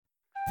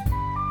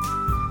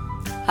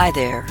Hi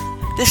there,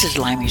 this is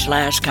Limey's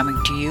Lass coming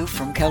to you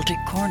from Celtic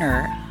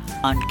Corner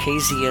on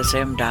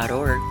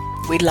kzsm.org.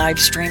 We live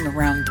stream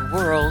around the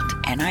world,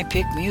 and I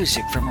pick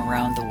music from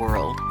around the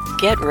world.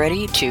 Get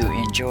ready to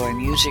enjoy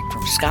music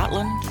from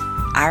Scotland,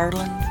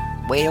 Ireland,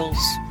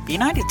 Wales, the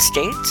United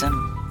States, and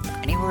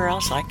anywhere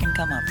else I can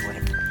come up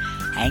with.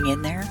 Hang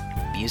in there,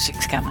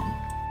 music's coming.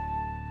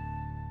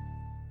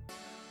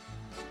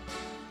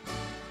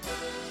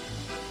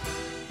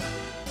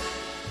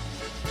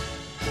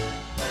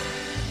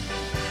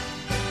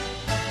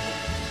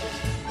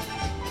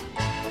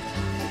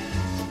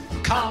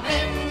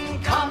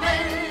 Come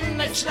in,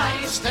 it's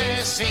nice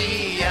to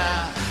see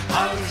ya.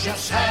 How's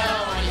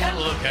yourself? You're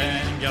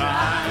looking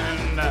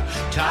grand.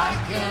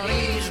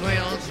 Tackeries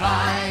will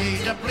try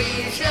to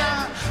please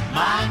ya.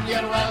 Man,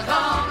 you're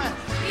welcome.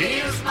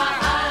 Here's my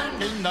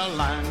hand. In the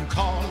land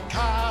called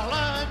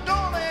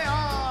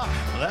Caledonia,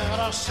 there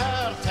are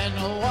certain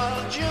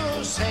words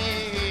you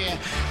say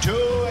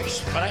to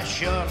express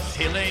your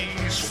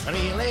feelings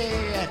freely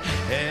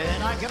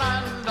in a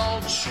grand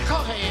old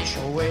Scottish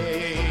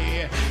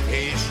way.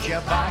 Haste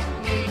your back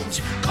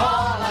needs,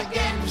 call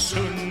again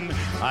soon,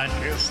 and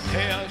your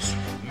stairs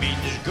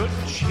means good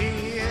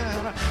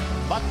cheer.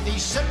 But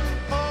these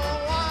simple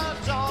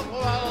words of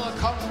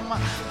welcome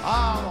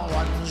are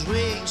ones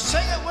we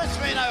sing it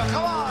with me now.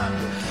 Come on,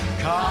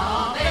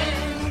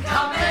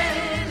 come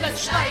in,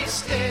 it's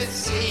nice to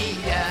see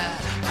ya.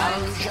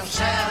 How's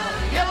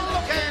yourself? You're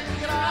looking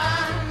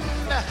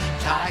grand.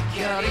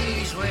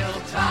 Tackeries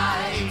will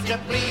try to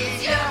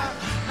please ya.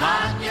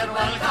 Man, you're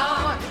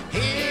welcome.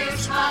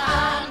 Here's my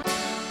hand.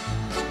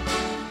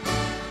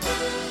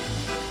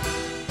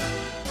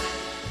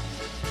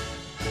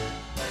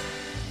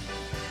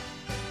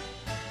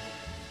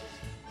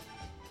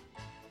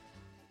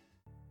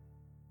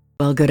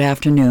 Well, good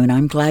afternoon.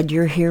 I'm glad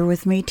you're here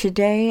with me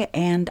today,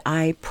 and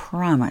I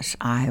promise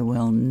I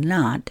will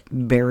not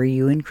bury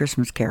you in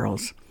Christmas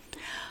carols.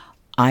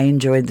 I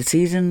enjoyed the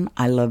season.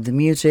 I love the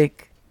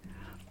music,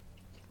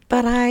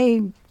 but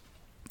I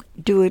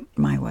do it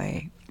my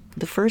way.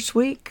 The first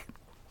week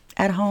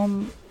at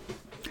home,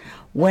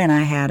 when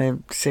I had a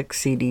 6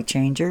 CD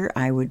changer,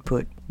 I would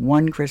put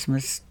one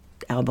Christmas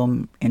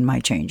album in my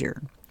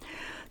changer.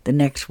 The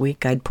next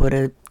week, I'd put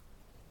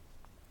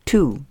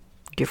 2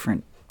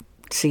 different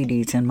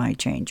CDs in my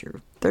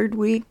changer. Third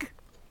week,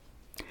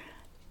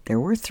 there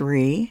were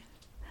 3.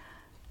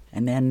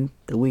 And then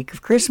the week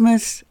of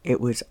Christmas, it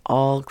was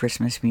all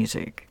Christmas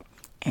music.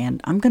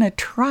 And I'm going to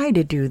try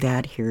to do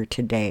that here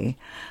today.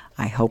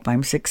 I hope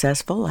I'm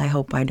successful. I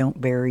hope I don't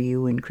bury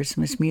you in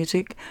Christmas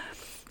music.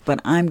 But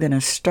I'm going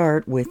to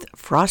start with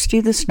Frosty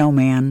the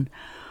Snowman,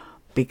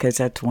 because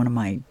that's one of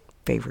my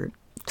favorite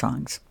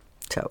songs.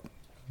 So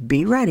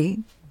be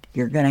ready.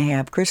 You're going to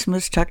have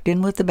Christmas tucked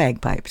in with the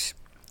bagpipes.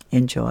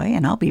 Enjoy,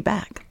 and I'll be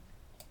back.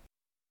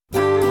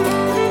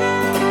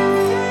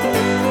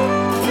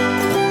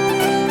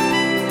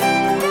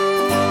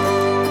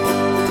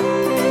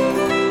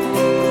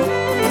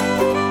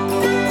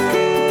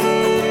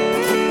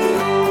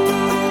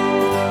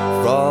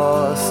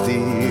 Frosty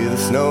the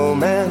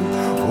Snowman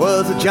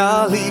was a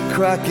jolly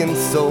cracking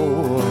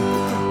soul,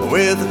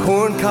 with a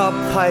corncob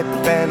pipe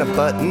and a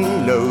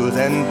button nose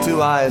and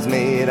 2 eyes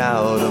made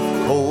out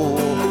of coal.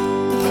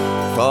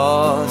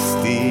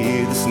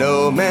 Frosty the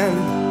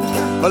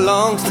Snowman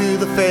belongs to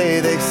the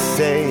Fae, they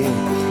say.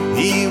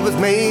 He was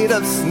made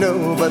of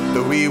snow, but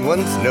the wee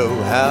ones know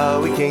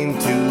how he came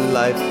to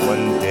life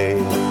one day.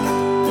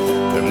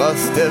 There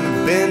must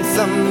have been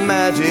some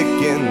magic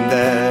in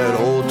that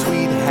old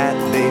tweed hat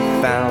they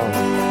found,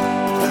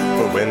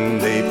 for when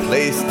they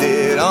placed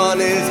it on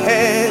his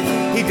head,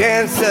 he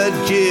danced a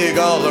jig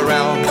all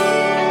around.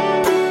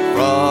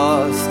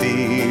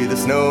 Frosty the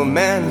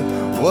Snowman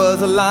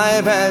was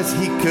alive as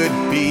he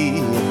could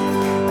be,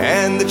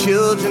 and the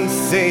children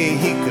say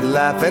he could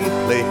laugh and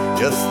play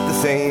just the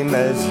same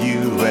as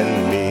you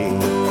and me.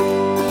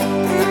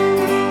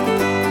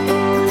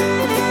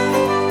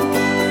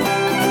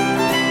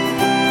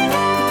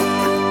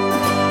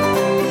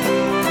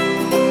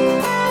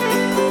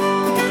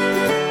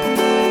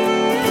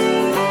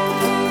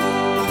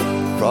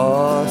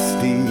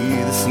 Frosty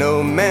the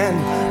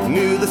Snowman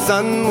knew the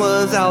sun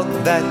was out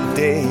that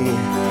day,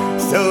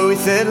 so he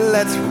said,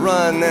 let's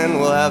run and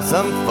we'll have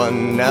some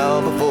fun now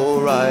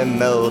before I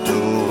melt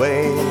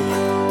away.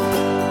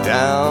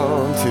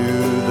 Down to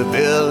the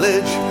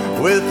village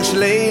with the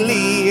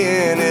shillelagh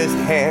in his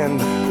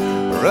hand,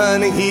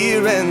 running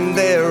here and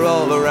there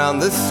all around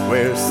the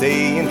square,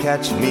 saying,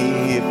 catch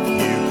me if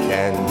you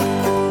can.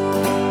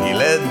 He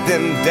led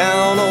them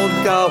down old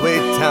Galway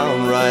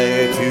town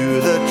right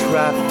to the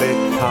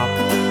traffic cop,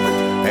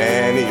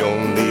 and he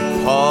only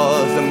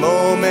paused a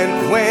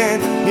moment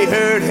when he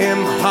heard him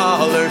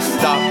holler,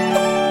 stop.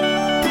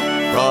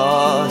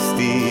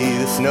 Frosty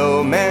the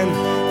Snowman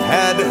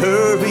had to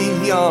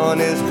hurry on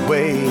his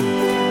way,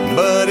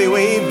 but he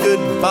waved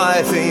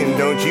goodbye, saying,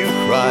 don't you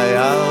cry,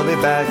 I'll be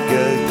back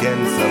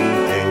again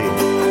someday.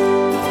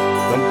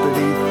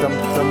 Thumpity thump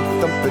thump,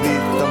 thumpity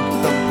thump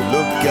thump,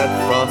 look at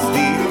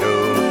Frosty go.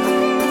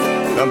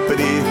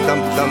 Thumpity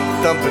thump thump,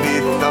 thumpity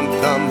thump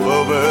thump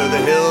over the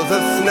hills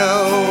of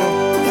snow.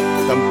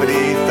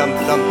 Thumpity thump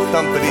thump,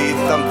 thumpity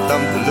thump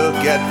thump, look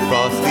at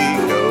Frosty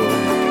go.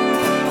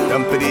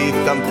 Thumpity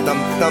thump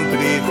thump,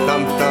 thumpity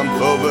thump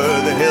thump over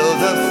the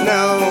hills of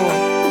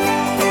snow.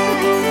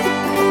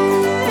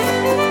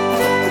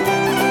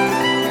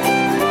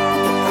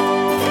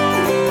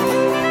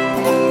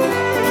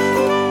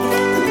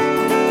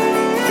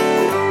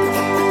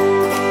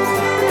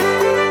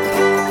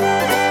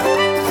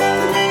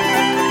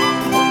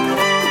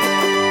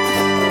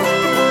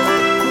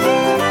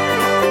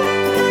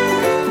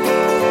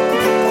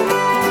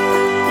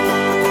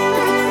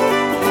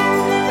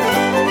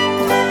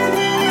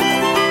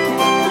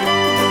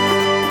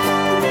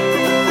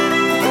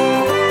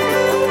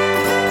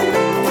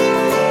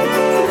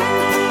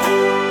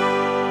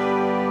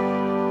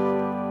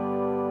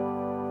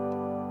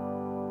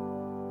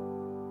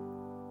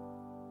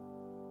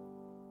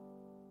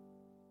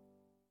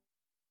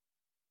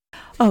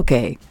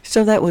 Okay,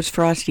 so that was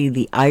Frosty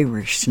the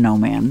Irish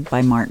Snowman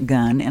by Marc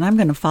Gunn, and I'm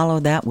going to follow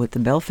that with the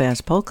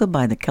Belfast Polka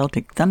by the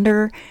Celtic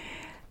Thunder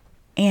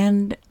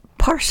and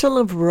Parcel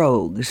of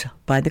Rogues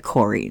by the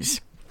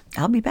Corries.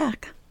 I'll be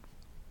back.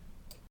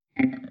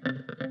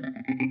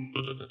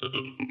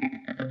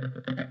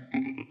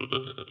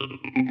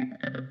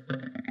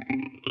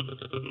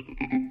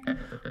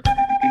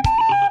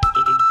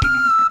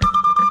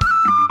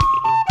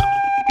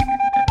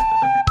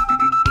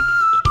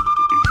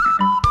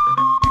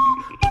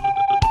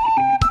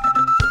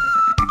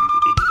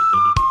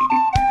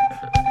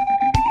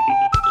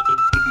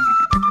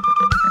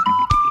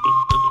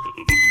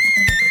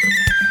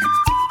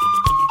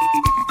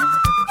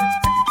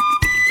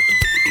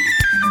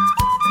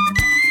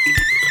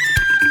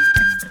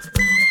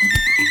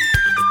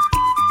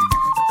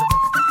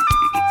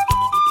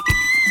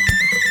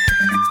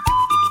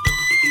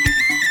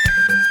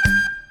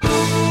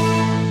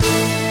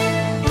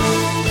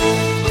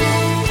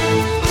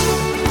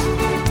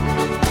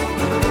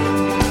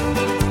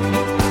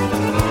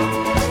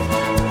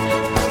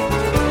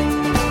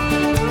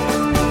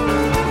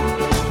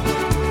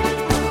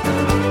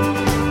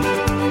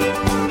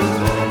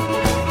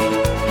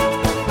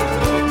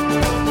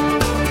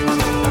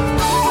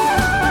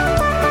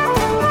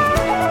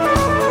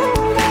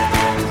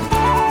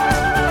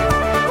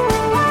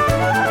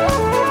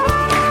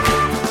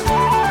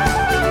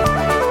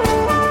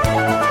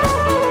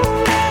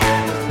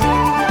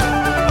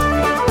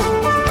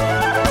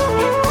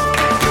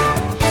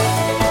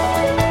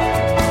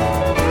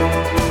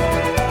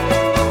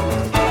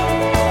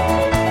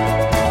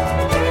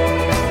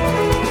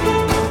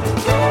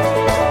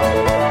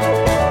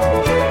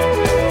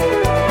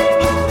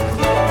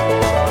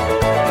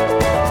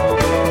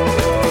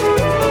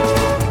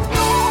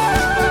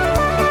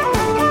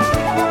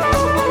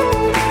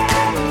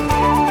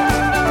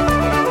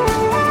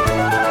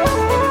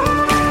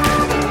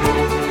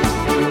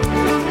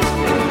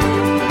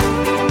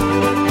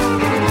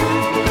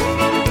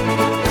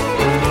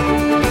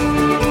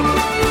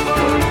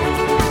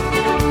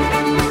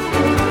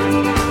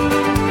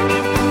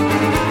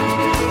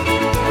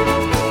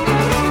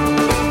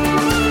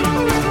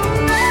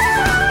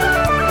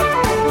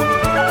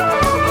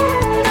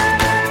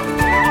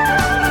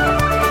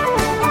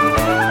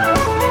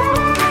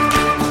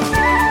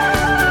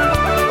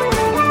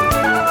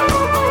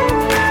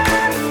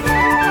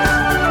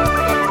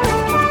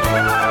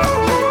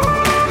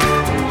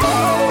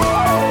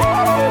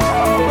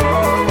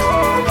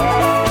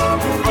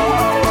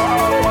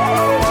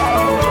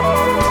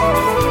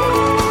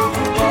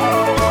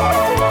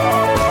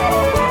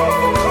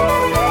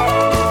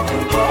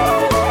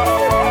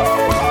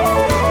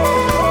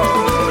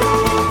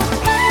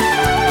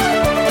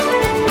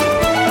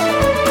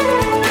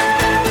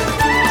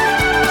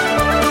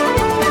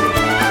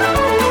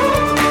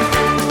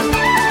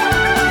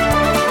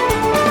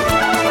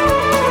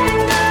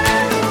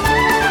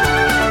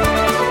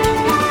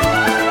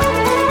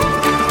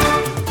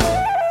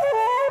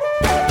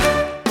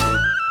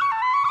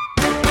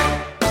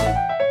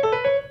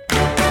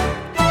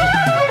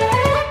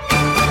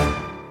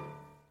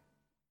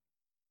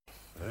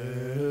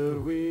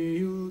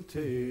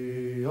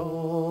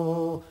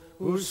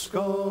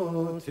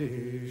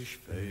 Scottish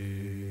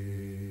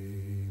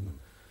fame,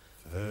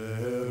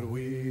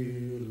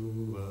 farewell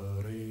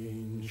our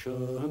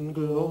ancient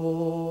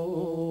glory,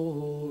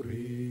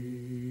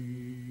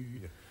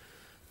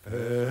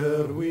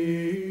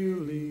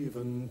 farewell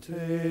even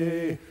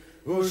to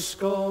our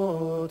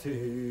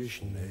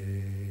Scottish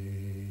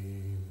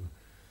name,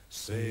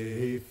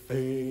 safe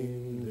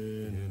famed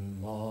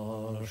in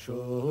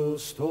martial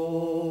story.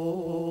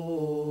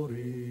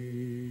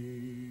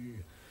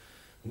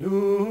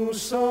 Nu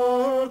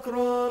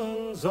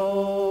runs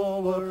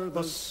over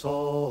the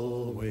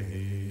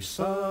Solway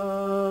sand,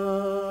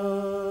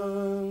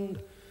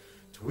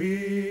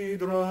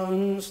 Tweed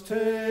runs to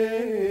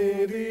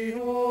the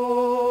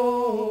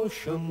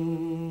ocean,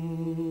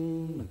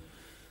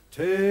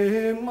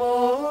 to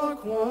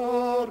mark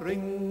where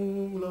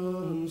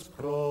England's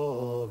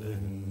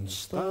province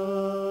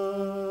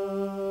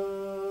stands.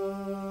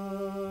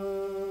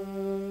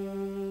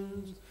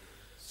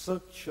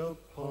 such a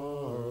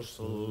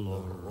parcel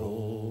of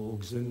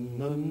rogues in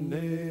the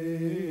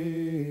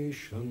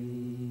nation.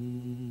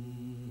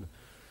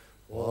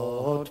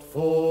 What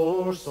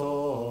force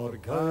or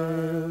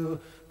guile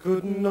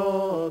could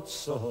not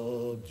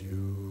subdue?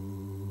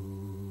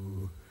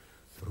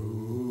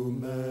 Through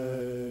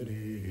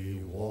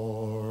many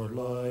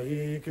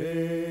warlike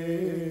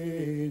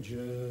ages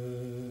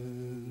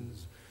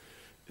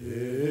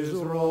is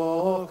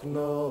rocked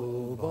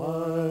now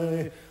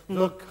by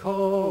the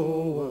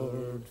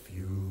coward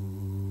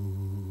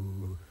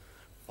few,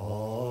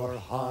 for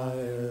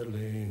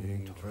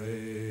hireling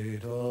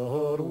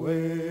traitor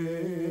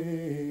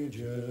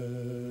wages.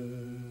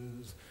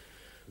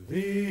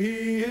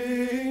 The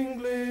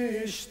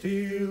English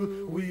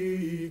steel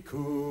we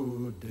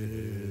could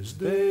disdain,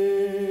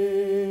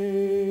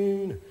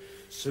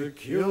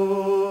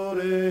 secure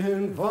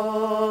in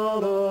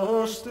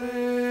valor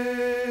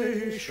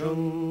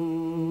station,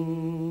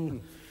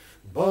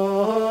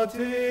 but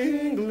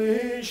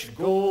English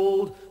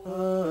gold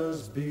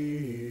has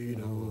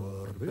been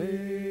our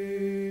bane.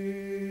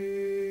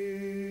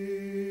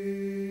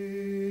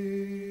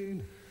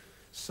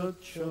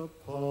 Such a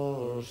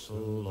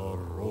parcel of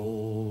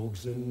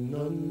rogues in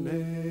the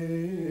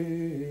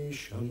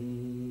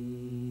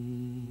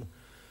nation.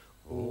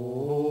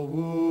 Oh,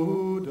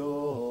 would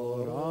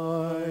or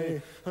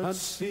I had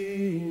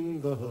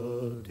seen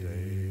the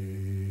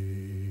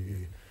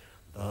day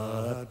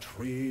that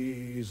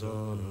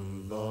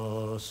treason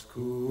thus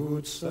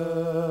could sell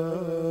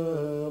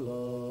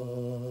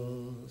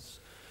us.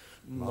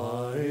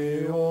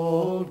 My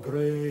old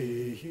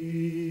grey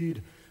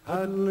heed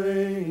had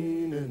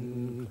lain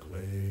in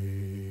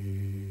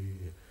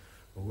clay,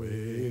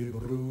 way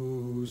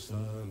bruised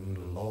and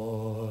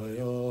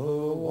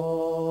loyal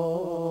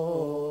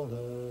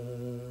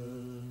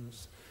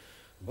waters,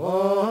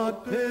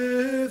 but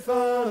pith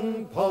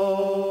and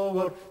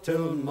power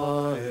till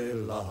my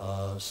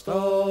last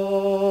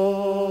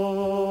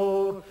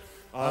hour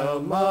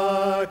I'll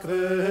make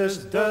this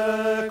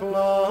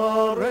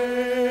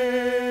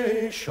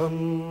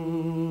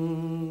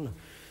declaration: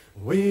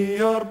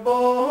 we are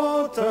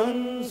bought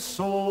and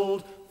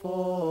sold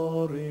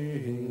for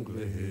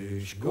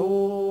English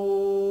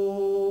gold.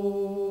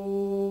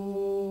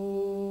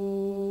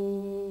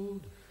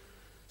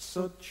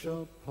 Such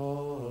a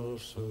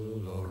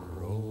parcel of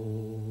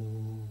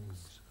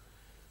rogues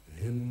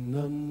in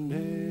the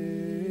nation.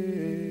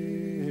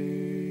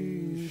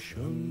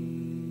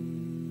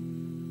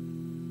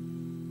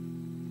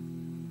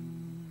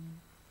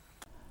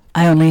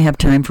 I only have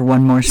time for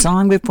one more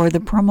song before the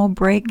promo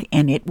break,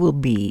 and it will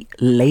be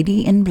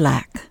Lady in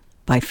Black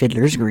by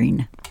Fiddlers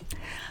Green.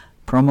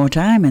 Promo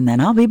time, and then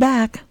I'll be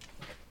back.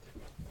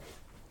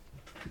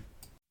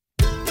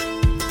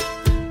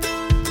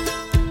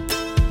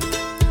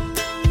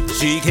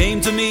 She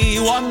came to me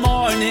one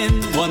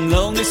morning, one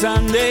lonely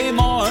Sunday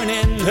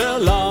morning, her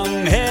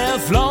long hair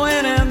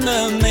flowing in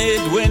the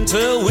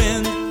midwinter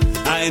wind.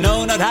 I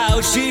know not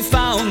how she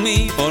found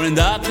me, for in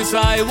darkness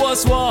I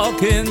was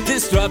walking.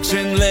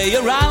 Destruction lay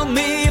around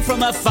me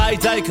from a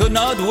fight I could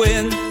not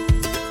win.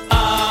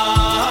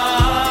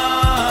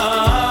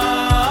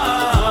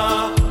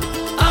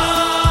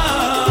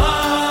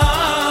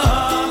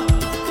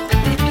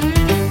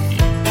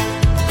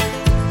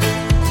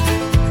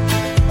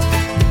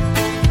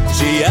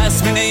 She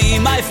asked me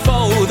name my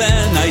foe,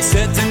 then I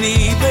said to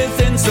need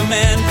within some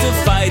men to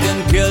fight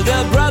and kill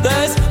their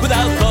brothers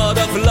without thought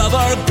of love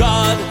or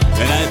God.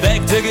 And I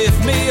begged to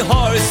give me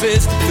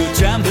horses to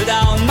trample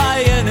down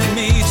my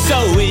enemies. So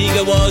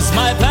eager was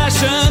my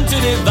passion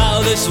to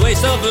devour this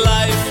waste of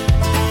life.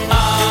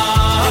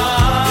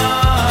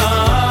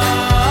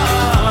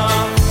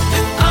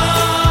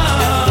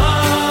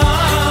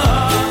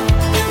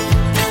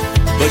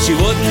 But she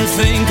wouldn't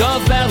think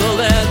of battle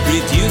that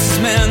reduces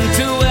men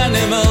to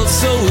animals.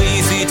 So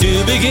easy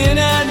to begin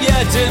and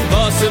yet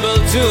impossible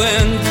to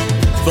end.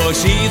 For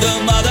she, the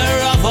mother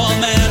of all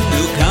men,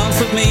 who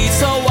counseled me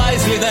so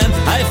wisely then,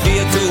 I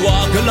feared to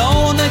walk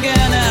alone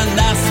again and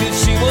asked if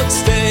she would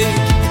stay.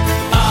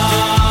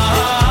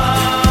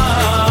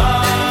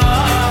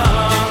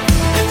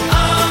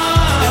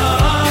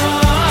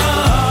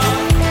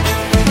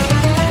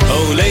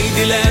 Oh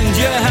lady, lend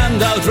your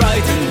hand out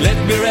right and let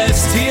me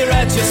rest here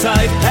at your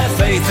side. Have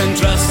faith and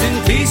trust in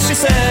peace, she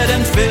said,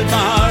 and filled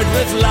my heart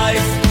with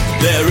life.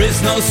 There is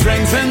no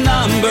strength in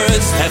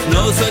numbers, have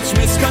no such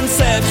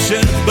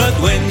misconception. But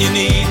when you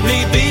need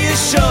me, be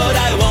assured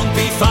I won't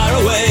be far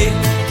away.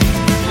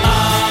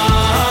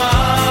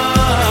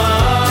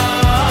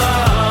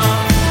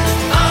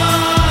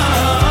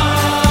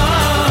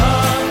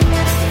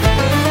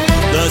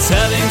 Thus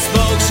having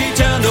spoke, she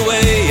turned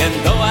away, and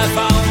though I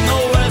found no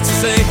words to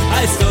say,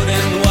 I stood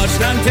and watched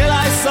until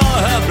I saw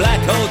her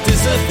black coat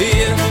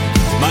disappear.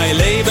 My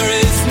labor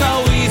is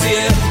no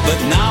easier,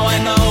 but now I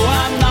know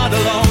I'm not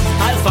alone.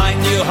 I'll find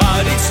you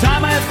hard each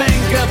time I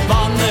think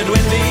upon that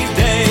windy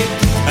day.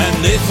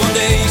 And if one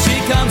day she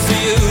comes to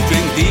you,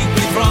 drink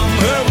deeply from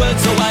her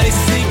words so wise.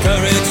 Seek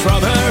courage.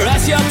 from her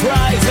as your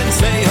prize and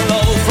say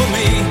hello for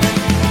me.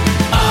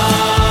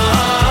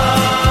 Ah.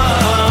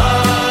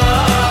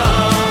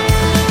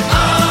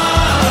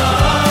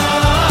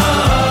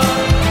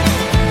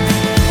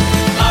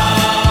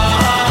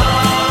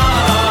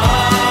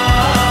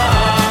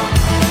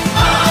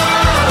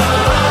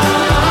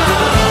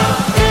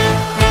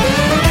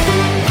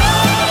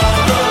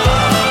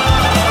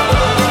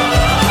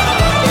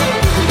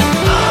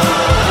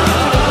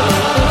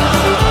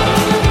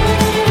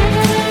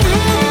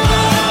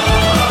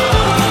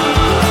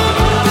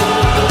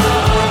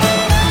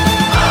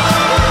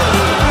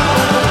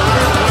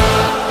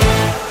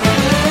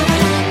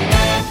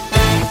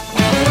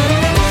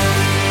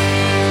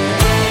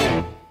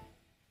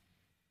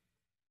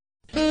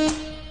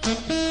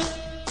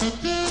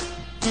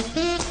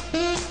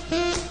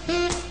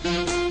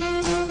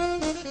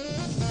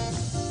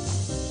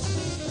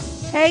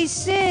 Hey,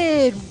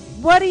 Sid,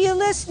 what are you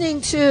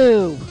listening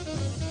to?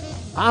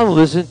 I'm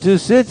listening to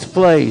Sid's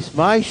Place,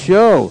 my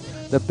show,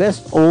 the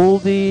best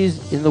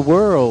oldies in the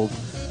world.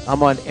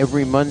 I'm on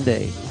every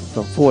Monday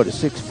from 4 to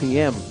 6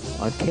 p.m.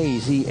 on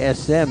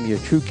KZSM, your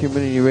true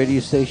community radio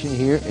station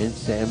here in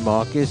San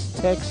Marcos,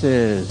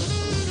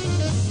 Texas.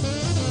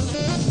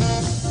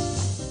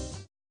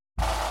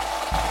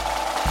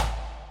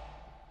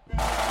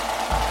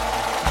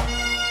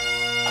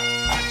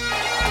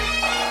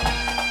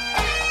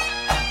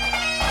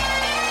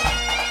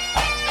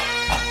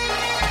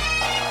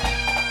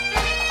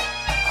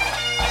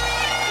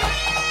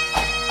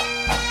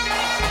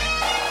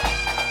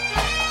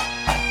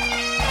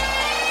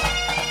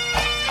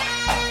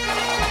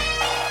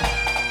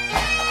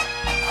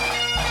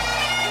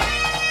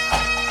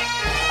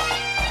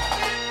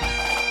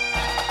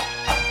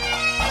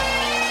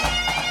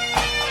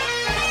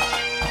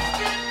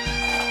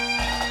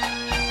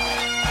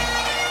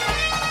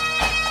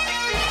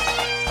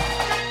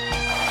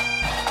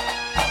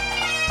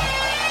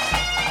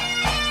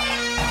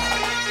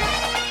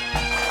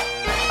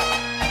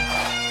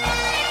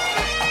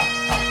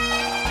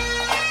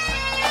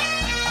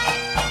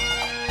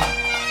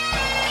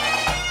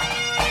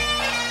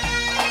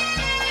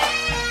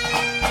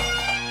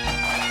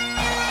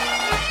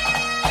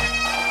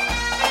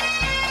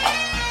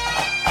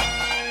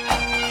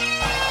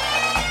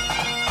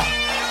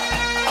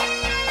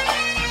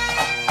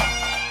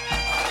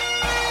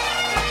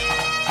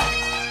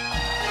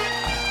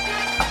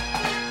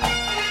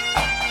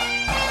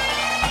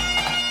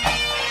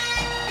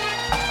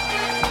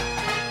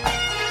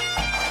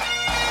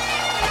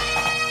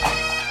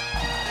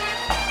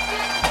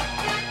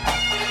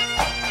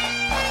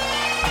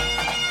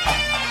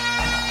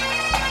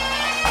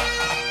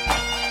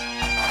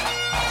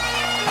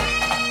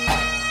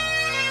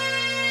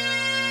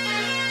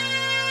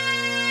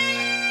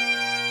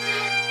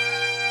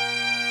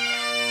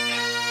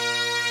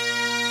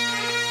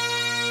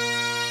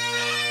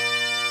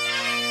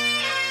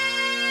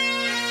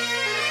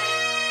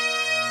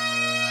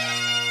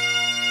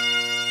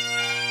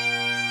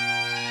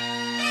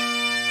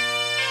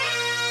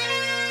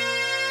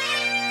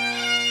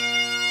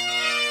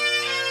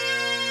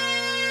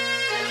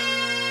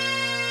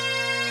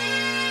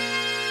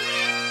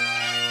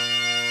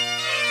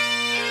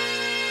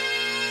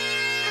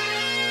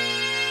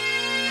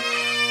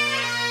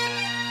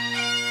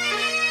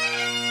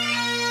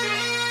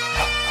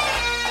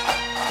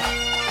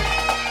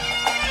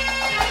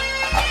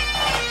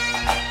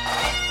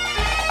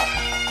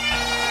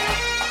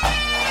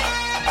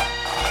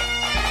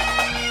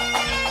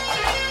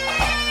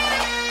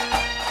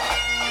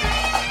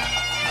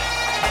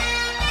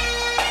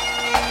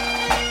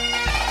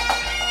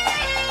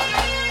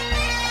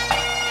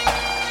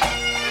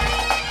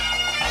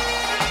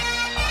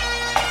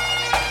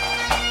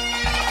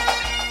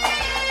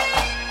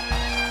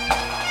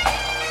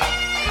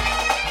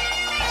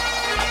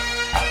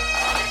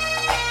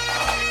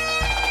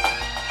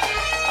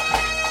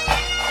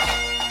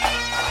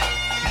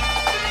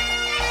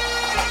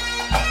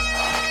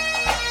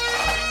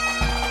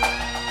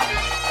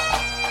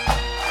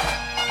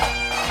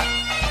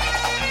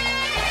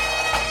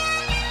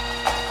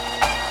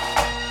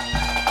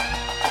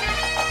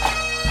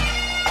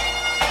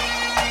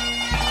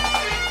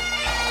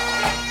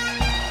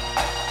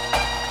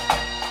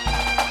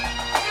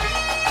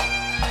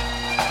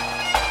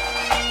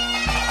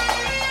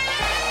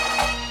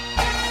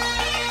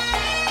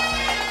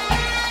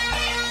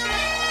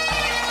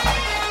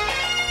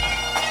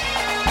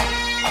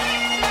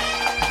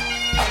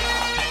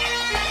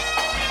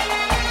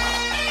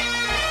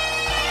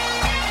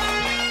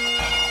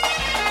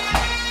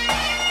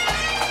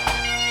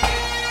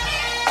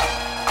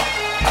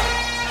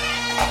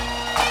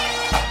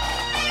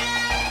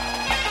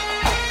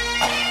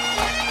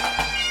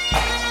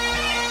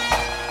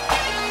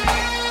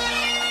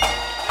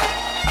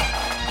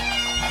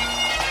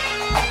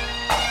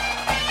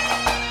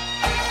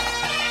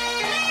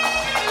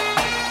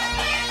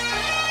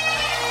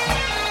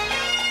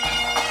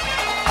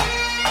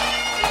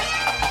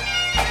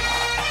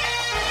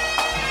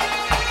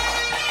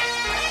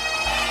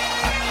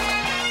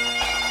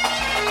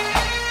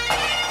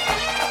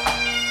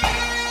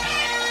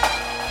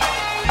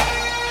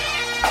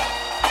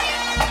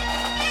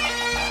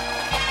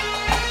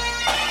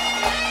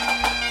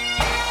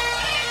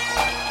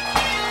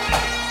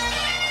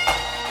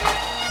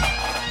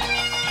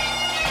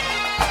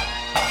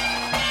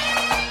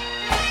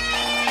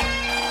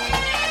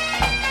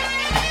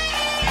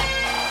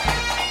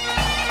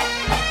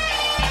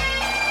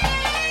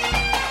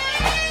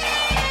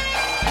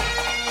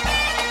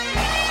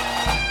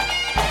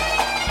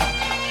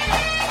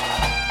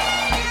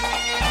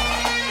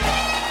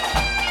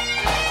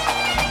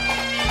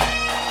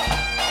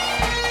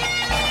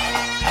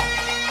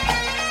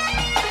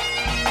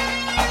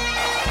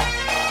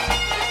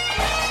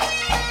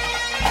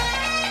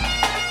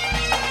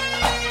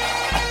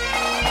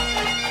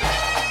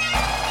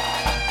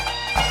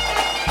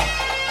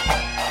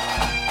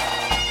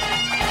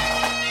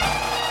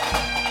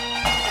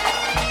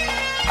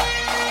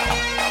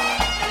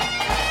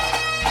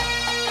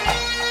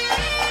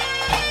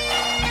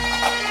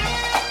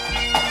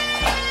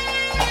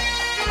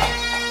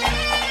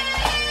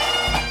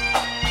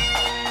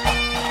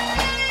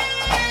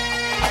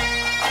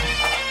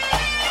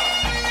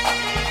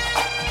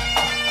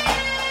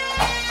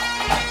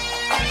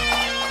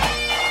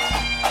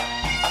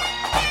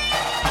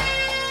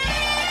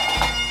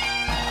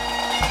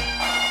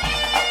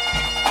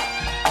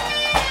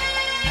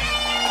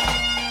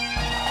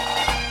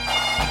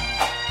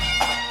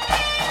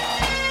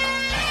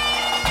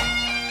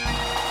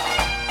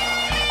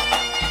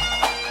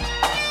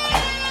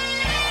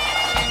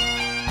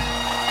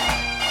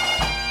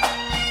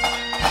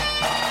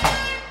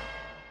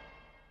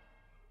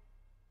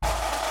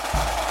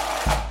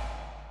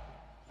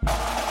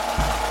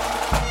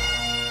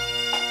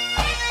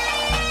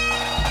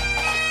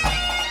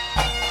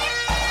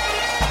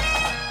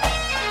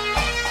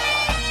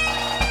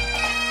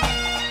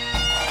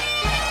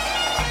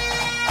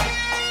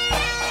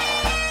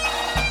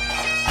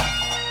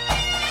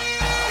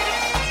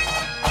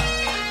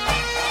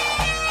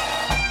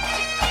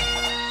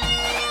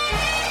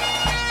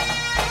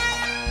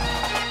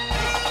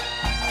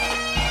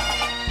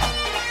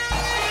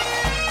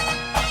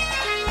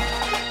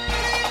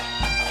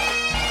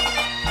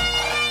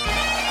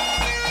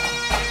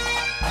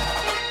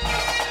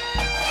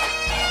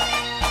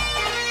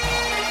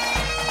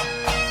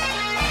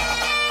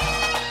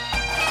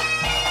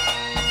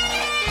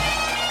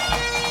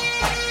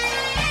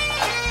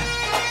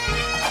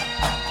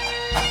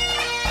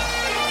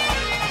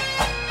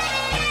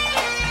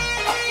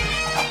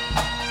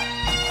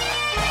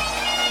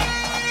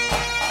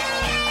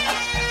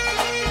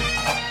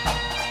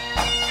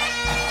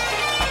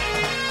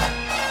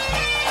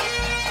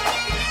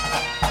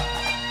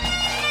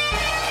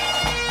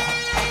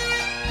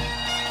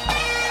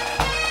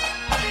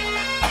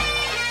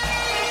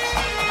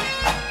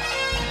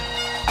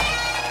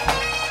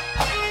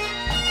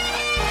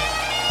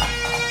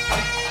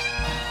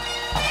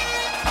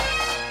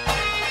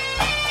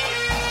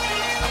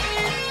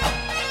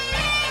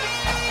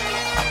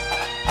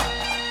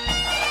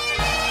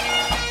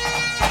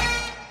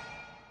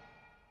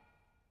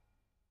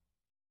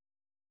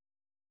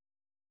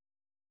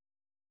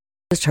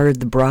 Just heard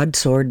the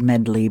Broadsword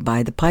Medley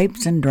by the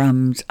pipes and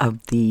drums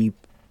of the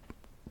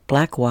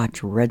Black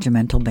Watch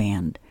Regimental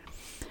Band.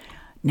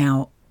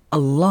 Now, a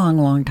long,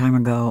 long time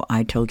ago,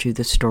 I told you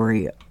the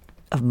story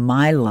of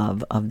my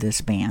love of this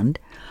band.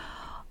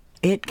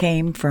 It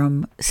came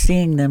from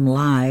seeing them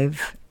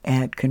live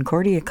at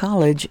Concordia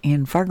College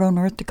in Fargo,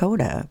 North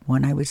Dakota,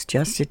 when I was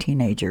just a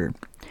teenager.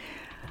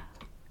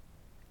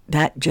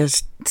 That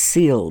just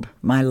sealed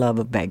my love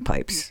of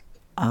bagpipes.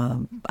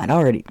 I'd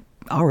already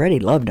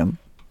loved them,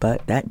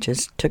 but that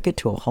just took it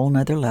to a whole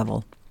nother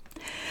level.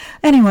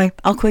 Anyway,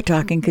 I'll quit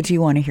talking because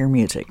you want to hear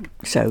music.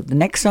 So the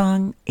next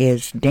song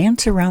is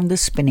Dance Around the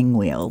Spinning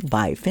Wheel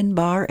by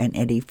Finbar and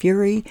Eddy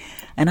Fury,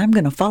 and I'm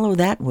going to follow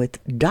that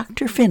with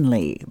Dr.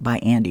 Finlay by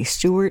Andy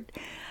Stewart.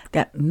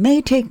 That may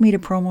take me to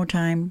promo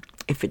time.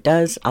 If it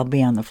does, I'll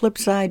be on the flip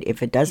side.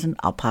 If it doesn't,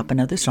 I'll pop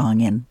another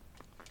song in.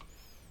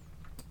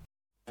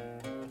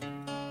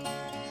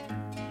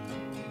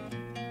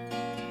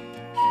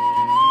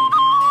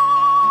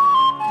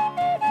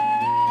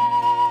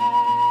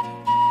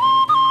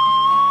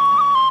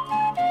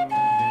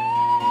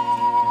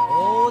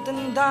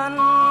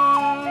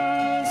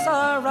 Dance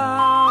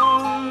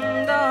around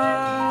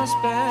the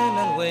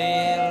spinning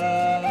wheel,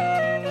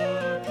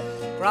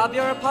 grab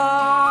your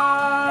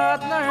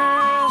partners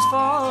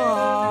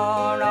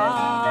for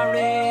a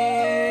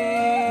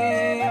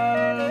reel,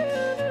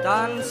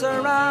 dance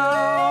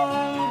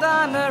around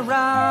and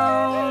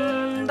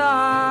around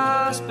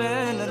the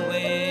spinning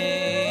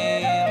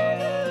wheel,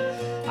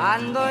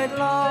 and I'd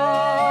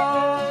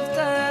love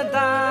to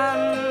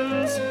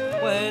dance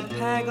with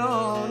Peg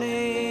O'Neill.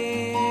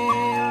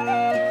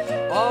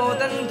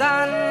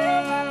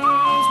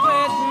 Dance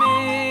with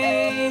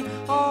me,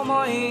 oh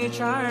my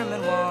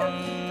charming one,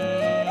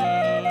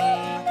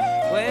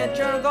 with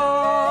your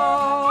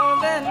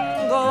golden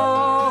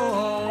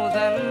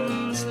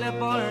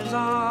slippers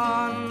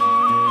on.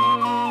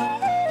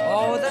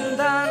 Oh, then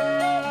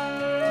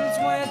dance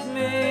with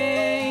me,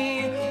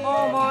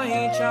 oh my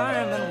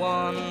charming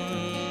one,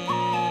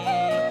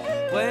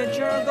 with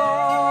your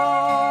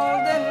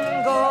golden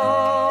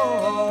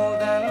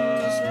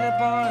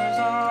slippers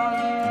on.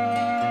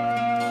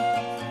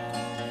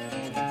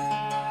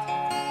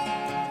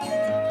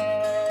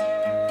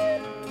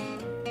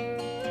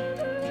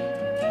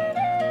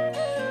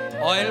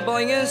 I'll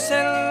buy you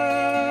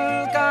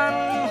silk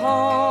and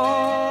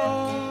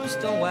hose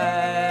to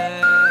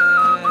wear,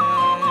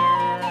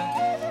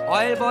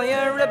 I'll buy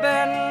you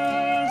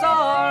ribbons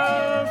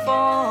all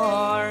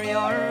for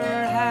your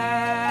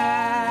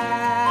hair,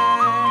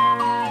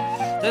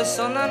 the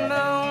sun and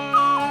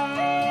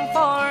moon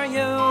for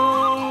you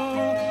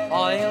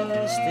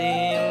I'll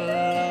steal,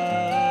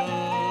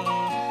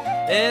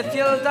 if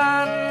you'll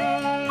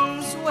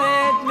dance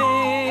with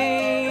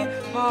me,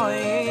 my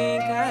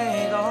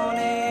Kate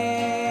O'Neill.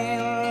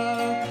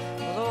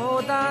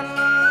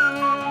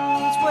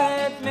 Dance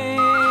with me,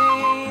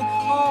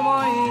 oh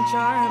my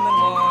charming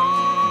one,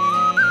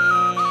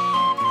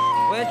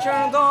 with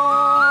your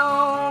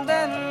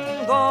golden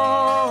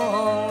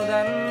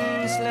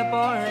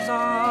slippers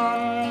on.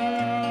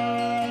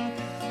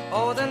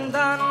 Oh, then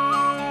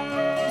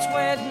dance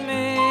with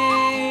me,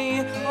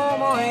 oh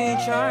my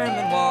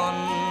charming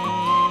one,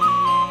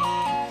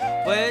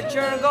 with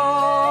your golden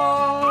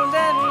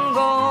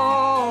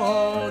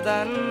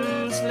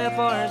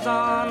slippers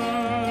on.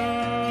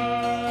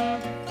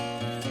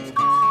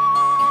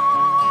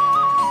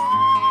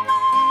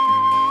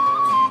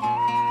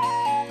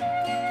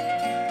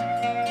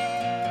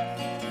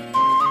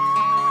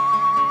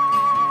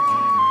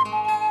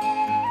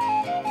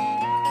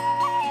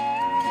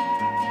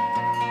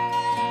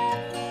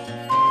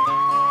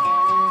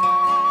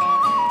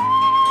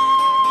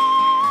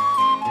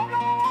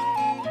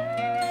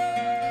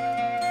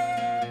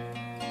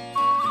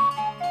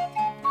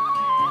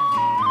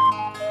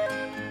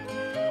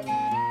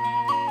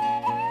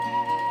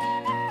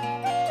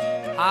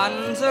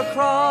 Hands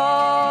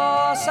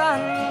across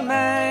and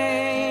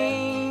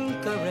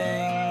make a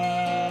ring,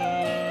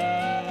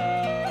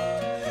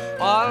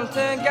 all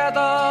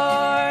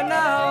together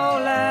now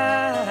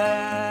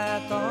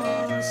let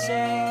us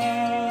sing.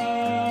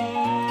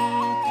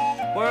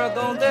 We're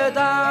going to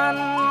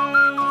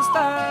dance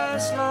the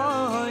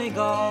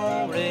Sligo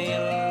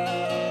reel,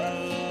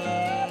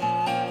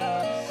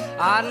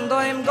 and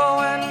I'm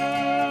going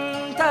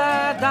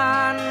to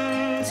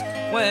dance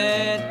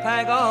with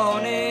Peg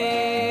O'Neill.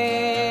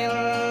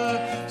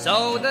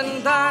 So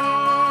then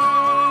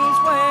dance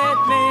with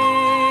me,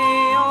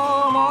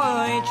 oh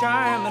my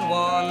charming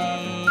one,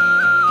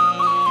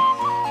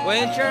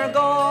 with your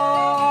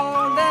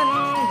golden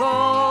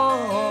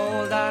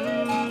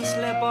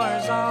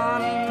slippers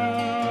on.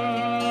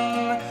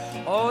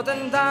 Oh,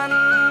 then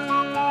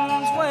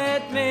dance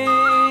with me,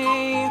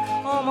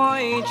 oh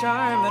my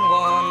charming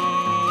one,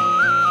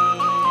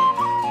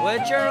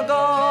 with your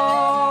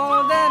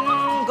golden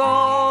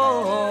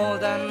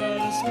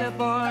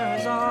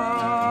slippers on.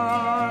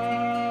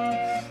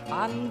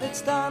 And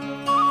it's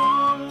done,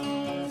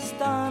 it's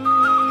done,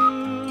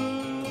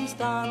 it's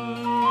done,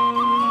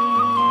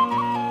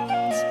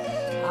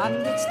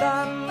 and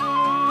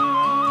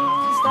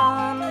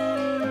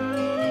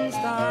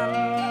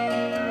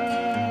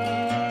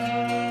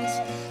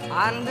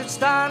And it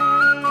stands,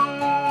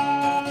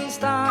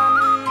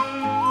 dance.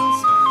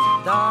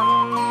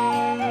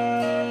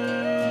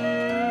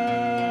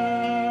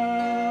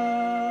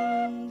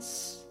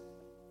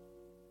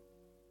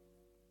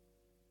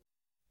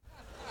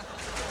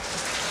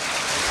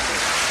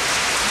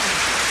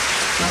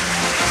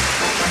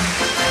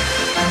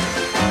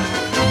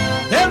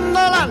 In the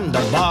land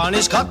of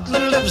Bonnie,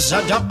 Scotland, lives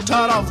a doctor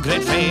of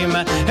great fame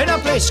in a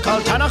place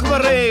called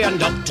Tannihill, and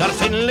Dr.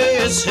 Finlay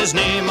is his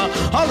name.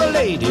 All the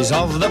ladies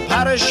of the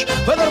parish,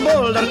 whether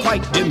bold or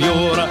quite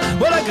demure,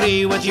 will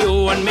agree with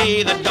you and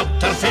me that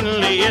Dr.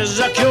 Finlay is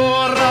a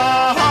cure.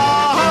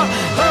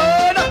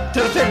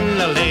 Dr.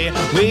 Finlay,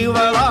 we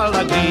will all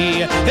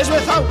agree, is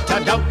without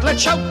a doubt,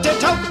 let's shout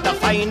it out, the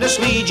finest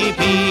wee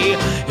GP.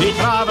 He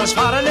travels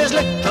far in his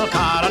little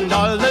car, and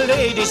all the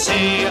ladies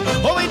say,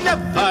 oh, he'd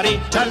never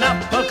eat an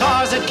apple,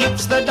 cause it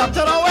keeps the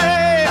doctor away.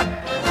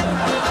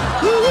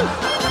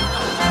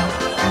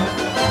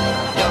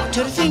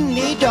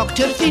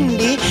 Dr.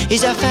 Finlay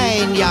is a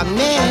fine young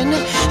man,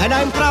 and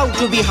I'm proud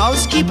to be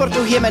housekeeper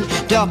to him and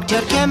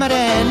Dr.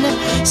 Cameron.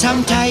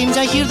 Sometimes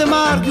I hear them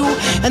argue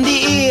and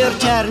the air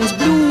turns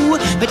blue,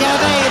 but I'll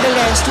buy the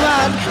last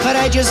one, for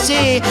I just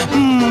say,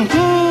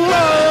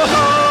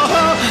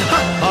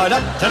 Oh,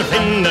 Dr.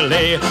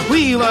 Finlay,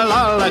 we will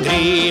all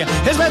agree,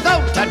 is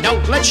without a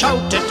doubt, let's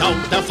shout it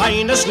out, the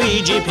finest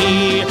wee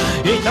GP.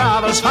 He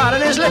travels far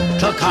in his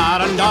little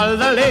car, and all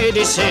the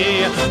ladies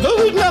say,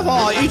 oh, we'd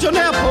never eat an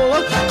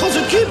apple, cause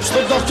it keeps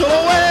the doctor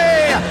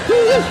away.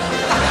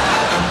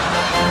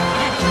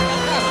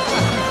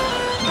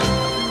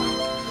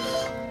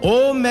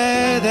 Oh,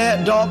 may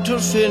that Dr.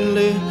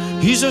 Finlay,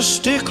 he's a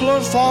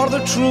stickler for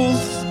the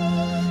truth.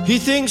 He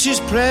thinks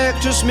his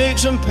practice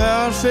makes him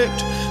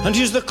perfect, and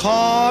he's the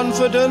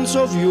confidence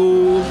of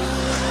youth.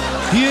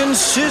 He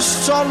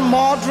insists on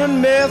modern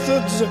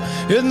methods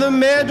in the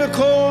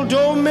medical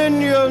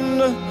dominion,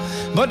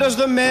 but as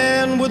the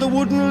man with the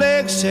wooden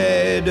leg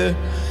said,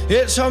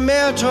 it's a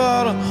matter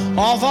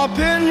of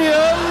opinion.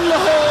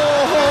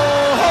 Ho,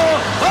 ho, ho,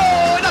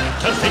 ho,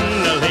 Dr.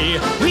 Finlay,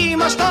 we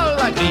must all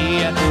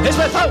agree, is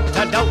without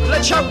a doubt,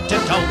 let's shout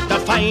it out, the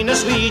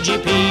finest wee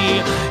GP.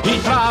 He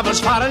travels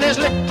far in his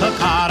little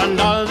car, and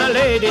all the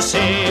ladies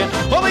say,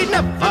 oh, we'd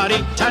never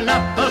eat an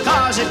apple,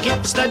 cause it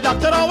keeps the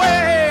doctor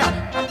away.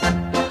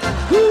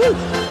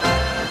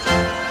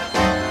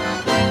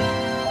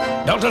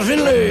 Dr.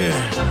 Finlay,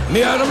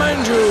 may I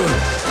remind you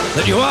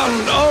that you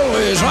aren't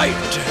always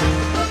right.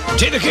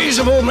 Take the case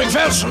of old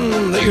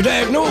Macpherson that you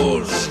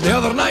diagnosed the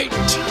other night.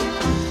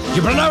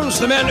 You pronounced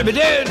the man to be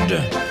dead,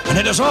 and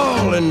hit us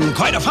all in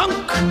quite a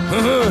funk.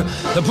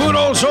 The poor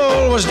old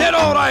soul was dead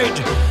all right,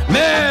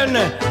 man,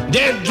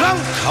 dead drunk.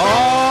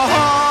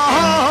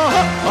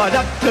 Oh,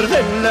 Dr.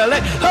 Finlay,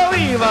 oh,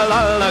 we will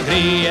all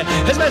agree,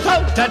 is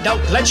without a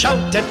doubt, let's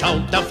shout it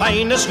out, the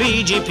finest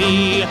wee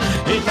GP.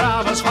 He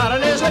travels far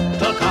in his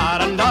little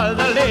car, and all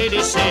the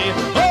ladies say,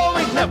 oh,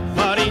 we'd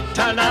never eat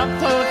an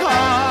apple,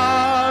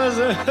 cause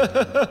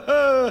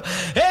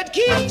it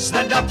keeps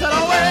the doctor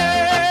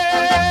away.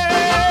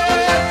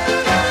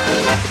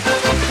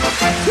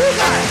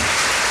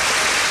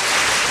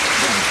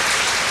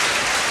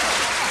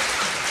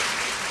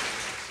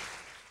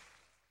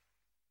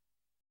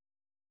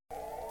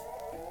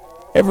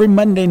 Every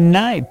Monday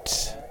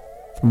night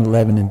from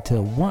 11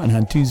 until 1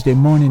 on Tuesday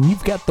morning,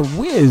 you've got The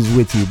Wiz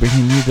with you,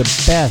 bringing you the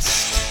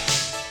best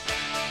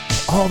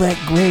of all that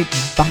great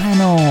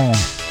vinyl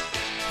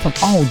from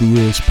all the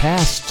years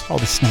past, all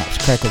the snaps,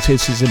 crackles,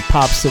 hisses, and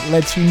pops that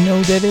lets you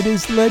know that it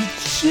is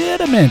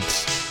legitimate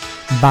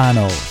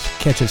vinyl.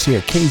 Catch us here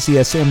at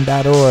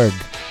kzsm.org.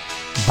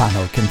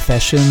 Vinyl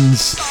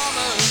Confessions.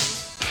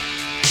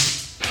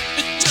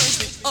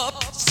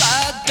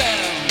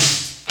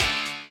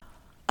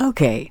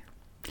 Okay,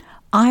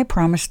 I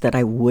promised that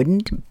I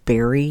wouldn't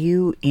bury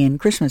you in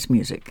Christmas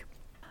music,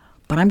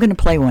 but I'm going to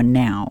play one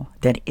now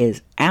that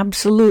is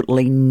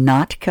absolutely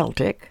not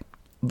Celtic,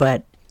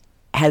 but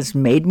has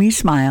made me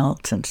smile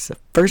since the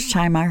first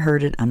time I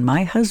heard it on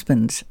my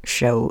husband's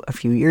show a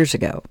few years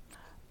ago.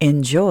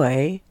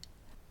 Enjoy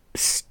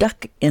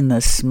Stuck in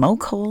the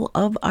Smoke Hole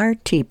of Our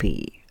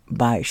Teepee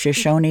by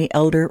Shoshone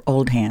Elder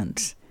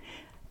Oldhands.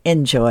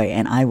 Enjoy,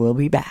 and I will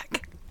be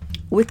back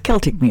with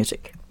Celtic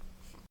music.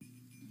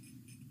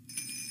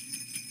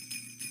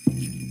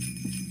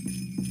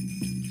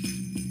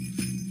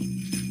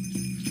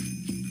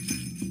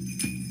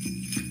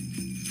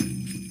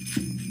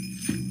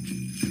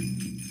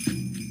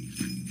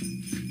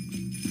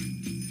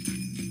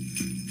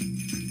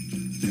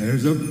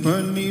 There's a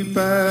funny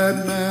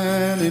bad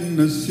man in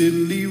a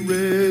silly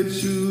red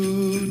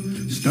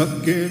suit,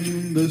 stuck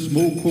in the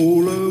smoke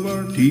hole of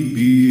our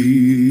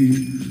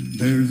teepee.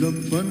 There's a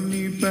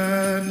funny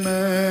bad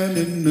man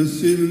in a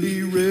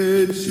silly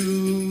red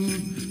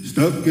suit,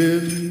 stuck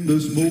in the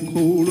smoke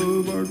hole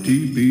of our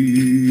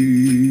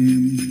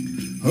teepee.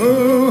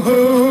 Ho,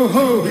 ho,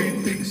 ho, he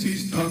thinks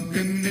he's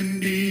talking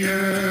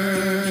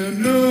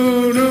Indian.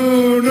 No,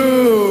 no,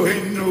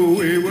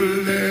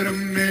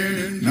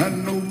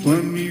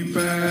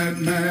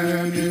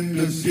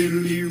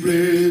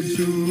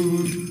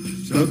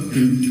 shoot, stuck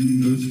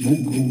in the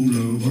smoke hole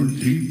of our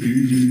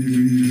teepee.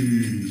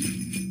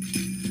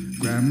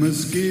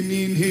 Grandma's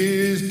skinning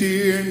his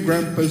deer and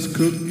Grandpa's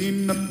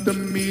cooking up the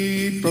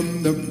meat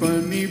from the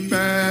funny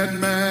fat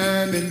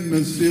man in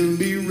the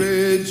silly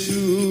red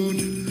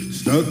suit,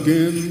 stuck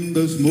in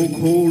the smoke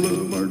hole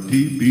of our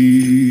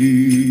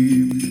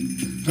teepee.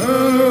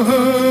 Ho,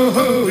 ho,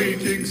 ho, he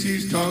thinks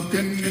he's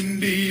talking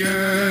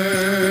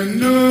Indian.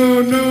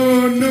 No,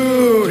 no,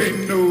 no,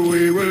 ain't no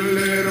way we'll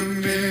let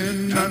him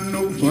in. Not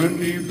no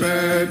funny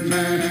fat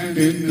man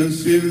in the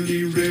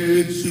silly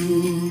red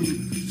suit,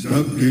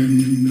 stuck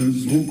in the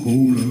smoke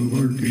hole of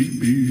our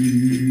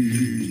teepee.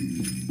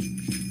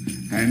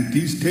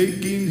 Auntie's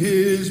taking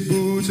his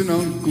boots and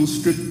Uncle's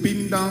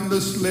stripping down the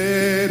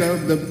sled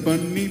of the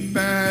funny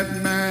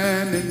fat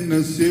man in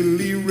the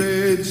silly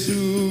red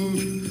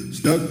suit,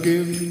 stuck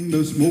in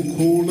the smoke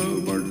hole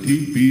of our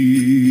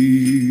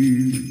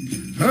teepee.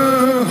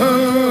 Ho,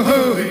 ho,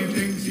 ho, he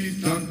thinks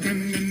he's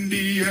talking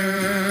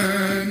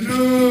Indian.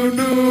 No,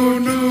 no,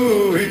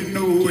 no, ain't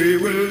no way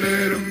we'll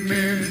let him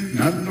in.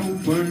 Not no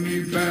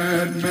funny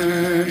fat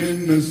man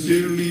in the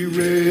silly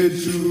red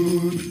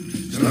suit,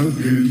 stuck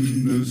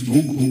in the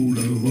smoke hole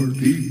of our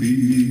teepee.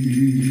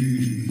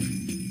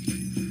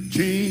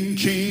 Ching,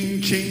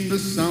 ching, ching, the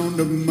sound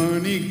of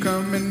money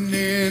coming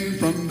in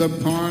from the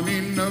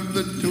pawning of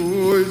the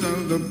toys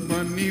of the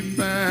funny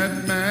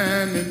fat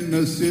man in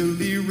the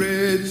silly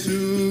red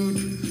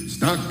suit,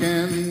 stuck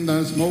in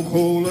the smoke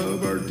hole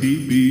of our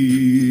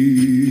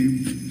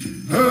teepee.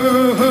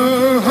 Ho,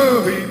 ho,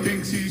 ho, he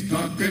thinks he's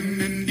talking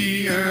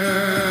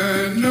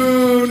Indian.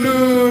 No,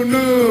 no,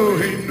 no,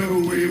 ain't no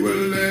way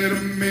we'll let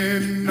him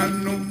in. Not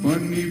no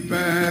funny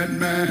fat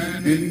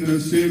man in the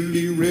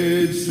silly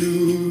red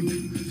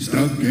suit,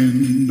 stuck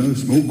in the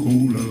smoke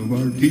hole of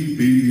our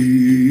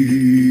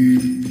teepee.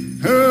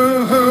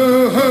 Ho,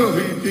 ho, ho,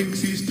 he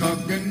thinks he's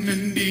talking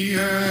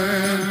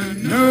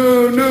Indian.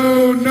 No,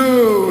 no,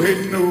 no,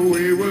 ain't no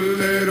way we'll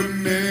let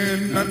him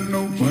in. Not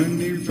no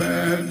funny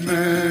fat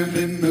man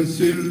in the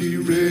silly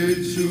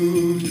red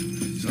suit,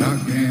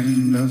 stuck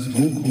in the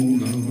smoke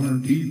hole of our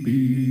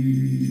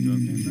teepee. Stuck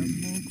in the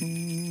smoke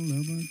hole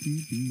of our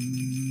teepee.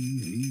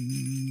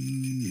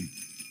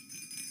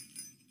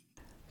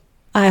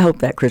 I hope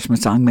that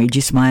Christmas song made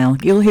you smile.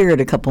 You'll hear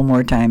it a couple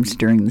more times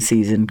during the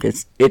season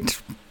because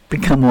it's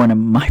become one of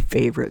my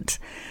favorites.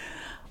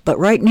 But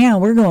right now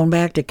we're going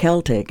back to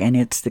Celtic, and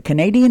it's the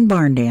Canadian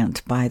Barn Dance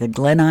by the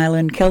Glen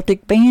Island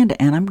Celtic Band,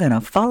 and I'm going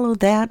to follow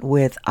that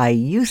with I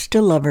Used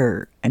to Love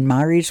Her and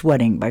Mairies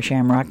Wedding by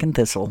Shamrock and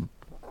Thistle.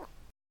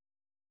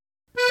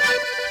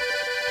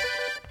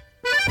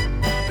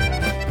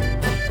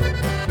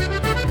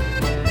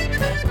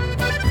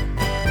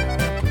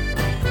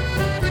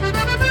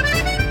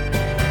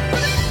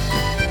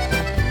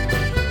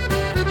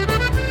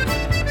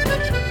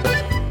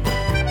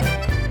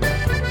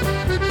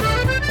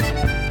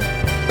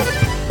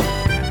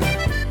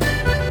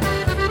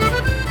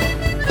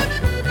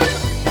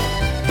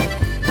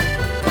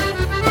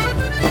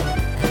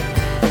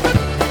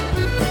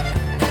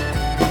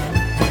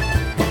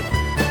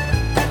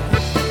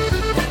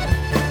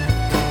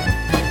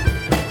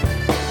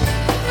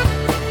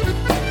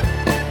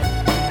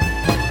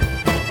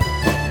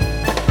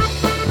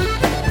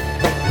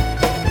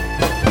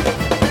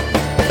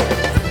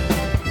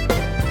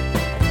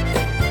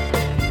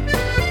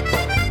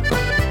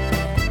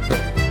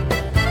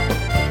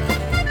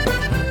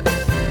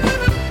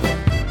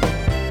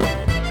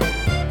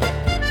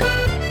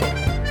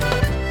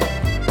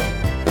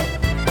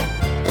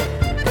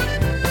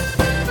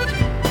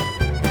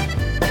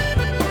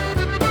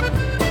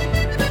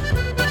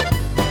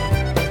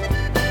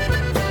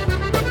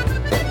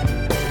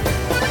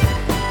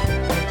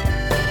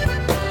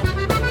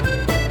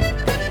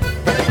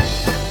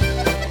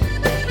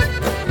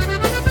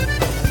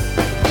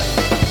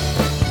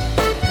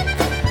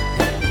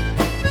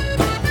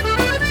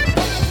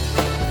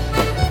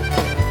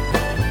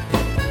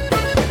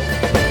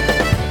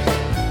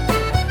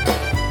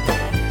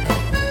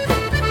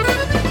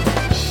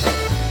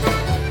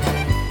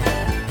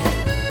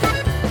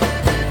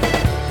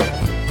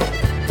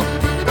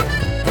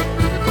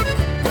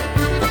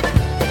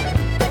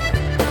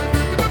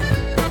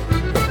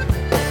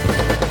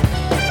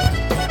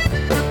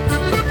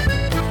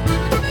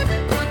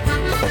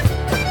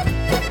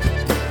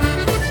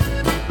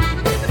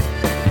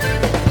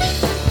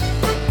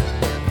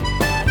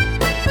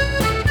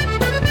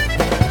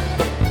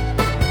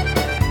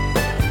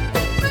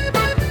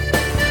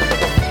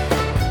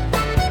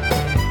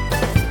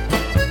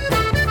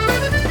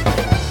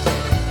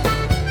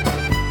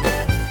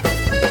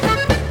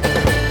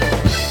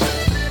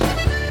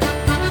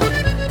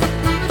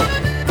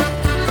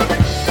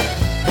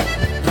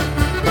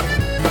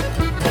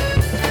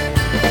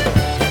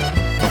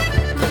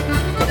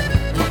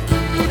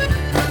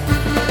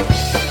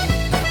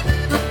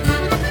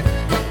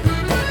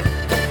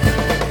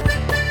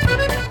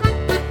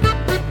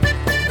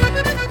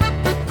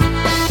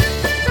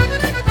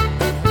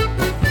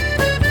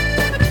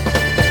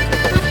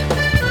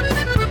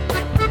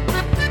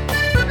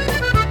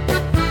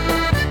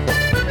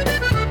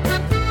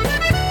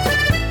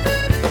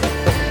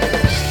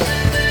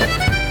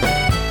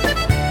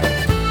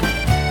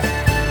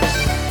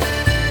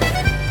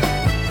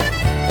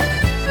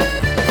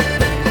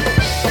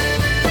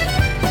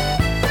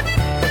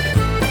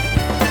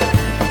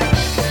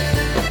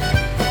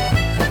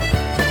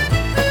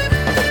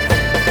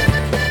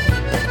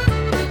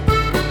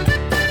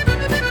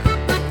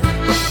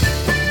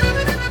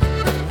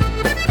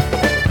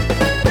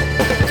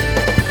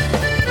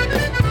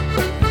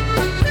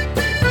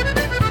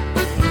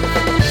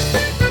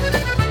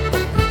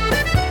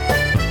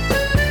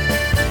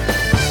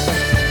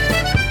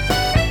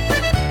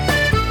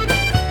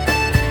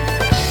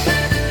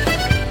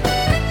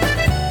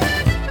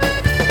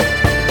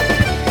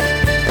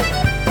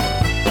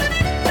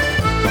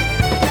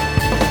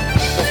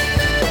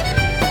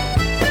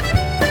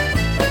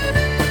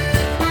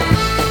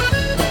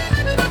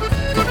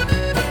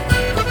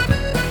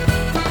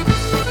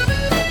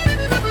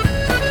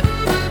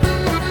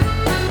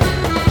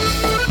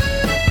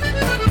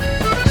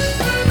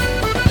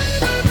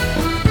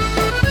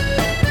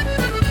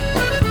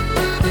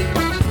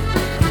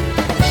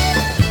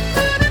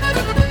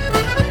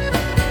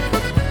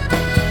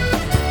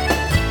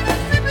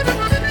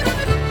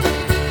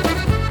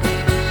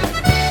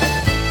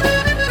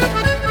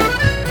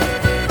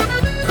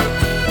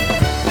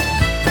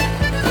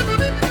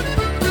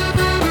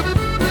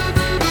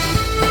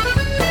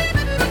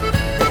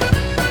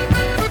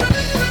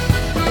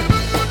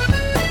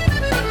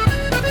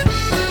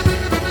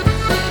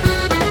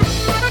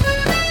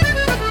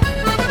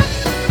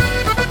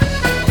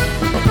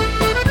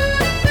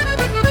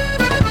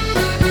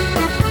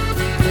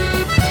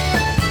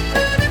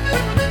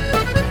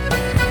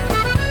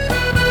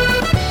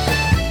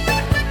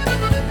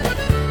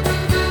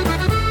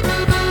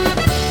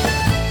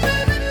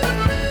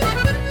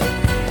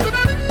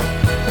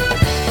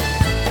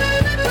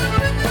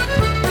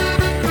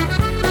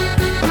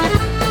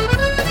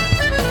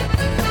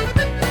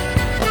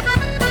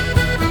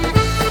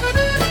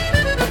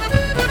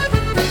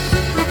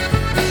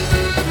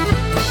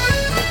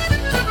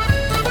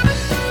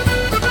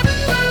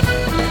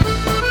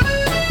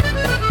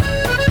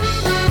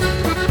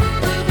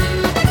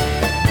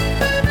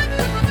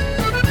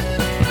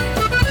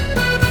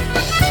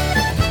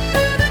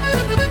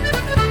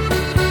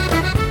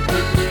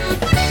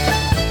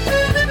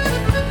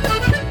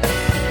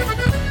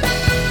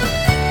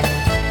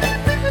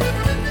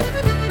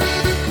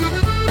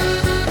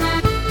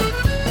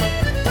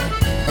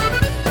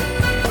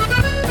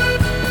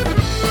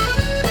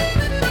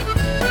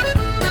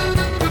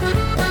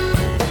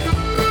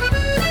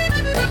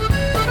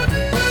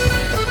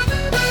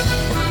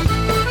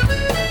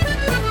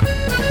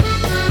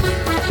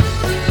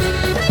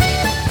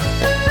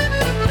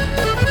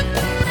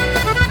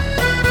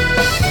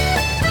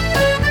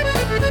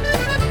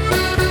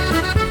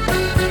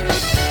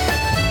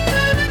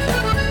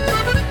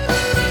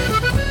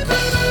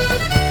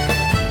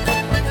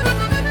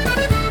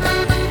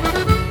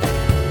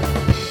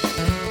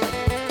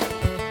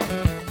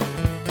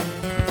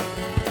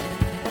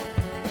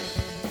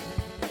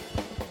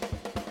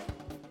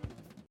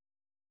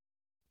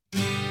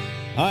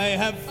 I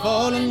have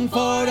fallen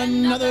for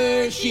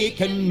another, she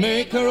can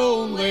make her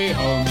own way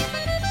home.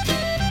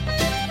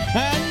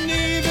 And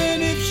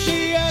even if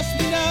she asked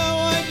me now,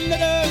 I'd let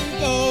her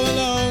go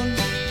alone.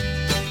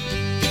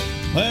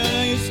 Well,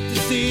 I used to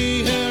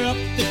see her up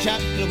the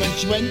chapel when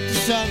she went to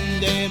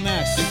Sunday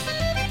Mass.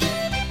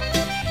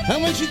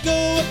 And when she'd go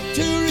up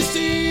to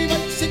receive,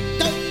 I'd sit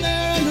down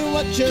there and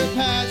watch her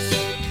pass,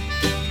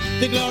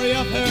 the glory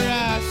of her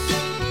ass.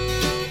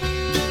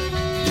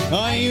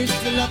 I used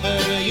to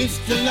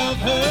love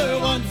her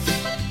once,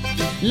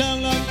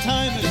 long, long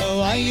time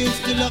ago. I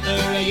used to love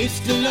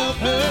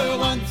her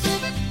once,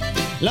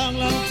 long,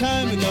 long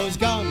time ago's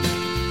gone.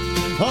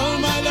 All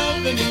my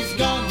loving is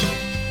gone,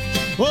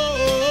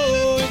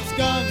 oh, it's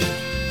gone.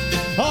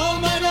 All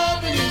my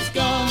loving is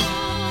gone.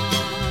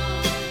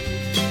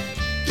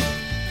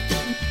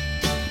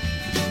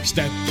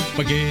 Step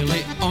for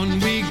gaily, on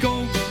we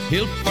go,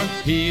 heel for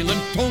heel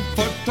and toe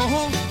for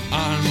toe,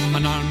 arm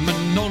and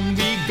on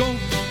we go,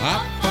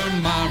 up for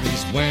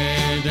Mairies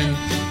Wedding.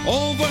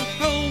 Over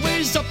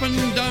hillways, up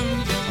and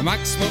down,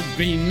 Maxwell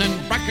Green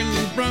and Bracken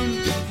Brown,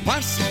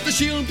 past the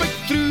shield break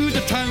through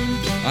the town,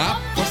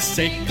 up for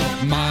sake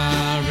of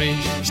Mary.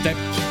 Step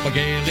for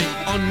gaily,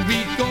 on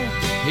we go,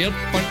 heel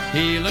for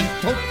heel and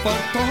toe for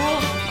toe,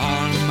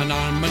 arm and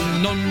on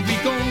we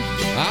go,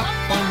 up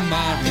for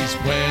Mairies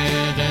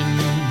Wedding.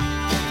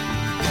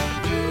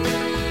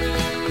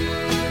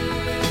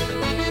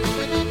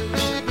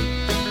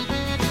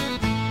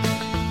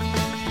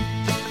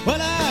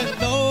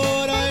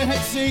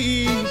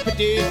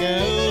 Pretty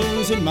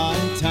girls in my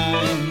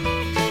time,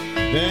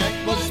 that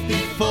was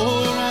before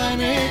I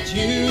met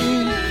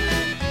you.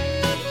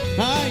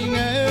 I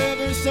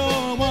never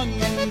saw one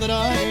that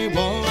I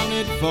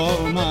wanted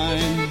for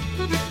mine.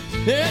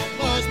 It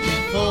was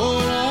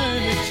before I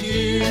met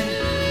you.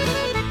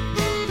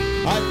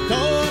 I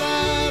thought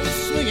I was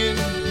swinging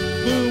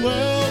the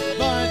world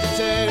by the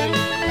tail,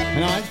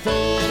 and I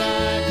thought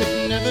I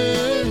could never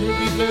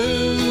be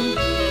blue.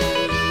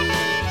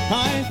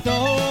 I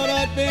thought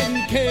I'd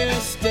been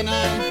kissed and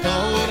I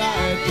thought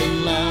I'd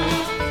been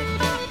loved.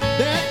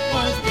 That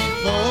was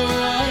before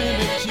I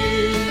met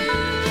you.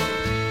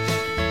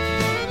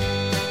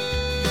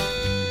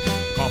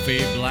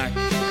 Coffee black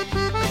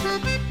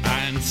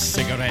and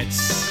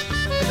cigarettes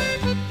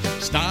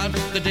start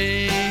the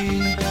day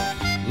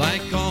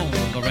like all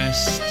the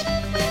rest.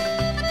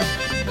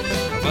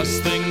 The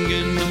first thing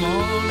in the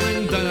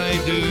morning that I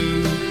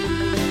do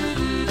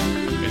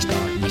is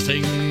start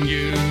missing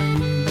you.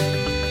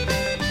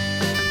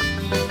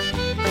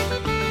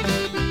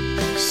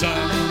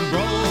 Some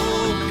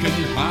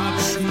broken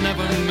hearts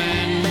never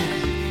mend,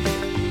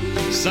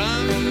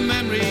 some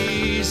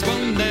memories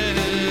will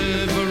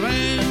never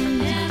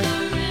end,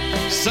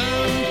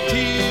 some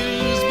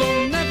tears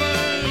will never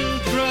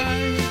dry,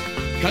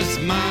 'cause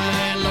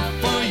my love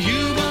for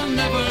you will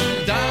never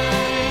die.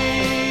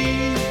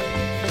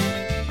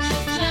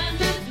 This land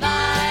is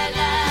my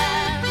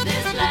land,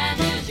 this land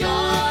is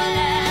your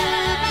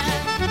land,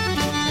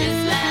 this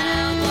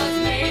land was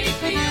made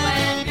for you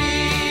and me.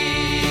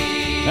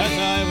 As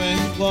I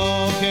went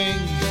walking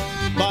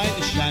by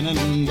the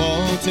Shannon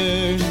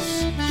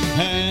waters,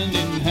 hand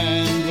in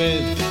hand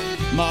with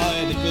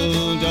my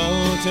little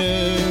daughter,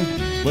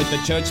 with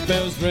the church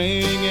bells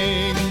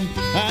ringing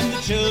and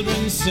the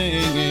children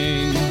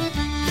singing,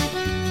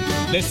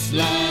 this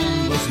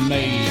land was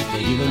made for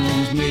you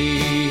and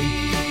me.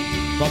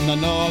 From the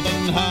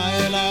northern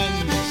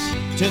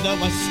highlands to the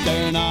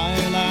western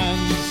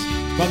islands,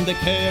 from the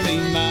Kerry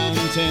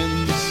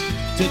mountains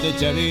to the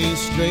Derry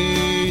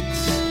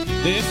Straits,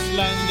 this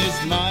land is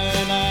my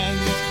land,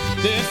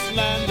 this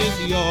land is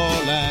your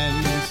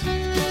land.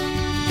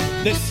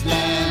 This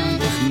land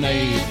was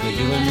made for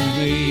you and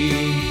me.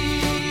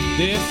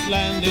 This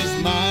land is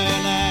my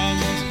land,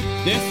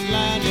 this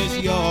land is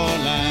your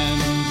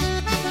land.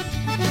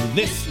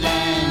 This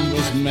land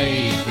was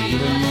made for you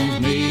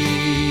and me.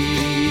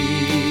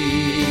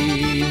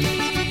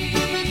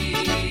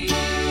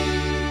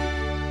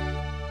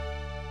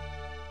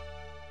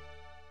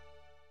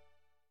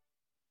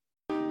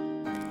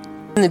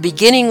 In the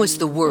beginning was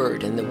the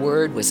Word, and the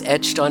Word was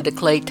etched onto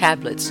clay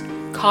tablets,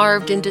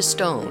 carved into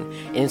stone,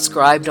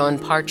 inscribed on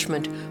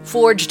parchment,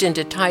 forged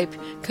into type,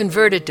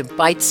 converted to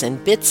bytes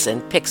and bits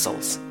and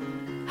pixels.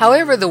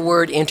 However the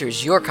Word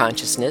enters your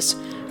consciousness,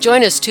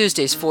 join us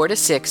Tuesdays 4 to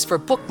 6 for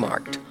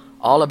Bookmarked,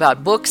 all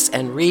about books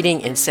and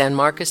reading in San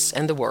Marcos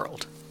and the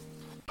world.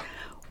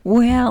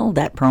 Well,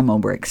 that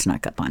promo break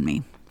snuck up on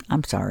me.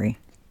 I'm sorry.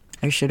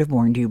 I should have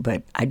warned you,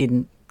 but I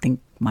didn't think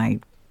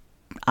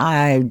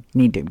I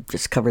need to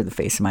just cover the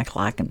face of my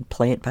clock and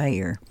play it by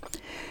ear.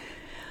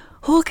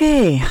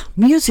 Okay,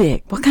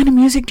 music. What kind of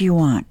music do you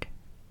want?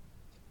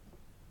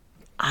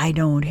 I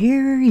don't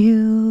hear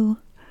you.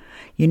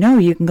 You know,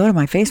 you can go to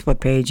my Facebook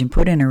page and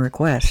put in a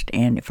request,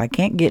 and if I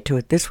can't get to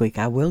it this week,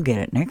 I will get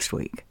it next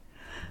week.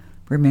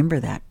 Remember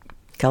that.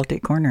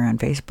 Celtic Corner on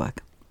Facebook.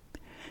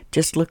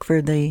 Just look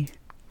for the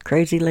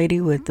crazy lady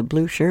with the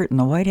blue shirt and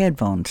the white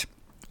headphones.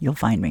 You'll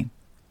find me.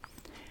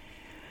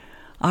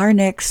 Our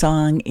next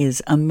song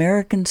is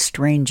American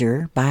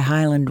Stranger by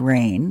Highland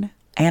Reign,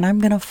 and I'm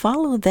going to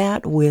follow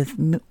that with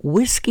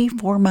Whiskey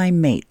for My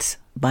Mates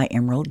by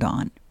Emerald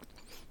Dawn.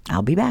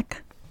 I'll be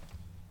back.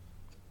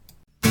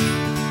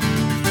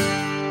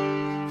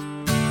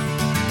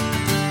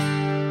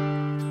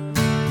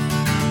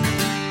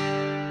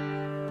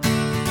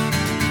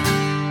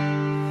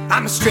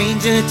 I'm a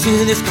stranger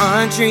to this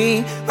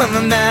country, from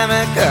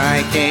America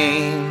I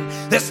came.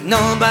 There's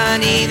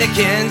nobody that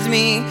kens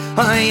me,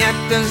 or yet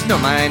there's no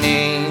my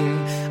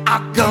name.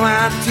 I'll go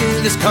out to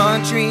this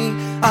country,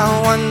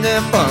 I'll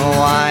wander for a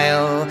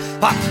while.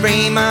 I'll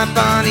frame my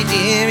body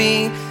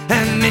dearie,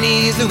 and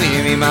many's the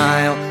weary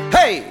mile.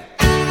 Hey!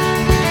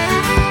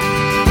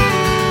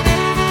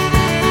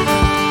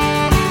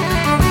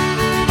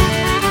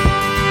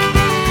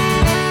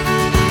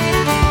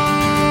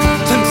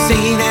 Some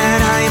say that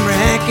I am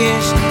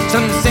rakish,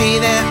 some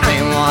say that I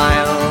am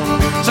wild.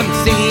 Some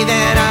say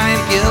that I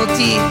am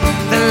guilty,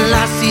 the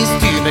lassies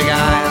to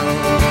beguile.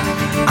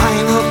 I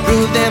will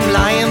prove them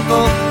lying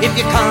folk if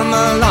you come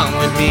along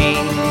with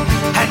me,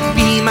 and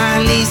be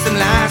my leasome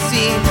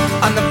lassie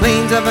on the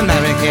plains of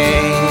America.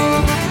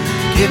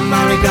 Give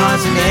my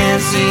regards to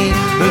Nancy,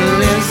 who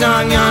lives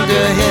on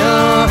yonder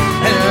hill,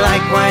 and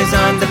likewise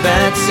on to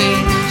Betsy,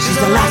 she's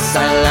the lass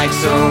I like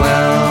so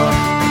well.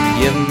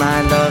 Give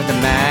my love to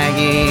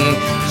Maggie,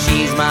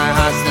 she's my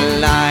hostile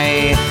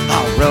lie.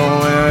 I'll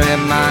roll her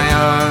in my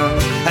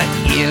arms a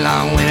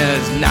year-long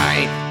winter's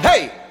night.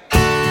 Hey!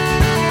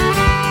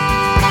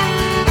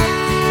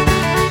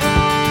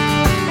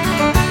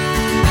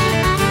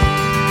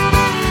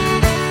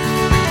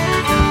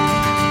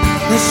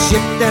 The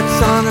ship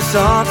that's on the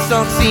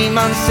salt seam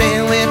on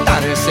sail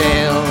without her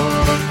sail.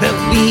 The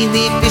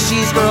wee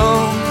fishies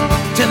grow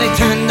till they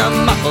turn the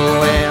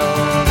muckle whale.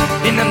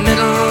 In the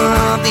middle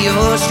of the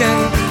ocean,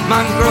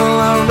 man grow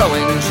a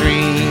rowing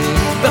tree.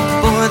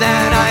 Before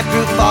that I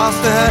prove false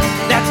to her,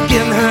 that's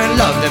give her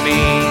love to me.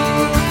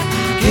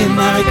 Give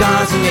my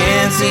regards to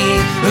Nancy,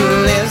 who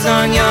lives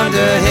on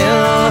yonder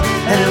hill,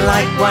 and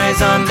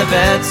likewise on to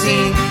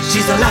Betsy,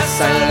 she's a lass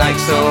I like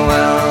so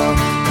well.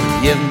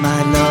 Give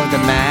my love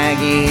to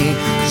Maggie,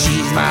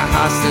 she's my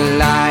hostile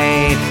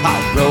lie.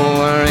 I'll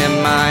roll her in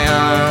my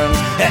arms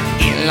at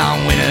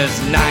long winter's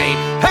night.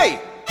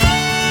 Hey!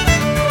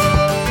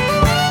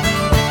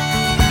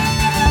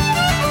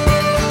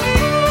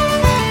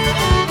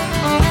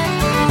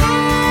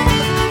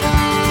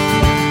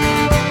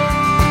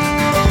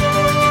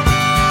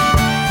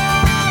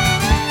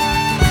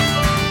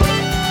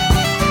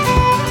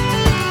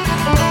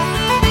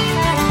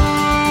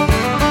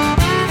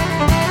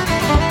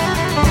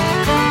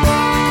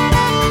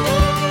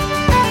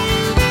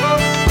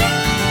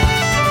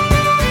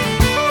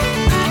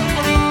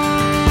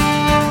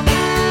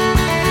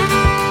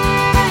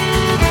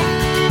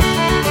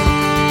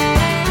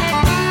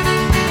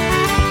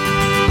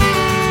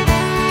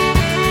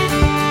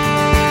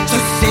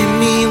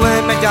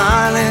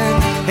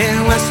 Darling,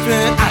 in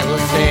westward I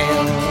will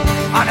sail,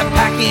 on a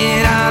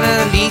packet out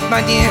underneath, my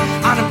dear,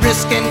 on a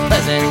brisk and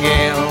pleasant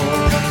gale.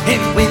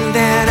 And when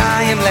that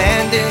I am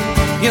landed,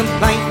 you'll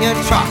plank your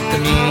trough to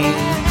me.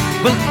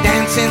 We'll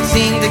dance and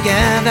sing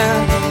together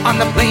on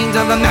the plains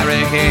of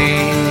America.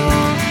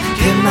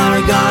 Give my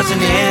regards to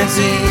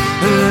Nancy,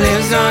 who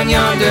lives on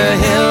yonder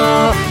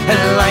hill,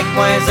 and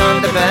likewise on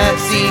to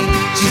Betsy,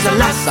 she's a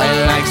lass I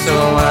like so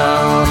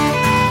well.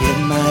 Give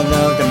my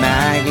love to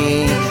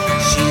Maggie,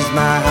 she's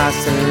my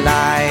hostile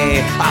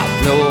lie. I'll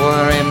blow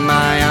her in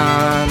my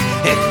arms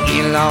at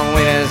long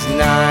winter's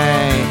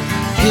night.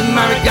 Give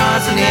my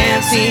regards to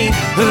Nancy,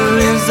 who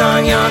lives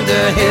on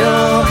yonder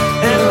hill,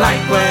 and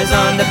likewise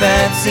on to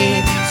Betsy,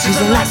 she's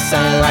a lass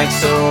I like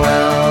so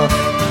well.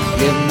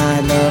 Give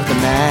my love to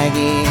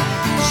Maggie,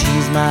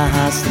 she's my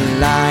hostile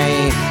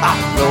lie.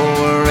 I'll blow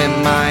her in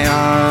my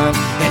arms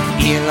at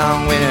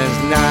long winter's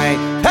night.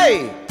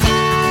 Hey!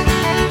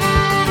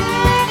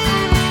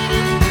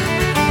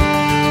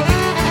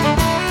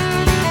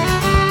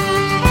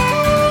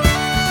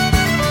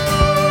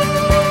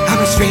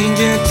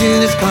 Stranger to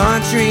this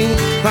country,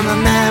 from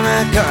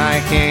America I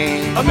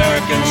came.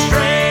 American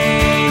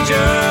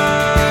stranger.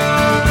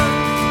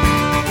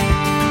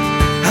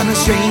 I'm a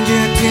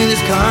stranger to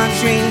this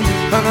country,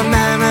 from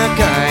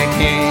America I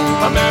came.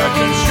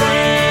 American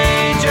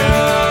stranger.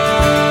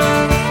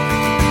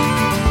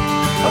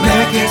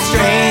 American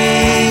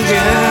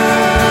stranger.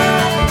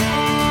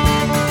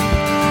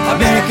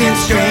 American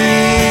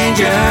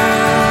stranger.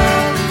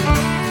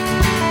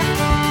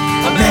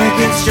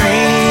 American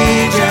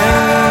stranger.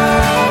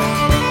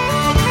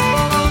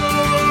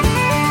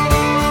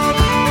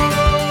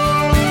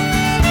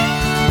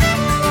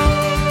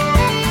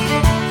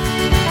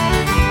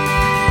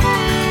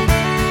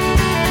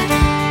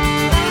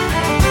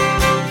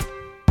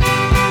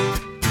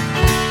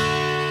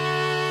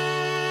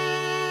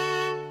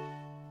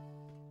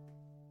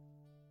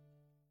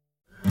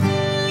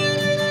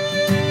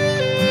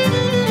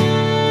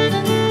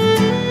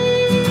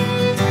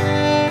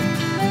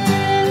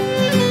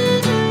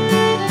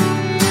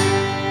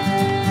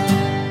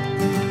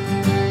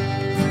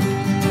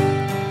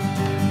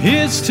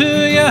 Here's to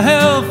your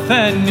health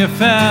and your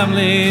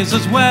families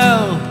as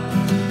well.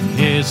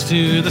 Here's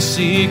to the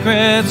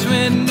secrets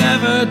we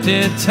never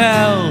did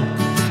tell.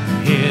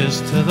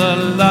 Here's to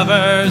the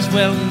lovers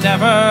we'll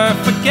never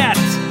forget,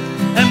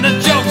 and the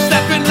jokes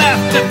that we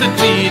laughed at that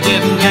we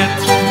didn't get.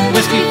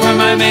 Whiskey for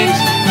my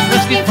mates,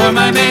 whiskey for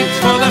my mates,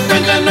 for the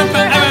friends I know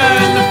forever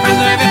and the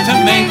friends I get to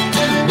make.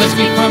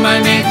 Whiskey for my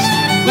mates,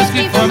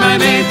 whiskey for my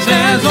mates,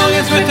 as long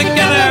as we're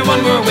together,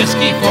 one more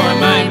whiskey for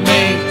my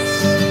mates.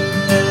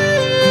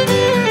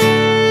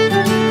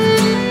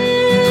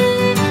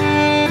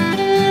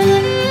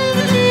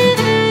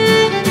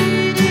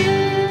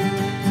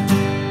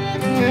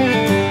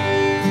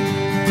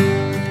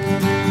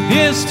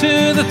 Here's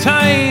to the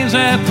times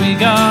that we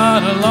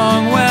got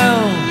along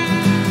well.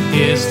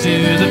 Here's to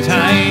the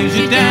times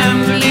you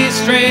damned me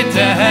straight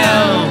to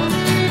hell.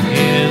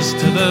 Here's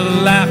to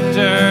the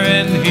laughter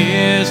and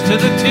here's to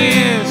the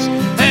tears,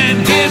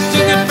 and here's to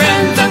good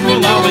friends that we'll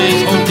always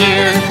hold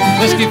dear.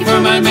 Whiskey for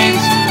my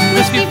mates,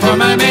 whiskey for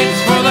my mates,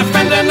 for the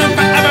friends I know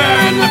forever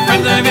and the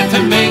friends I've yet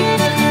to make.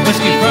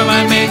 Whiskey for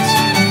my mates,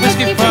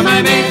 whiskey for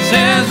my mates,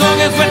 as long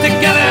as we're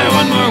together,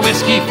 one more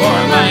whiskey for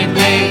my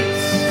mates.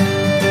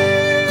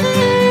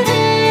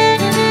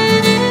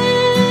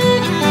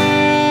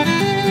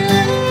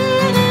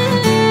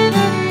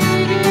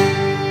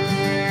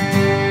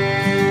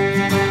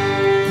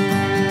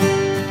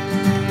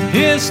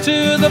 Here's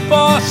to the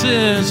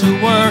bosses who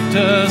worked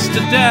us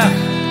to death.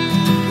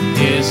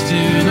 Here's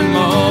to the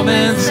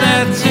moments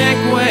that take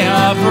away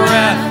our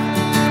breath.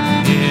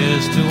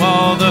 Here's to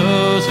all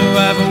those who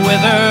have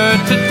withered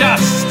to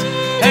dust,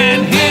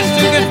 and here's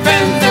to good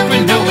friends that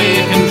we know we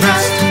can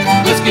trust.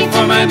 Whiskey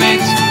for my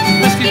mates,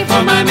 whiskey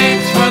for my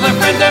mates, for the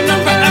friends I've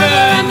known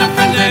forever and the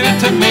friends I've yet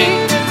to make.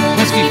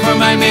 Whiskey for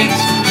my mates,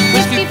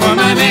 whiskey for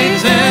my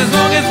mates, as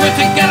long as we're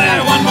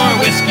together, one more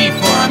whiskey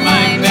for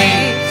my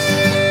mates.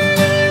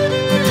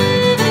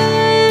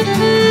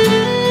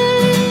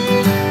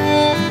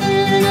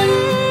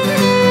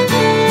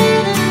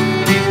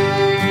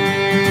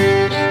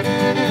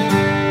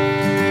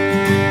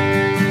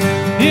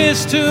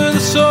 Here's to the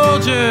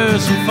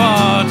soldiers who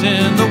fought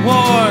in the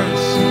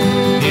wars.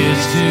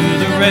 Here's to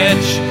the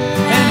rich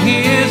and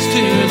here's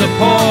to the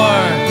poor.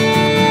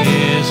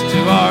 Here's to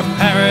our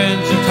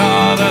parents who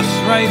taught us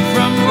right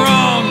from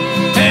wrong,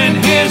 and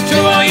here's to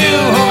all you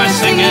who are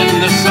singing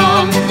this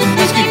song.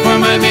 Whiskey for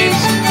my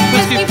mates,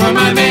 whiskey for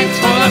my mates,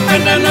 for the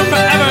friends I've known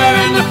forever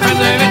and the friends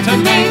I've yet to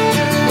make.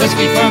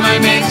 Whiskey for my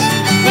mates,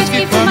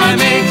 whiskey for my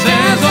mates,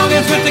 as long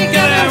as we're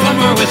together, one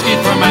more whiskey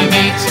for my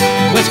mates.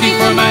 Whiskey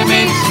for my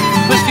mates,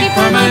 whiskey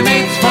for my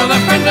mates, for the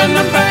friends I've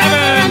known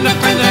forever and the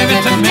friends I've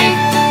yet to make.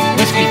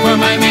 Whiskey for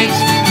my mates,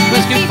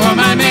 whiskey for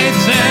my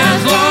mates,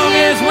 as long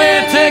as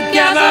we're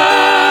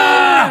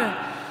together,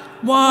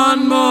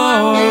 one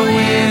more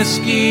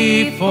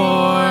whiskey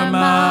for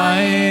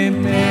my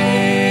mates.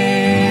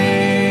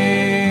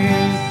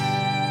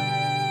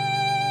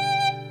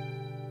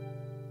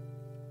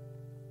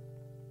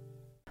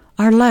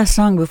 Our last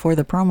song before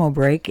the promo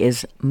break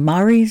is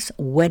Mairies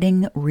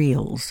Wedding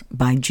Reels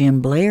by Jim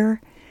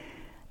Blair,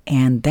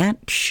 and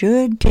that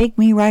should take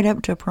me right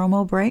up to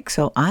promo break,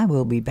 so I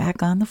will be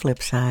back on the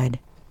flip side.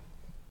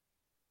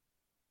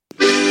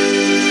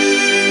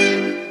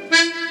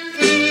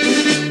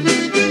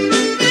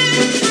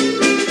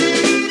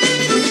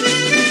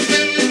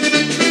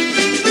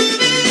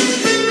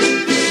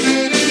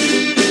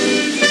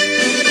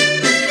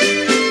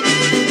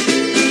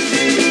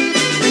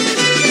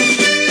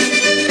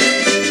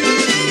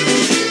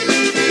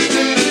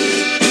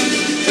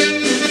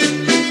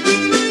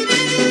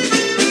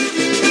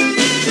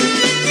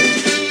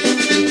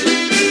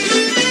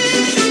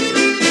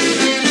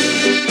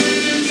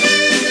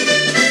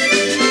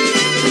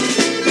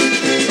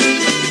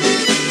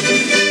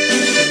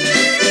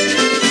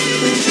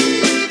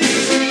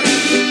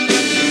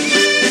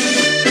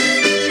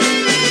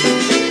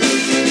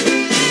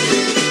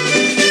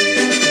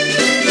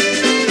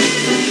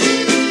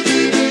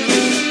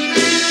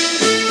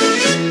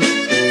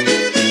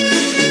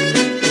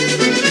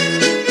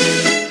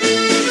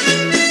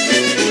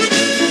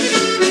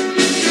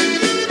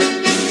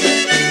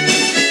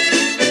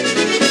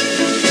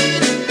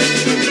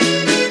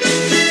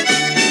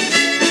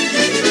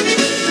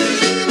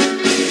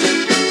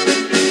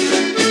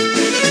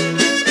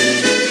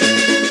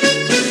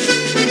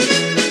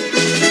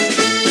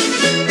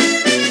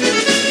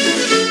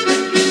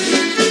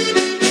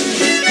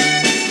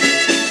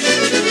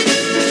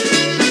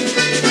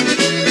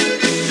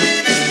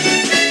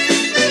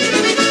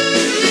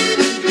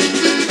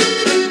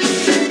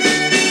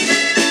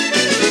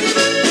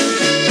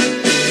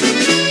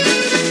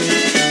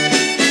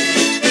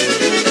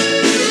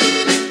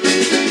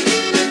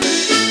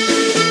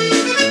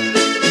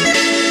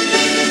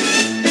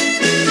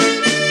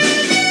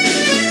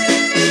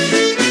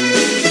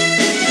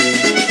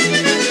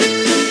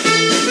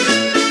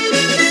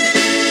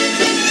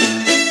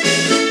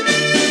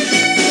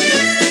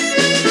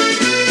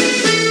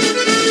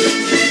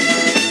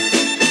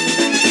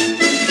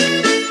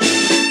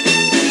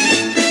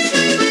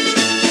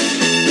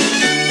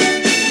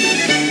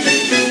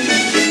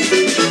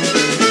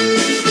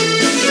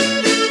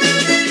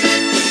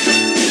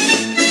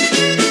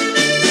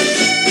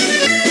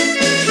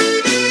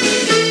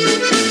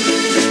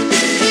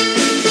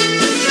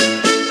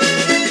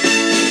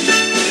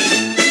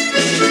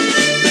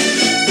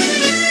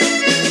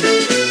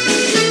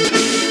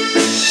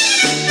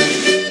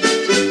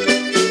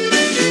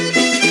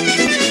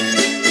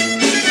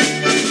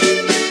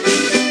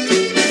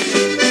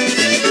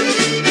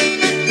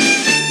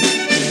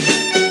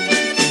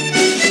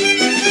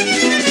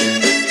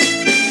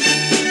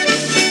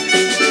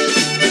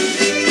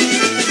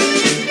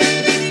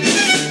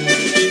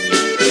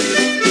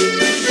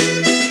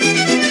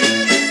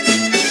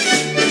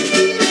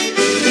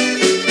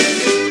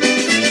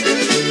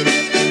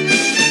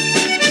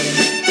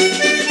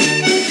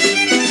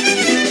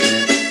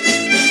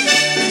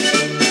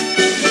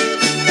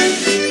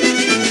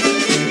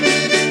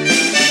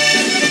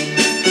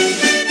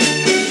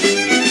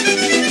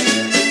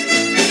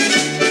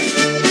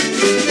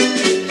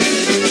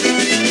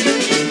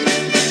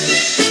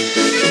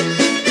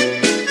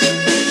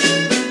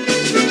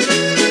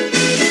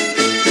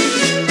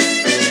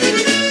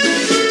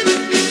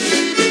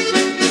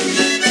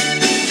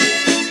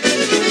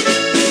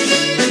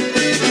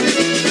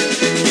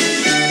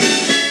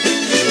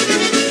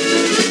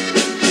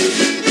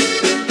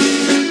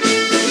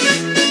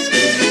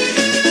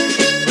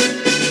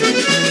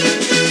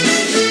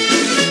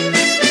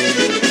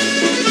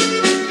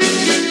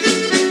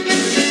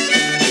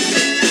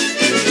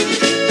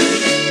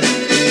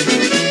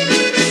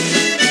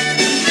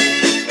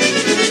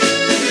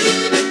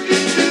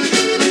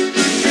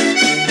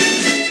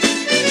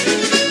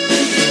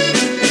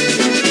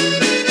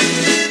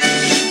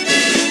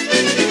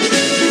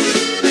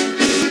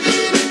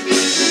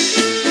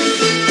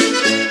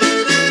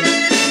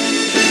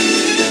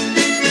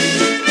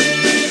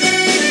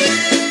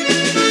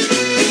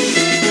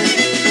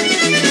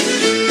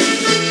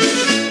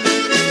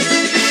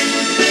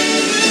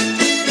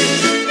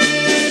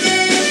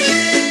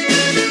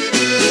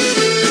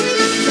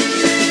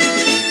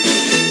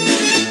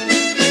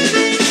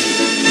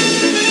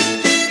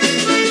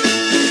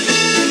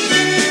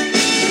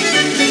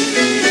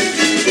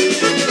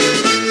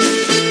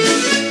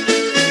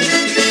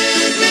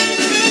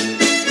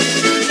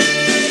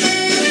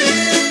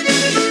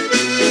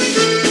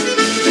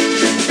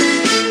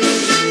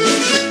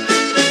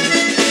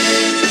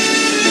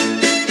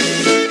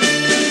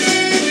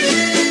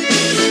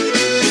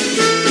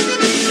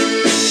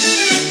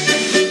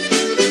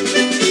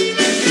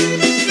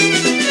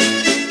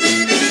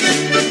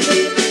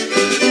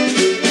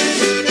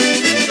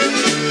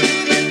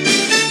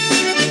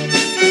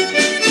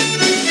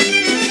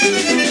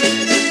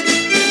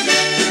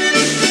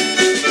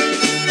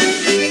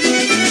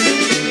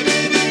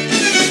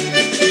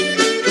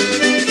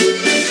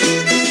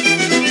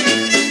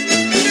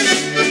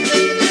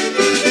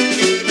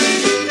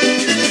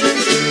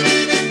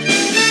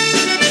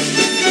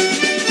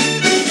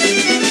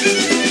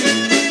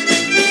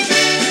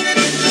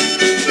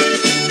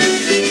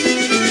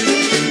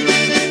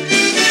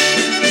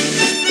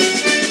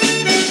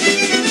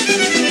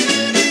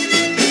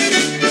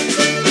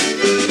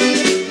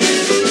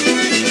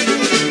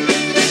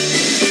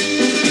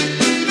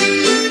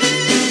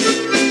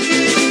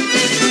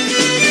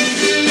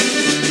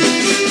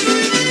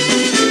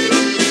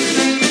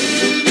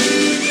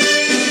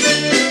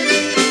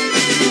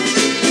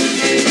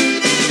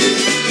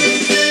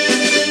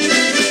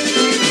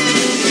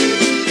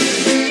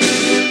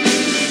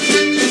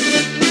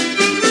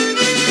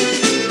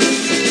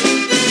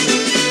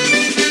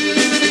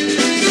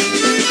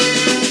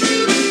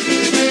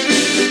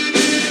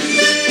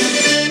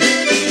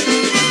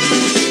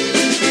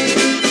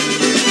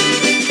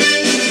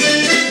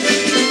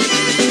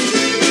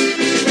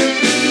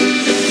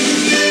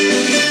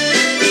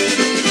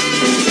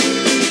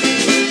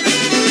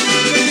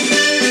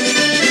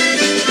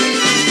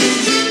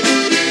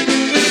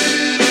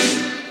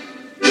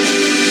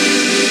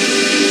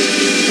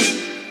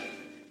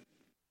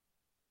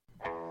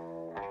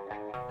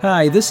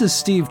 Hi, this is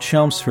Steve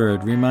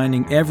Chelmsford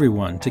reminding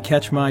everyone to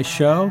catch my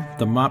show,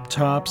 The Mop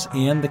Tops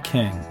and the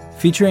King,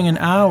 featuring an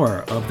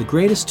hour of the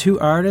greatest two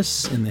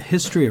artists in the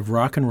history of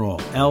rock and roll,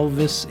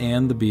 Elvis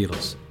and the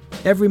Beatles.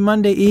 Every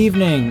Monday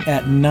evening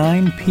at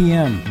 9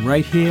 p.m.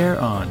 right here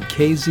on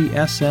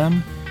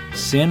KZSM,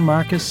 San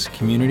Marcos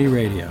Community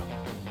Radio.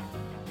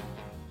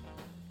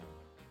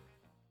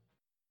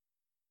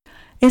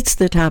 It's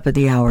the top of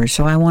the hour,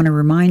 so I want to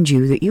remind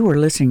you that you are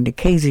listening to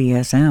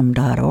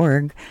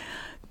KZSM.org,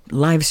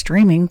 live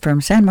streaming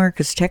from San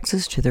Marcos,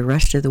 Texas to the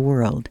rest of the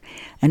world.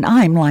 And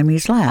I'm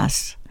Limey's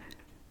Lass,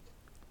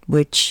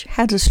 which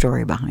has a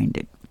story behind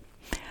it.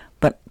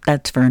 But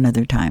that's for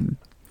another time.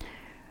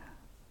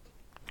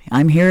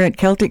 I'm here at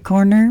Celtic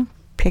Corner,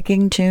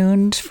 picking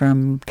tunes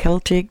from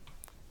Celtic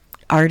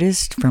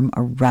artists from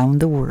around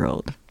the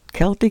world.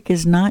 Celtic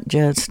is not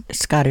just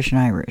Scottish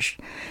and Irish.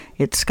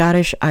 It's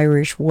Scottish,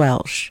 Irish,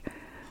 Welsh,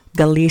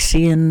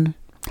 Galician.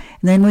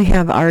 And then we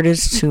have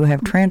artists who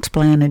have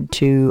transplanted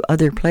to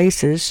other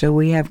places. So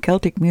we have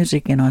Celtic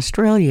music in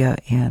Australia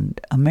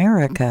and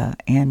America.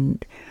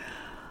 And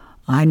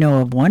I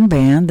know of one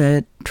band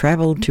that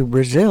traveled to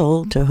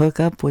Brazil to hook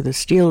up with a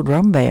steel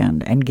drum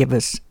band and give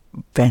us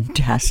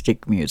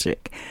fantastic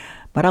music.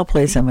 But I'll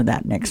play some of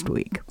that next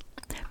week.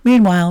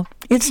 Meanwhile,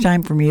 it's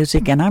time for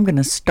music, and I'm going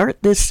to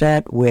start this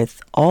set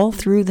with All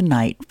Through the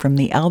Night from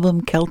the album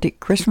Celtic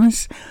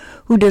Christmas,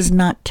 who does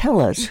not tell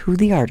us who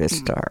the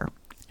artists are.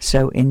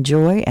 So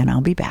enjoy, and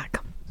I'll be back.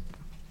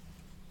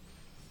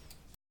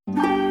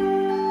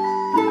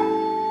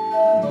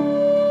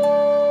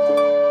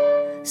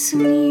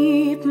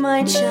 Sleep,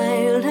 my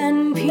child,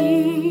 and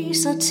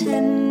peace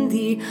attend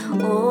thee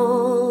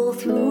all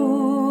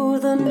through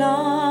the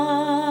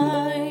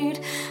night.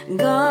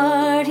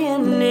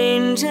 Guardian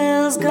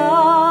angels,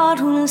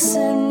 God will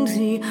send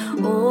thee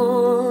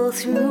all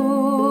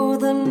through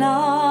the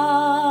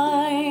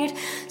night.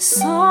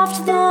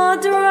 Soft the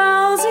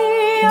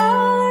drowsy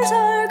hours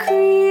are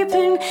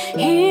creeping,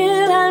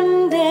 hill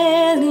and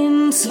dale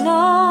in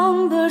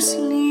slumber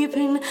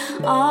sleeping.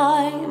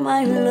 I,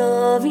 my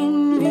love,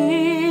 in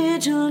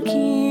vigil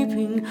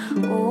keeping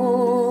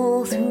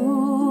all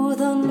through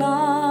the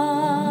night.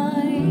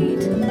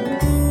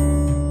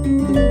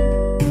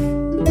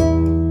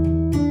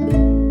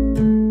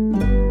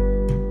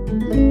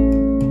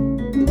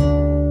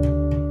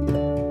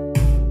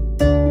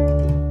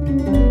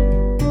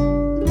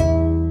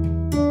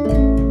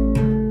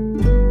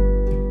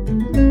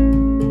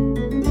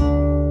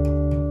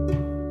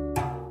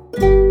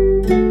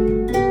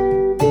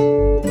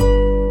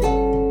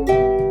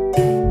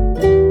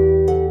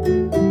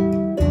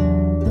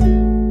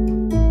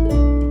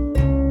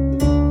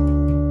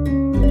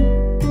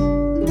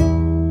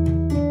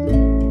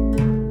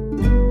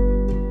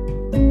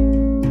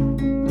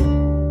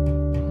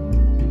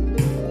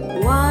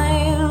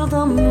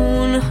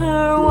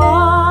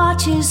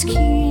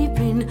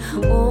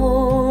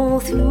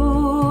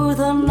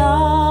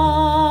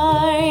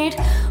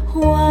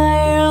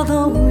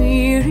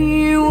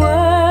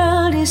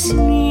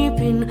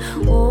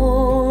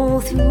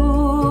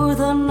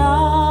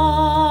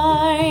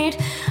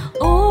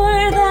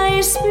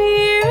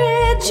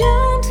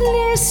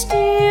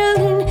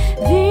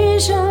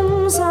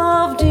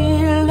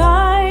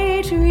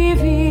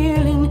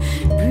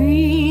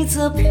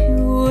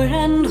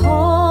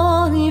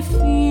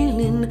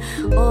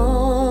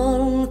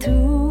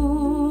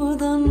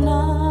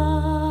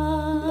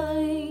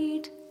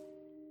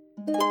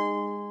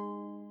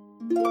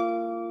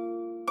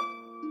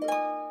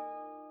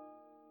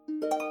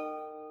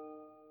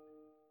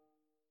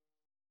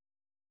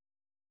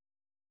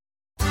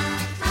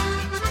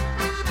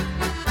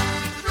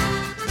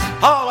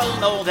 Oh, well,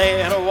 no,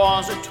 there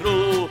was a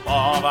troop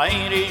of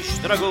Irish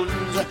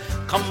dragoons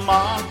come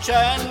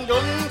marching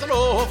down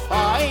through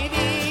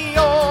Fyvie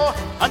O,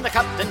 and the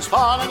captain's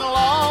fallen in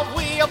love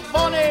with a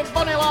bonny,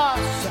 bonny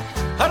lass.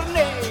 Her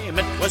name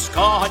it was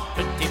called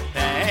Pretty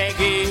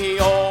Peggy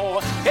O.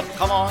 It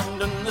come on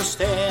down the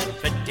stair,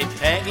 Pretty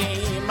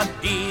Peggy, my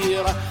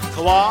dear.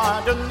 Go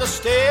on down the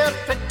stair,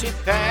 Pretty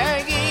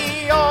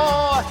Peggy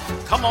O.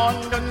 Come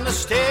on down the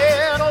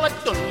stair,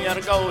 let down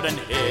your golden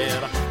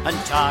hair, and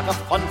take a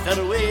fond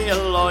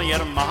farewell o'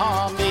 your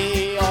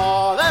mammy.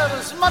 Oh,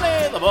 there's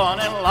money the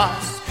bonny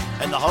lass,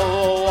 and the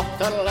whole of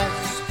the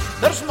lass.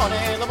 There's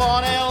money the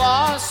bonny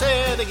lass,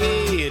 say the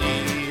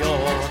Geary,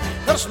 oh.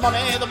 There's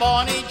money the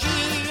bonny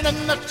Jean,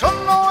 and the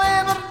tongue o'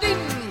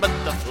 Aberdeen, but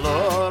the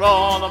floor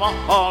o' the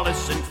mahal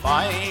is in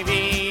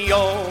Fyvie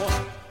O.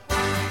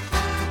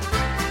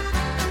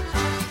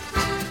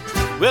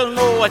 Well,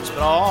 no, it's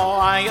braw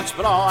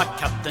a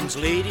captain's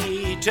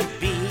lady to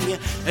be.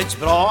 It's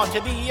braw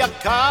to be a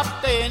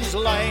captain's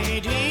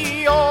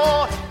lady,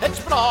 oh. It's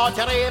braw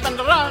to rave and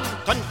rant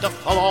and to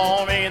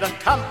follow me the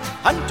camp,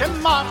 and to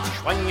march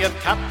when your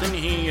captain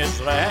he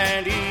is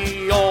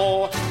ready,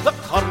 oh. The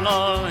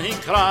colonel he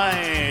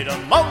cried,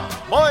 mount,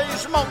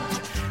 boys,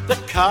 mount. The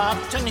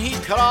captain he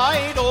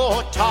cried,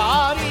 oh,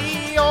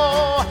 tarry,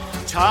 oh.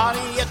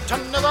 Tarry yet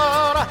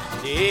another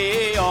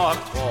day or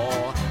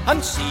two,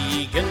 and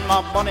Segan,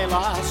 my bonny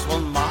lass, will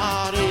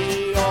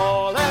marry.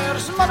 Oh,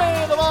 there's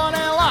money, the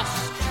bonny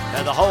lass,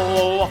 the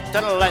whole of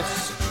the less.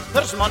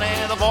 There's money,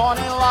 the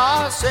bonny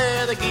lass,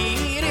 the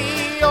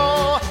geary.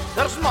 Oh,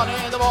 there's money,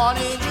 the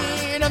bonny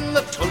Jean, and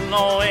the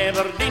tunnel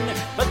Aberdeen,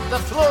 but the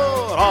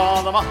floor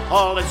of the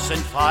mahal is in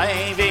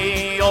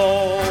Fyvie O.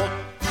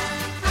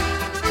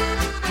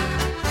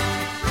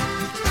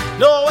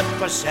 No, it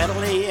was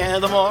early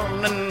the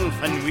morning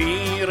when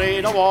we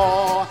rode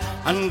awa,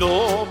 and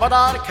oh, but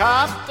our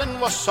captain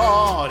was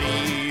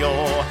sorry,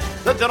 oh.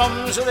 The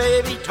drums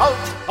they beat out,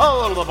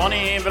 all the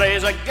bonny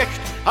braes a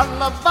gicht,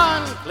 and the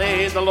band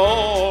played the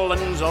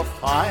lowlands of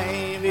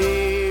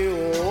Fyvie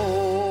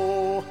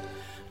O.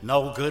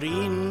 Now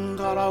green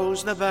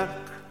grows the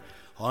birk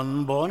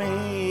on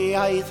bonny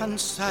Ithan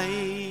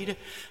side,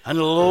 and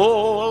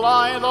low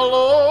lie the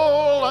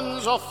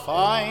lowlands of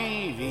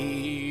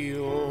Fyvie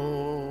O.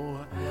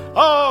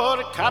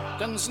 Our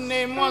captain's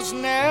name was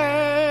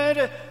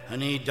Ned,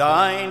 and he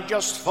died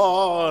just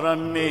for a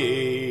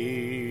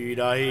maid.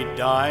 I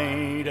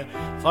died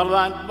for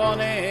that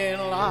bonny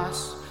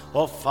lass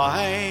of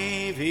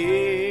Fyvie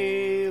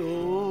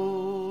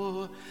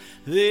O.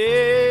 There's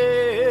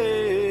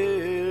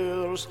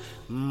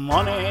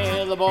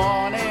money, the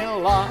bonny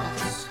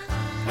lass,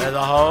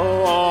 the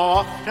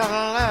whole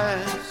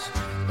less.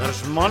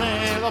 There's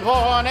money, the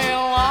bonny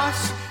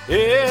lass,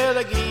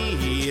 the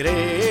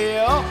geary.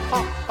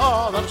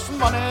 Oh, there's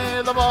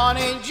money, the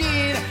bonny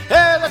Jean,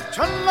 the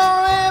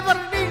tunnel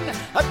Aberdeen,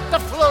 at the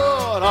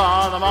floor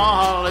of the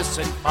mahal is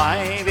in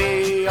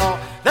Fyvie O.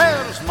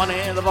 There's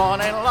money, the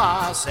bonny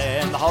lass,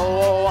 and the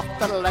whole of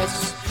the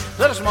less.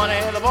 There's money,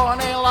 the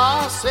bonny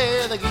lass,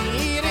 the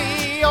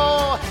geary.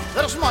 Oh,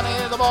 there's money,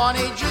 the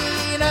bonny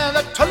Jean,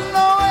 the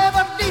tunnel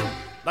Aberdeen,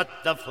 but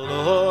the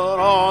floor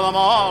of them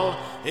all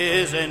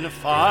is in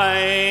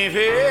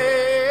Fyvie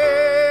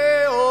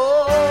O.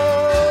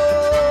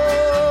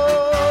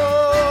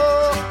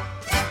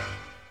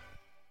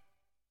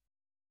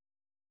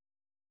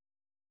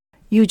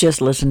 You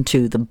just listened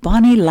to The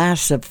Bonny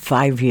Lass of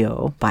Fyvie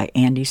O by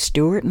Andy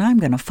Stewart, and I'm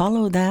going to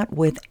follow that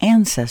with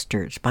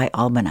Ancestors by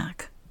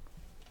Almanac.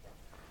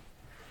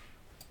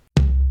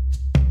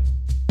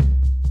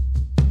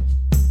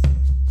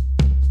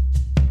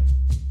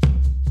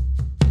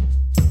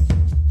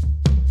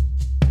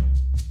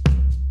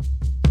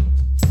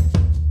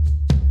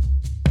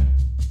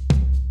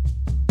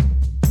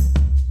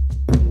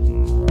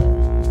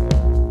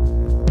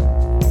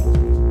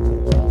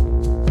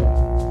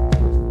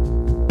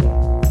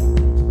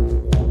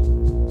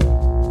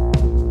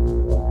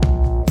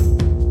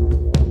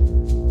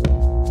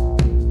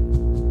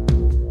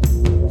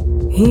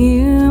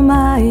 Hear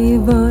my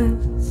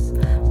voice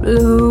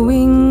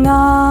blowing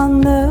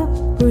on the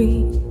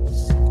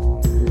breeze.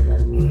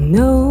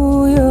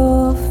 Know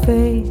your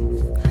faith,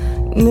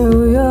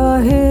 know your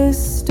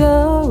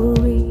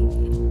history.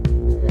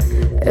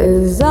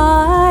 As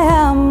I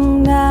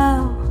am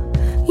now,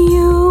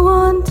 you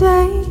one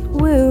day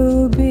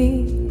will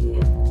be.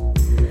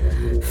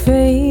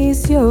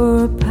 Face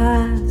your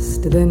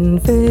past, then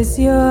face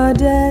your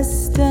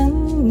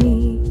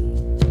destiny.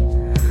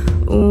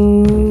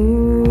 Ooh.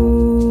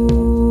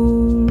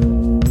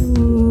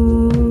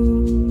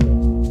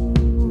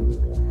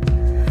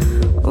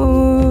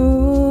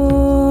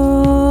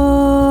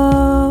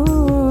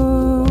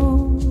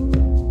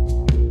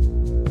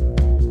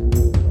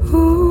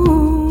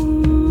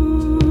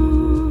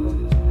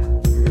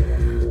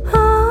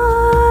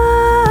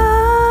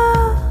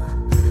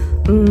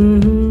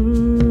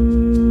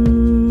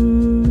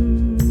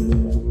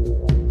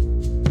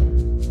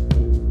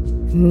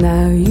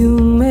 Now you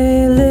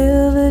may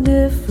live a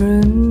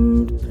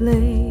different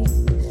place,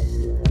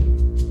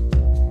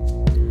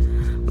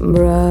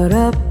 brought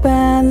up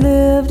and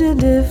lived a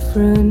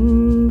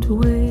different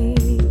way.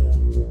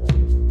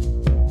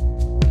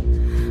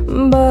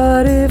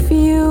 But if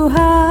you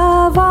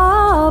have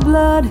our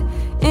blood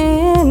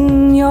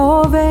in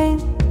your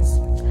veins,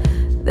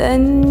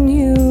 then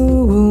you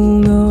will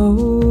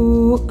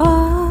know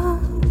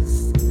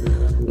us,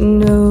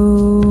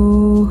 know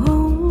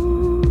who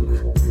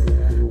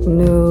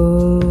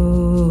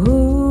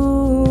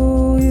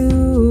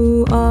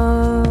you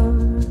are.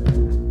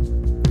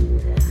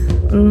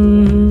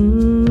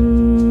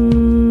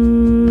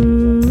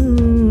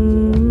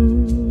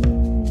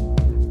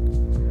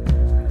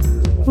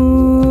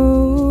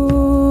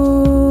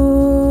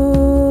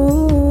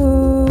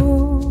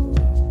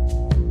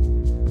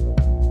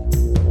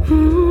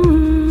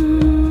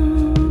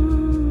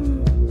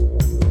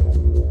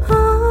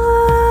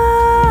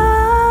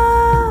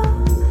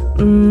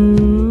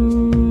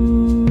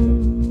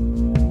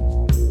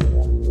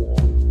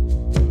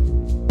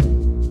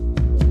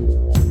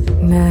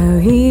 Now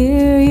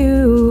here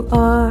you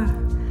are,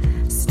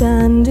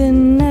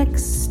 standing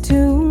next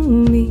to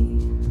me.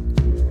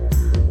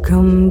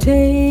 Come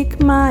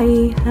take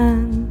my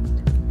hand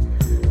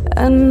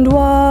and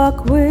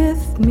walk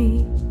with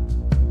me.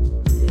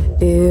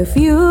 If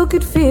you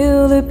could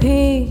feel the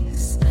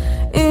peace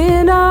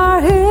in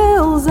our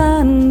hills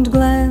and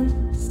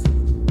glens,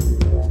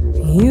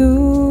 you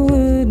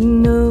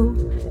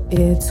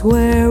That's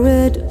where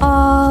it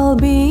all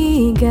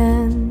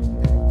began,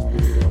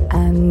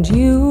 and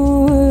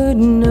you would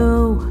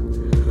know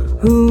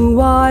who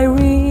I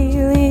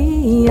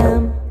really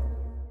am.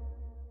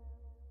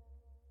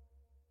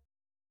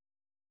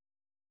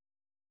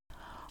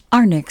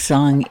 Our next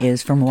song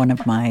is from one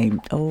of my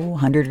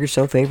 100 or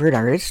so favorite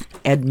artists,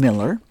 Ed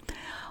Miller.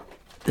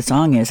 The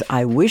song is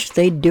I Wish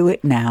They'd Do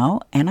It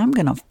Now, and I'm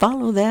going to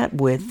follow that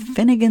with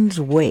Finnegans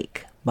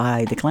Wake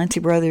by the Clancy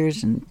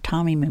Brothers and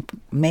Tommy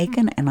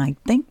Makem, and I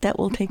think that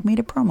will take me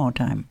to promo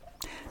time.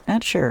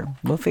 Not sure.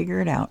 We'll figure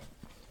it out.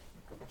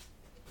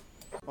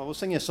 Well, we'll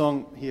sing you a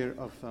song here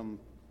of,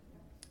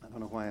 I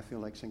don't know why I feel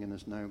like singing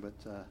this now, but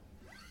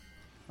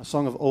a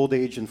song of old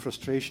age and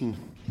frustration.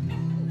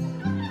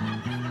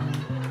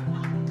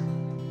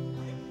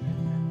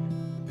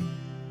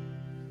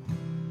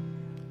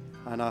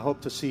 And I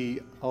hope to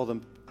see all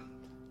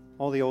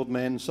the old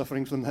men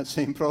suffering from that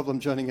same problem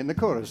joining in the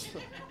chorus.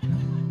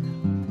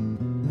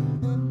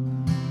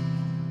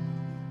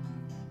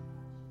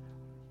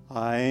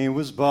 I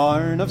was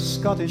born of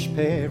Scottish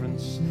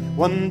parents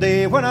one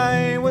day when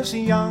I was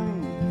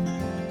young.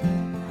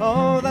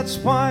 Oh, that's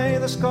why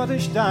the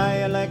Scottish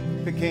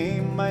dialect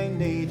became my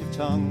native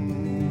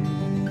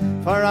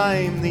tongue. For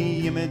I'm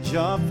the image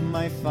of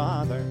my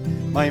father,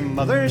 my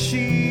mother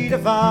she'd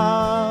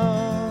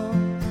avow.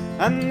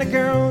 And the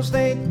girls,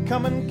 they'd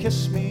come and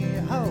kiss me.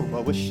 How I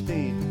wish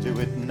they'd do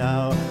it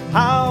now.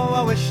 How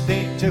I wish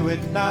they'd do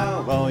it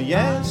now. Well,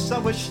 yes, I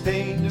wish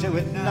they'd do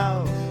it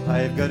now.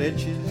 I've got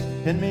itches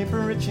in me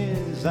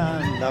britches,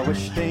 and I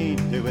wish they'd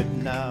do it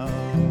now.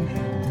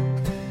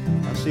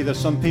 I see there's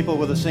some people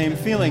with the same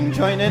feeling.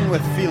 Join in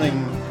with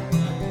feeling.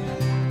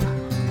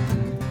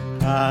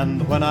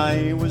 And when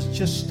I was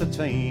just a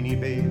tiny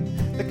babe,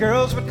 the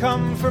girls would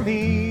come for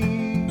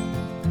me.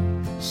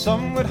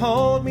 Some would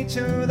hold me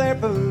to their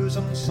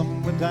bosom,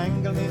 some would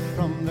dangle me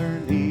from their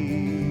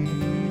knee.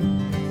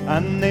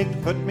 And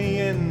they'd put me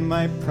in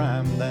my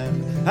pram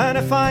then, and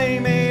if I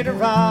made a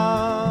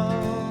row,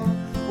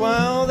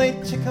 well,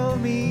 they'd tickle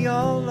me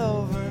all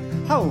over.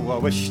 How I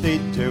wish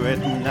they'd do it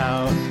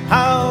now.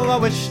 How I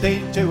wish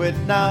they'd do it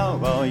now.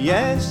 Well,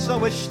 yes, I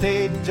wish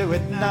they'd do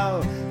it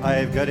now.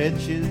 I've got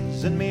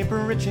itches in me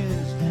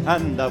britches,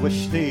 and I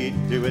wish they'd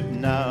do it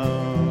now.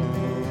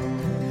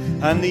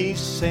 And these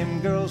same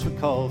girls would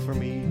call for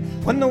me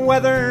when the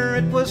weather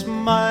it was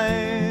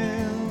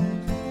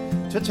mild,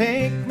 to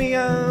take me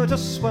out a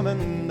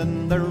swimming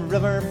in the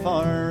river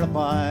for a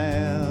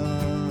while.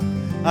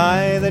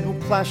 Aye,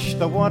 they'd plash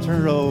the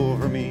water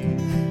over me,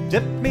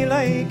 dip me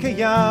like a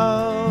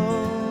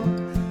yow,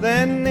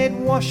 then they'd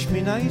wash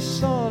me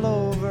nice all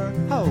over.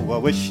 How I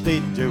wish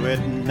they'd do it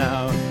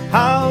now.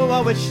 How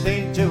I wish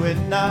they'd do it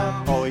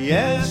now. Oh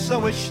yes, I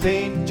wish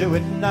they'd do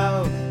it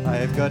now.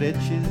 I've got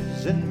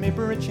itches in me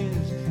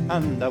britches,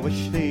 and I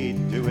wish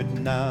they'd do it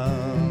now.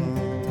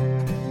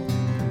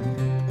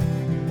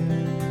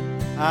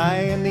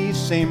 Aye, and these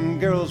same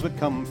girls would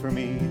come for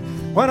me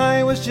when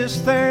I was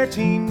just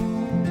 13,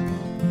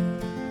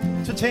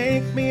 to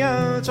take me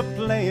out a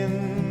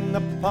playing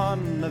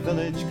upon the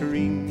village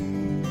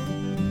green.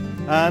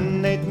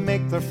 And they'd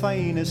make their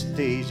finest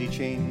daisy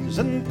chains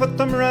and put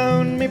them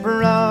round me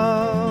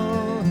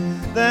brow.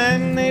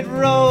 Then they'd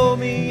roll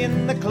me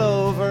in the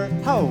clover.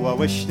 How I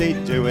wish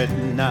they'd do it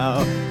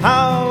now.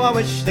 How I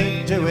wish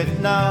they'd do it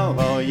now.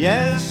 Oh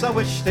yes, I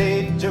wish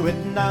they'd do it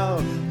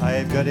now.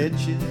 I've got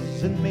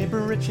itches in me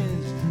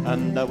britches,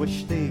 and I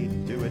wish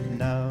they'd do it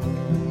now.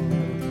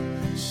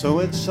 So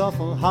it's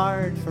awful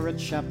hard for a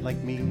chap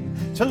like me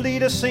to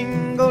lead a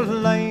single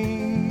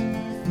life.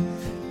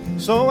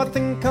 So I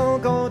think I'll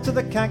go to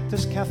the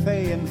Cactus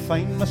Cafe and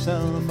find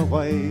myself a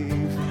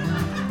wife.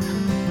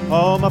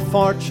 Oh, my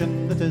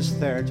fortune, that is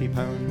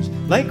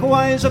 £30,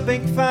 likewise a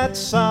big fat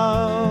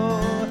sow.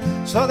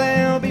 So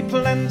there'll be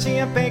plenty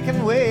of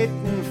bacon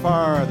waiting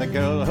for the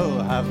girl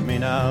who'll have me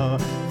now.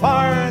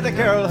 For the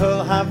girl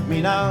who'll have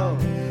me now.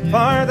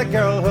 For the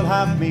girl who'll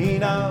have me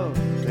now.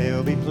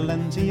 There'll be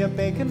plenty of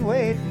bacon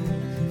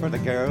waiting for the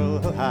girl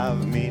who'll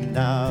have me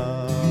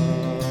now.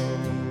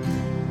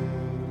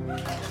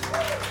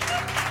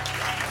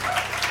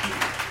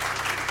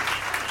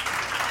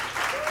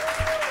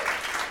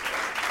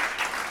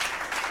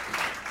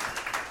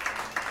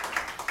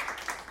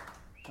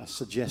 A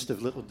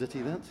suggestive little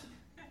ditty, that.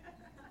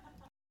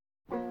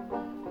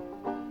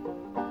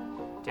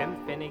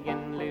 Tim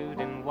Finnegan lewd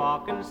in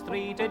walking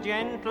street, a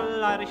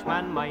gentle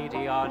Irishman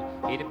mighty odd.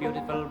 He'd a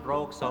beautiful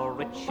brogue so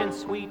rich and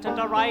sweet, and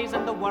to rise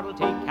in the world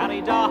he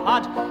carried a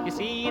hod. You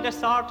see, the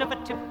sort of a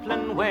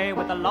tippling way,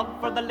 with a love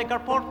for the liquor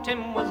poor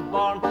Tim was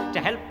born. To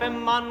help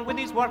him on with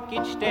his work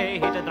each day,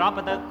 he'd a drop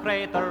of the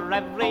crater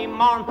every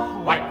morn.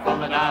 Wipe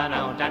from the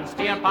now, dance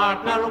to your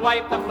partner,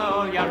 wipe the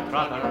floor, your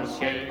brother's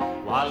shade.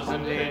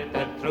 Wasn't it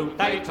the truth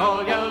I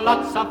told you?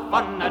 Lots of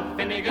fun at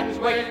Finnegan's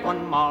Wake.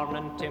 One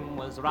morning Tim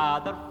was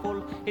rather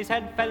full, his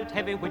head felt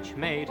heavy which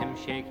made him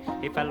shake.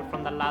 He fell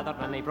from the ladder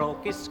and he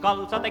broke his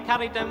skull, so they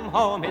carried him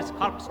home, his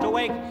corpse to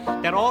wake.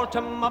 They rolled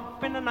him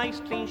up in a nice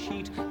clean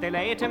sheet. They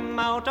laid him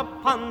out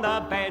upon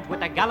the bed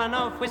with a gallon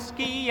of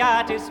whiskey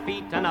at his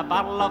feet and a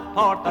bottle of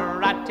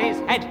porter at his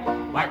head.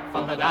 Whack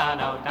from the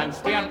Dano, dance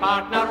to your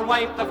partner,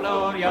 wipe the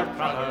floor, your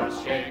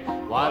trotters shake.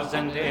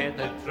 Wasn't it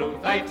the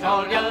truth I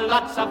told you?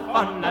 Lots of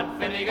fun at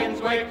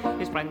Finnegan's Wake.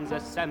 His friends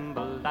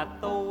assembled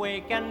at the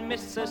wake and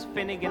Mrs.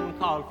 Finnegan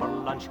called for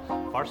lunch.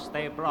 First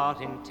they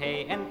brought in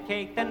tea and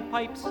cake, then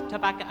pipes,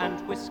 tobacco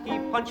and whiskey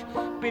punch.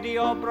 Biddy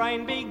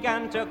O'Brien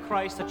began to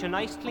cry, such a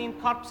nice clean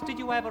corpse did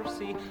you ever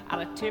see?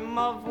 At a Tim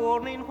of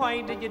warning,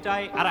 why did you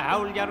die? At a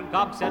howl your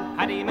gob, said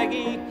Paddy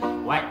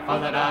McGee. Whack for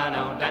the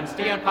Dano, dance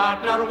to your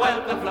partner,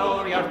 wipe the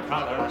floor, your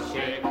trotters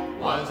shake.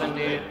 Wasn't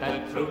it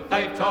the truth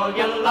I told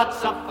you?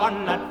 Lots of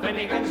fun at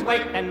Finnegan's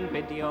Wake. Then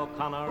Biddy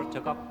O'Connor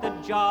took up the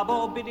job.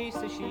 Oh, Biddy,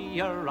 says she,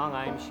 you're wrong,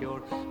 I'm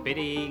sure.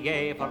 Biddy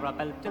gave her a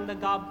belt in the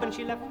gob and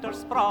she left her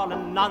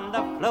sprawling on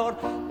the floor.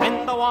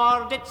 Then the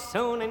war did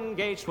soon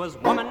engage, was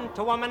woman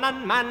to woman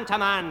and man to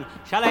man.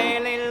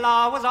 Shillelagh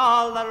law was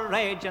all the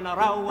rage and a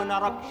row and a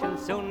ruction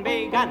soon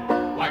began.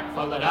 Whack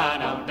for the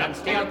Dano,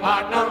 dance to your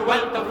partner,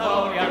 wipe the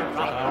floor, your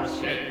trotters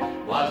shake.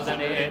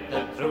 Wasn't it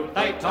the truth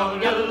I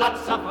told you?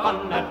 Lots of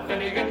fun at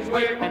Finnegan's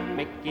Wake. And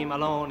Mickey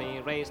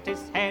Maloney raised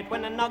his head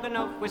when a noggin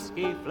of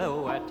whiskey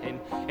flew at him.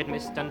 It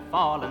missed and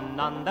fallen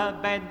on the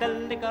bed, the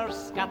liquor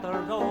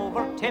scattered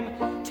over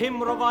Tim.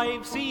 Tim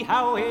revives, see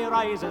how he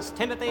rises.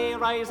 Timothy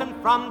rising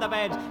from the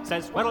bed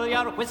says, whirl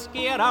your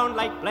whiskey around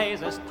like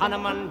blazes.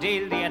 Tonneman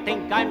deal, do you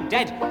think I'm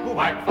dead?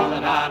 Whack for the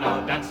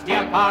Dano, dance to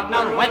your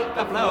partner, wipe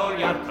the floor,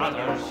 your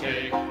trotters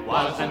shake.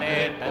 Wasn't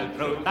it the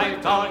truth I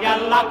told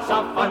you? Lots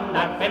of fun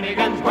at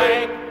Finnegan's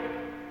Wake.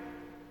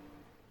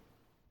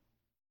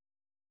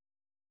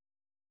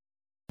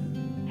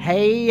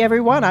 Hey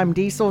everyone, I'm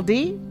Diesel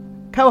D,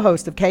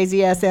 co-host of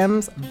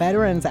KZSM's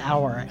Veterans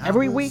Hour.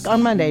 Every week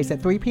on Mondays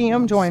at 3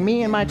 p.m., join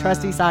me and my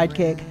trusty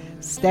sidekick,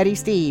 Steady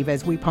Steve,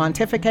 as we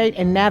pontificate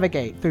and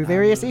navigate through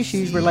various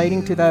issues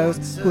relating to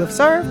those who have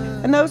served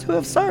and those who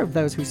have served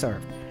those who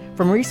served.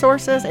 From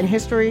resources and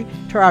history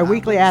to our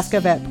weekly Ask a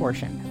Vet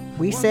portion,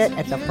 we sit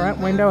at the front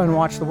window and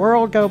watch the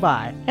world go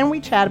by, and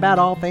we chat about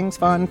all things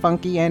fun,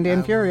 funky, and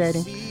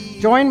infuriating.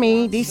 Join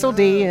me, Diesel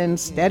D, and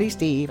Steady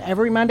Steve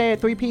every Monday at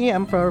 3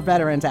 p.m. for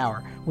Veterans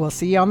Hour. We'll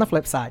see you on the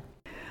flip side.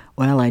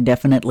 Well, I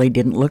definitely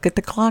didn't look at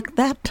the clock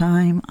that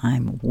time.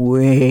 I'm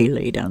way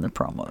late on the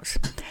promos.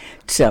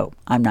 So,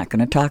 I'm not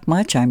going to talk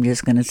much. I'm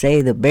just going to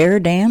say the Bear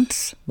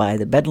Dance by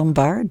the Bedlam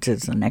Bards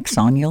is the next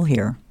song you'll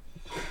hear.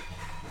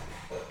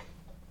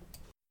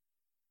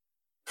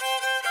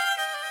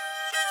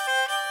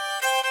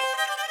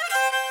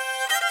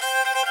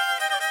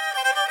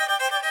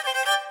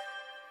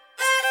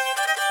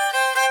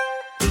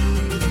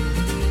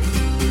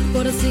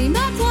 To see my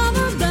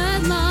father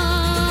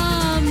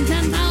Bedlam,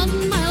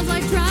 10,000 miles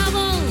I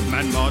travel.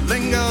 Man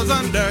maudlin goes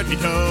on dirty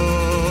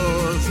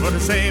toes for to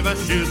save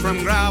us shoes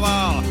from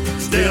gravel.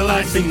 Still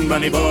I sing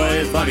bunny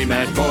boys, bunny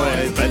mad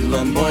boys,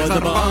 Bedlam boys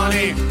are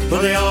bonny,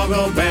 but they all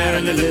go bare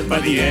and they live by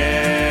the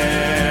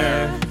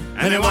air,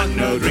 and they want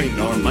no drink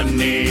nor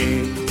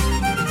money.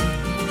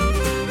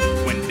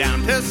 Went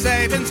down to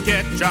Satan's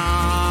kitchen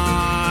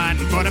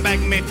for to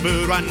beg me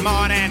food one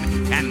morning,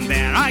 and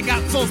there I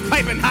got souls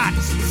piping hot.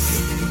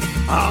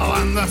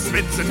 Oh, and the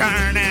spits are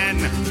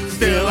turning.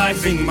 Still I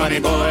sing bunny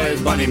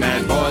boys, bunny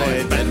mad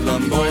boys,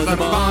 Bedlam boys are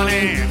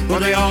bonny, for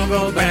they all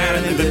go bare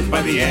and they live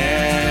by the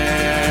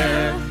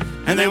air,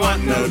 and they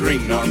want no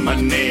drink nor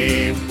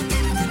money.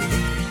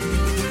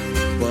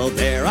 Well,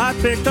 there I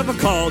picked up a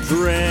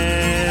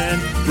cauldron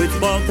with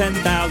both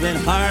 10,000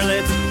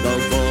 harlots, though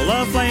full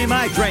of flame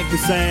I drank the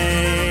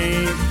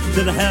same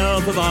to the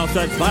health of all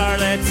such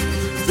varlets.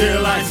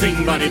 Still I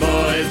sing bunny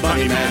boys,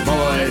 bunny mad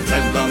boys,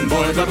 Bedlam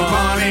boys are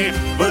bonny,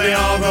 for they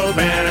all go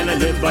bare and they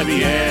live by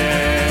the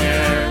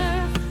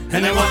air,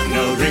 and they want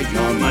no drink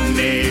nor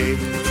money.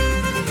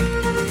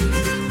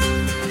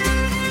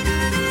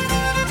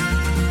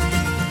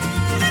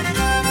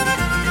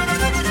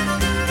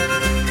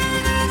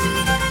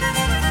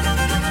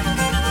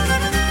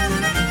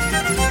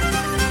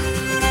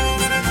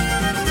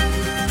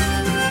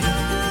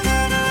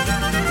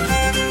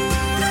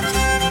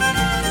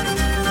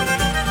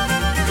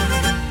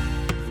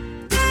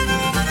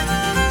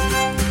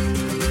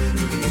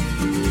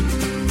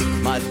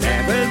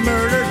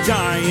 Murder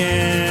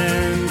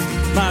giants,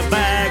 my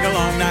bag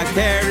along I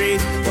carry,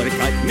 what a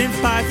cut mince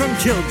pie from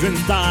children's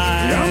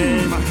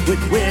thighs, with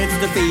wits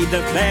to feed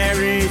the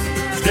fairies.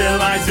 Still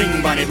I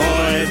sing bunny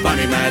boys,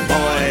 bunny mad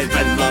boys,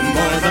 Bedlam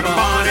boys are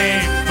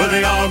bonny, for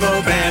they all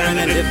go bare and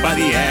they live by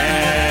the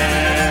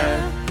air,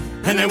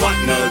 and they want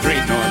no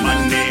drink nor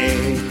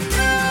money.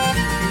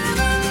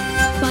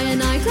 By a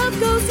night of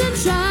ghosts and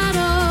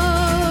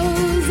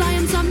shadows, I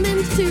am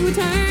summoned to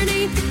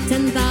eternity,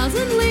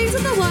 10,000 leagues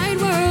of the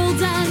wide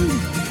world's end,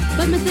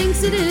 but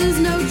methinks it is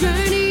no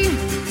journey.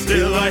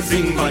 Still I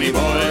sing bunny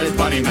boys,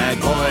 bunny mad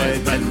boys,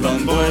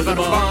 Bedlam boys are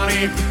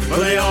bonny, for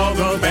they all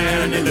go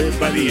bare and they live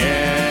by the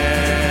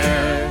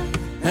air,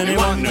 and they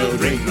want no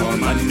drink nor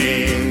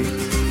money.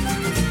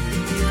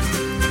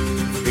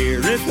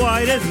 Fear is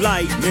white as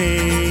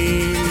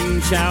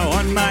lightning shall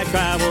on my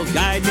travels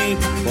guide me,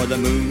 for the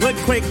moon would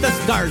quake, the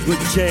stars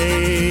would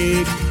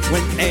shake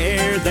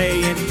whene'er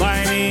they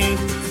incline me.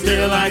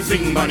 Still I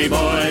sing bonny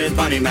boys,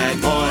 bonny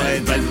mad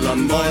boys,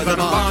 bedlam boys of a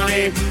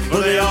bonny, for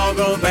they all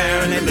go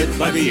bare and they live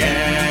by the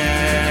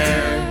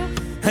air,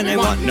 and they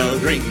want no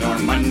drink nor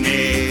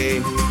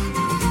money.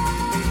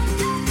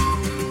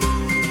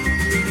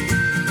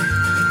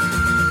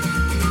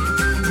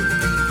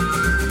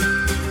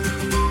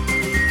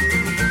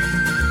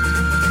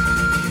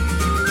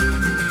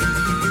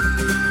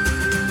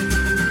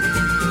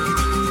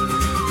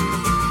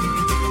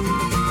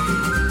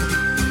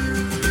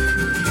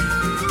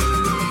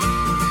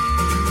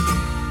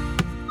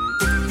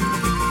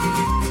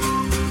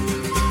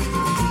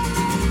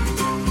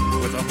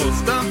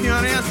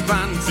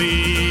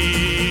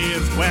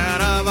 Fancies,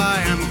 whereof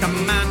I am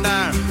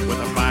commander, with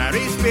a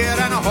fiery spear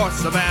and a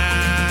horse of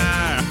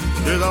air,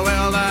 through the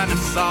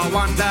wilderness I'll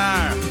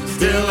wander.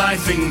 Still I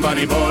sing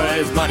bonny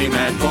boys, bonny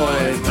mad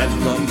boys,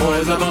 bedlam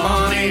boys of a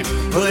bonny,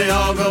 for they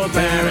all go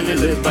bare and they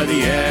live by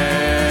the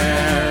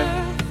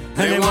air,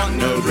 and they want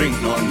no drink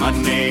nor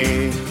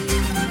money.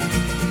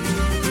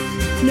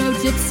 No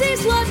gypsy,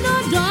 slut,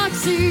 nor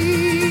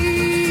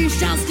doxy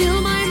shall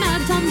steal my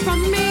mad tongue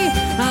from me.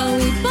 I'll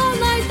weep all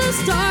night, the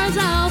stars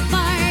I'll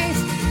fight,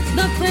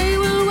 the prey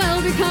will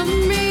well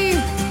become me.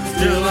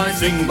 Still I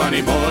sing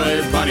bonny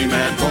boys, bonny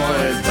mad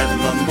boys,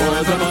 bedlam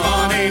boys of a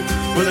bonny,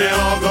 for they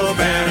all go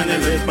bare and they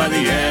live by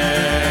the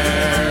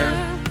air,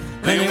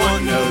 they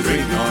want no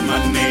drink nor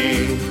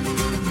money.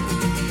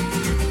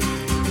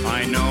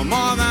 I know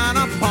more than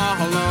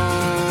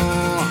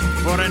Apollo,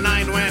 for a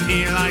night when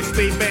he lies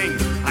sleeping,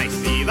 I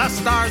see the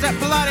stars at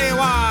bloody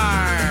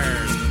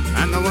wars,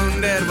 and the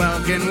wounded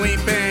welkin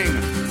weeping.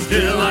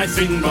 Still I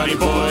sing bonny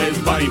boys,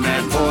 bonny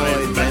mad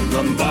boys,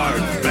 bedlam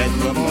bards,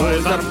 bedlam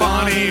boys are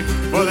bonny,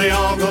 for they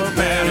all go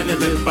bare and they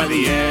live by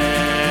the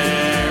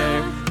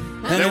air,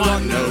 and they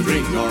want no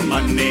drink nor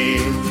money.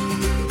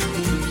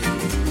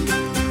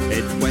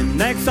 It's when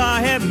next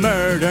I have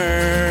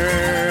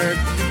murdered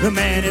the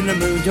man in the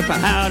moon to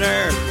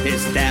powder,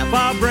 his staff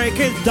I'll break,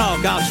 his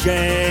dog I'll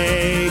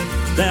shake,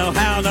 they'll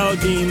howl no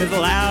demons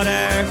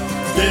louder.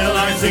 Still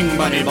I sing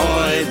bonny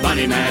boys,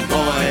 bonny mad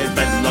boys,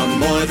 bedlam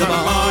boys of a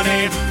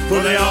honey,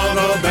 for they all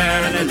go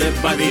bare and they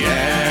live by the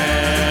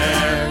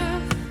air,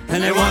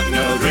 and they want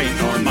no drink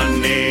nor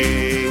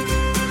money.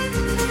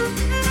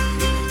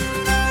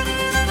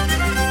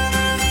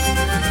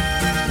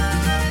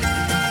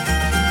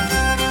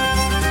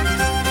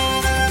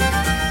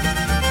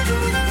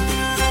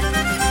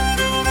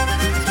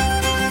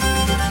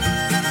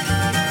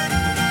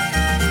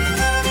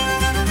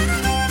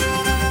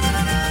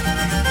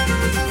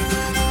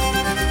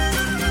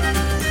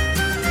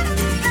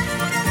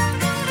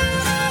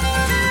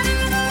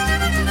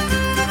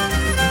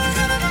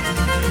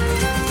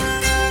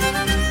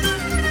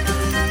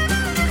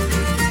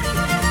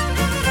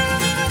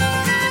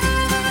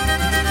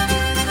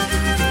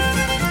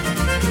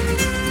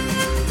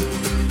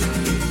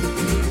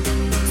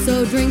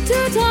 So drink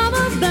to Tom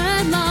of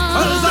Bedlam.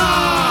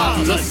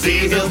 Huzzah! The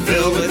sea he'll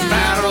fill with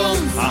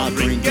barrels. I'll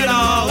drink it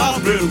all, I'll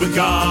brew with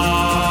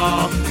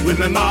gall. With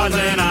my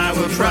maudlin I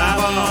will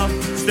travel.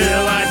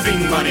 Still I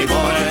sing bonny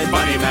boys,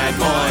 bonny mad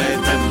boys,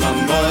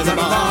 bedlam boys of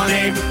a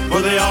bonny,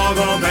 for they all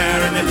go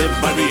bare and they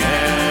live by the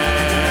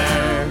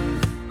air,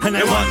 and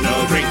they want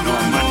no drink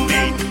nor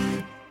money.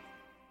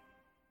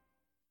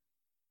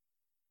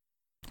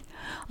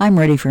 I'm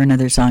ready for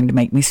another song to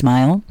make me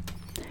smile.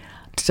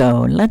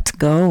 So let's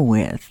go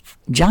with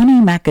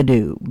Johnny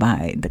McAdoo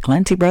by the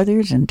Clancy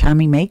Brothers and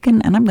Tommy Makem,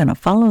 and I'm going to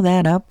follow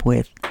that up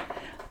with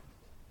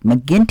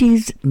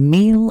McGinty's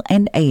Meal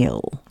and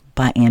Ale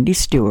by Andy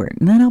Stewart,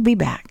 and then I'll be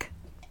back.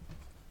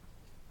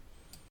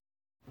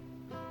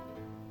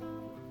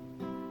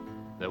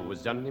 There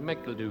was Johnny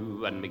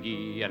McEldew and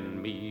McGee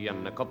and me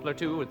and a couple or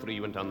two or three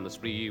went on the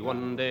spree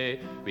one day.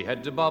 We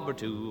had a bob or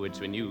two which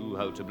we knew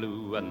how to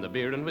blew, and the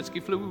beer and whiskey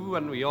flew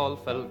and we all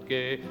felt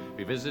gay.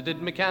 We visited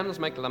McCann's,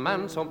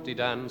 McLaman's, Humpty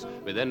Dan's.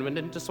 We then went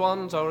into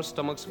Swan's, our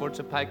stomachs for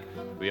to pack.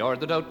 We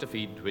ordered out to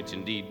feed, which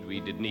indeed we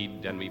did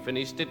need, and we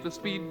finished it with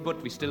speed, but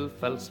we still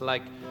felt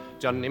slack.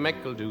 Johnny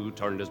McEldew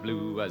turned as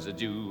blue as a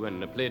Jew,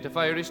 and a plate of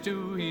Irish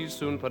stew he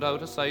soon put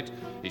out of sight.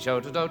 He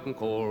shouted out in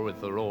core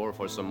with a roar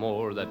for some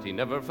more that he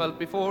never felt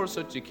before,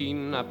 such a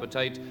keen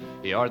appetite.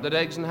 He ordered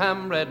eggs and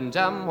ham, bread and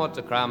jam, what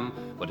a cram,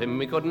 but him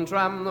we couldn't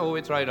ram, though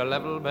we tried our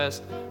level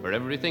best. For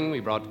everything we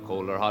brought,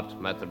 cold or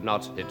hot, mattered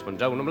not, it went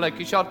down him like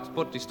a shot,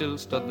 but he still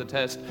stood the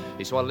test.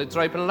 He swallowed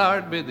tripe and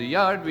lard, with the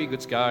yard we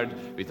got scarred.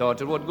 We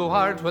thought it would go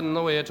hard when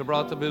the waiter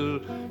brought the bill.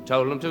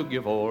 Told him to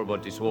give o'er,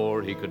 but he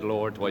swore he could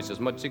lower twice as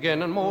much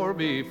again and more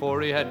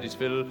before he had his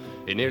fill.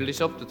 He nearly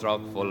supped the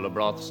trough full of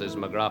broth, says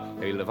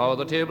McGrath. He'll have all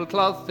the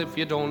tablecloth if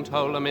you don't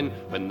howl him in.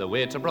 When the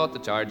waiter brought the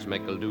charge,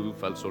 McEldew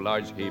felt so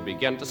large. He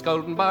began to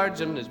scold and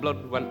barge, and his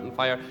blood went on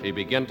fire. He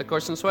began to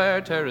curse and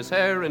swear, tear his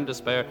hair in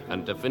despair,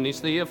 and to finish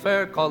the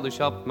affair, called the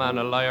shopman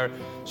a liar.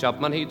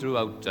 Shopman he drew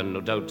out, and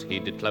no doubt he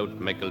did clout.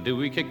 Michael Dew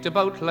he kicked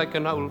about like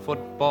an owl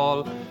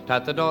football.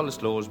 Tatted all his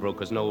clothes, broke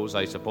his nose,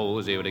 I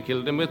suppose. He would have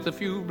killed him with a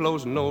few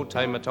blows, no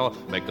time at all.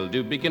 Michael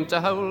Dew began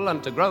to howl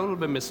and to growl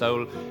by Miss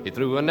Owl. He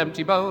threw an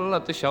empty bowl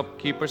at the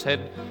shopkeeper's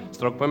head.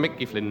 Struck by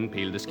Mickey Flynn,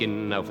 peeled the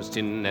skin off his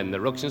chin, and the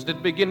ructions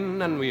did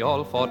begin, and we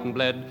all fought and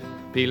bled.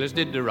 Peelers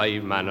did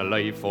arrive, man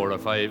alive, 4 or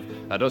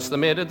 5. At us they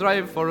made a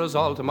drive for us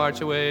all to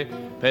march away.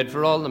 Paid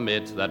for all the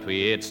meat that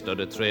we ate, stood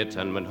a trait,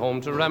 and went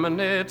home to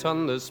ruminate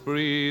on the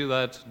spree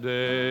that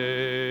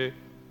day.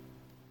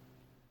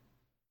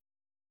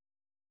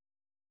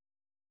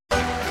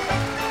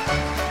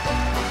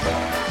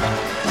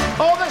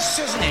 Oh, this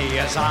is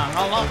near song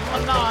a lump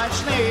and now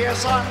it's near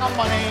song of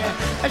money.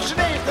 It's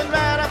Nathan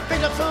very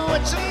pitiful,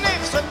 it's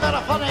Nathan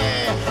very funny.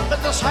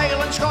 But there's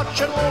Highland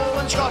Scotch and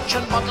Lowland Scotch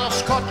and butter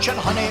Scotch and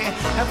honey.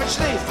 If it's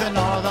Nathan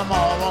or them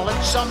all, well,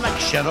 it's a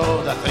mixture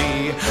of the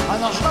three.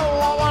 And there's no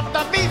want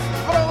of beef,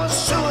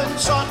 roast, suet,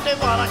 salty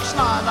barracks,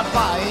 none of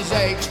pies,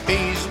 eggs,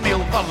 peas,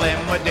 meal for them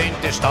with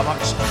dainty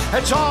stomachs.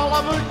 It's all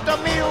about the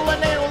meal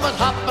and ale that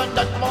happened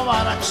at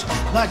Momaracks.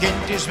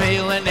 McGinty's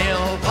meal and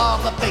ale for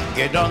the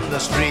pig on the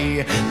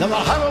spree. They were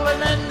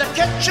howling in the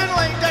kitchen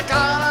like a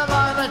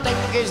caravan of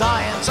dinkies.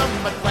 Aye, and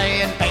some would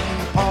playing ping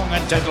pong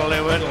and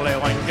tiddly-widdly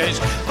winkies.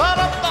 But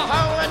up the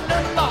how and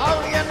in the how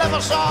you never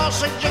saw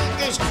such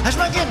jinkies as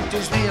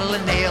McGinty's meal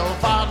and ale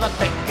for the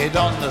pig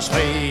on the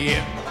spree.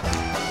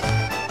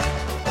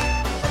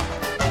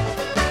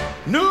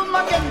 New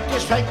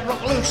McGinty's pipe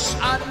broke loose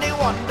and he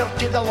wandered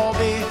to the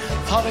lobby,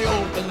 for he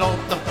opened out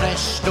the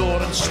press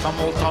door and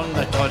stumbled on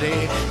the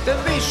toddy. The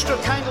beast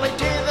took kindly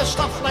to the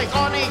stuff like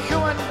honey,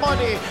 human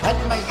body, and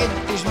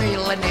McGinty's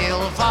meal and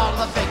ale for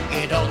the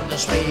pig on the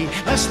spree.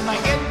 Miss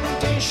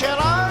McGinty she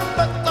ran,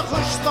 but the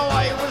hush though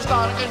I was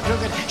dark and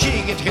crooked,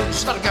 she get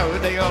hints her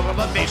goudy over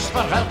the beast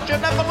for her to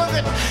never look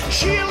at.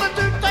 She'll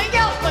do the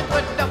yelping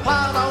with the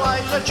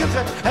paralyze a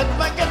chucket, and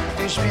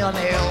McGinty's meal and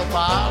ale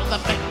for the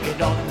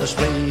pig on the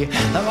spree.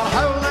 They were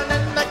howling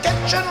in the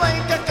kitchen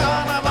like a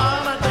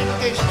caravan of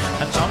dinkies,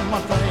 and some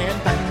were playing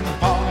ping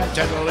pong and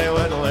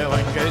tiddly-widdly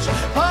winkies.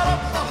 But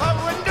up the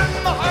how and down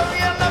the how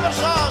you never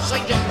saw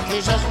such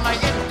jinkies as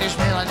McGinty's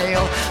meal and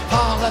ale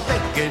for the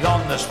pig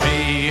on the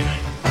spree.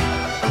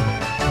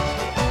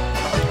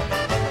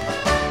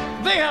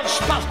 They had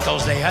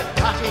sparkles, they had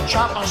catty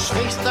choppers,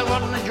 face they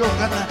weren't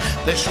joking.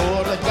 They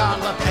swore the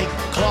Garla pig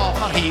claw,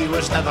 for he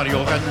was never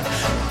yoking.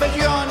 But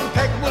yon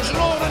pig was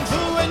roaring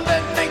through and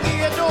didn't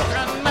give a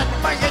token. At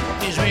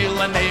McGinty's meal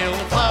and ale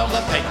for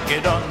the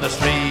pig on the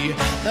spree.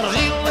 There's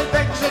eely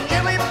pigs and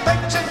jilly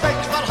pigs and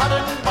pigs for head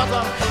and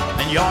butter,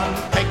 and yon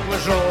pig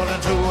was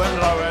roaring through and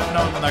rowing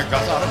on the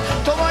gutter.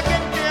 Till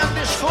McGinty and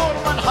his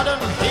foreman had him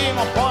came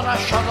upon a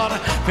shudder.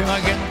 For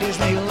McGinty's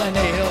meal and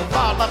ale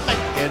for the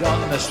pig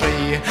on the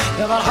spree.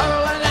 They were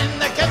howling in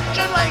the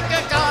kitchen like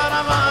a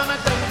caravan of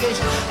dinkies,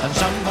 and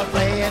some were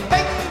playing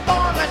ping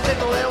pong and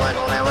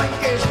tiddly-widdly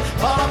winkies.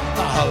 For up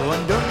the how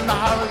and down the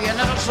how you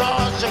never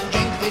saw such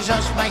jinkies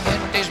as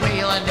McGinty's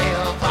meal and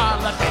ale for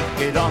the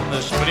pig on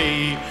the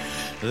spree.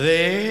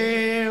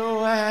 They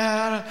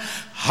were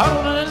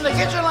howling in the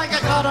kitchen like a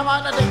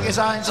caravan of dinkies,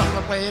 and some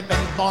were playing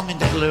ping pong and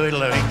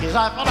tiddly-widdly winkies.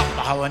 I for up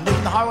the how and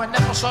down the how and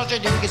never saw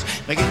such jinkies.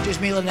 McGinty's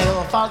meal and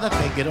ale for the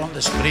pig on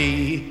the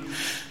spree.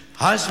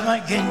 As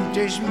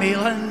McGinty's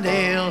meal and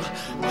ale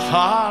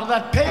for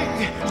the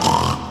pig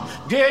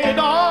did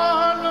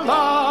on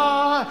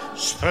the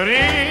spree.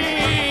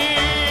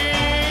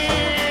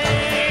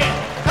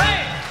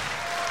 Hey!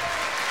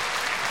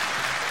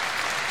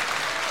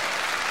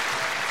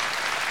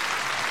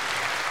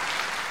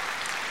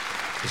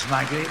 It's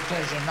my great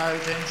pleasure now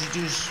to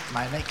introduce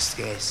my next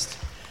guest.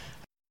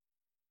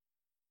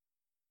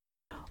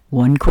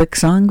 One quick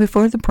song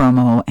before the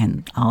promo,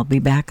 and I'll be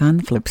back on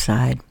the flip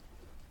side.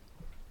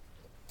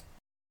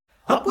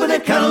 Up with the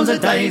Carls of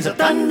Dysart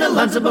and the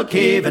lads of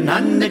Brookhaven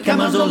and the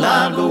camels o'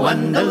 Largo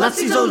and the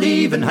lassies o'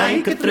 Leven.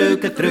 Hike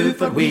through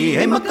for we,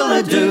 hey muckle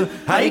ado.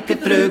 Hike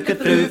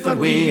through for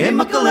we, hey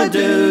muckle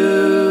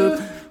ado.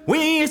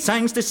 We have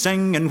songs to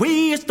sing and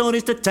we have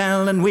stories to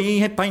tell and we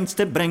have pints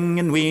to bring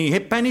and we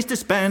have pennies to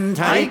spend.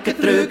 Hike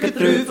through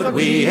for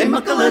we, hey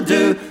muckle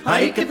ado.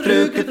 Hike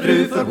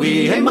through for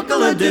we, hey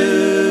muckle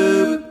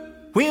ado.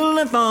 We'll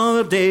live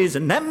our days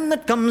and them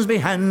that comes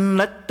behind,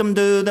 let them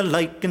do the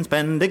like and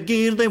spend the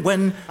gear they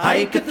win.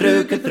 Hike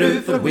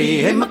through for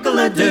we, hey muckle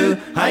ado.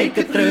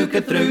 Hike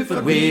through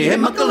for we, hey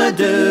muckle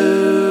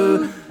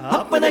ado.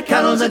 Up with the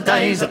Carls of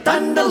Dysart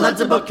and the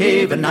lads of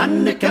Brookhaven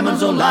and the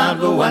camels o'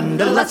 Largo and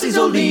the lassies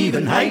o'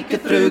 Leven.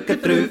 Hike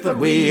through for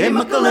we, hey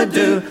muckle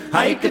ado.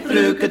 Hike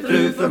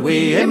through for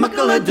we, hey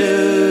muckle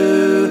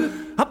ado.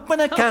 Up with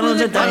the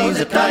Carls of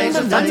Dysart and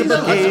the lads of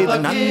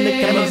Brookhaven and the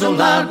camels o'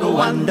 Largo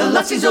and the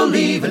lassies o'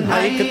 Leven.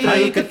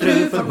 Hike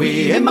through for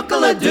we, hey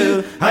muckle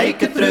ado.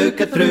 Hike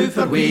through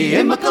for we,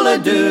 hey muckle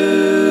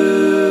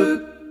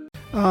ado.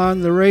 On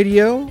the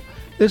radio,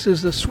 this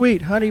is the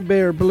Sweet Honey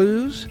Bear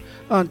Blues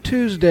on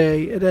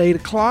Tuesday at 8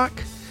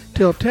 o'clock.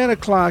 Till 10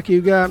 o'clock,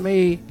 you got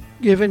me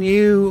giving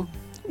you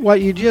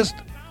what you just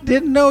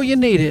didn't know you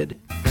needed.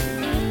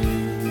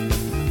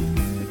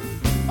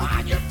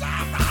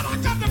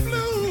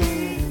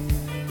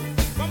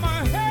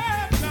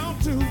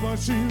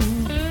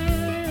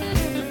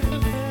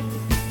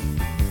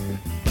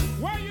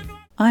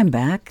 I'm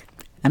back,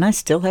 and I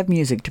still have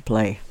music to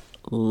play.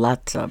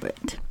 Lots of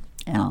it.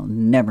 And I'll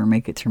never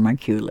make it through my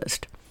cue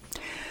list.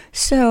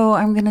 So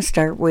I'm going to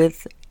start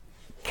with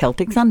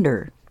Celtic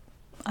Thunder,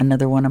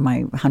 another one of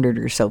my 100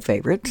 or so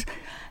favorites.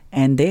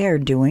 And they are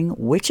doing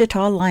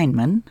Wichita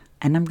Lineman,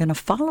 and I'm going to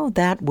follow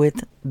that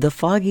with The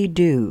Foggy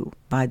Dew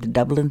by the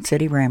Dublin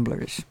City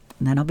Ramblers.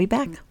 And then I'll be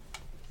back.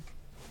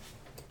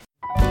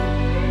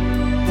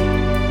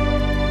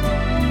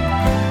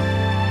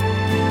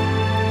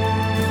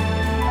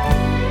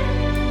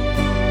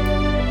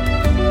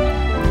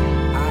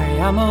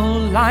 I'm a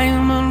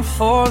lineman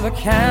for the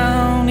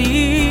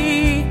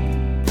county,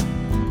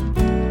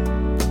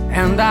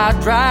 and I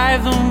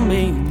drive the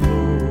main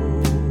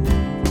road,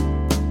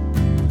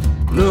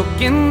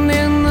 looking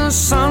in the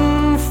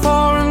sun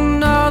for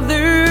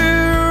another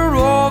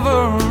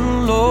overload.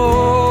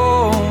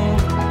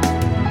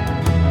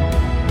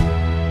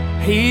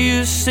 Hear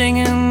you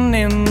singing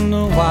in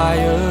the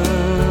wire,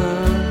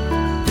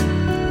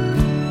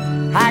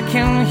 I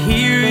can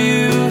hear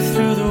you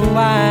through the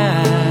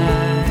wire.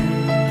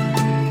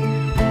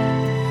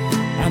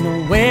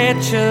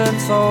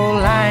 Wichita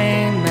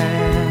lineman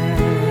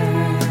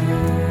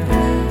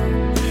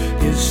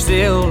is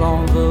still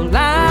on the line.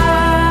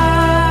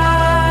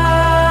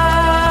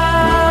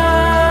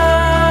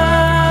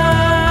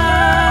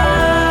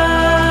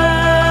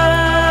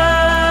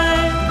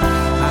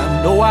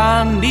 I know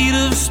I need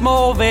a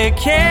small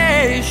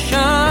vacation,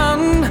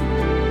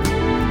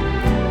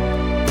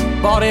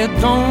 but it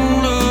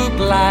don't look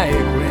like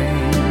rain.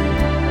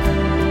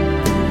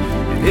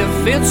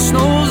 If it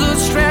snows, a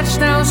stretch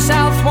down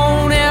south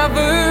won't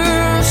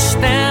ever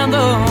stand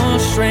the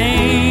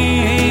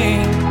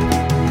strain.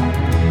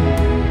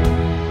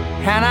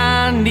 And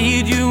I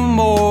need you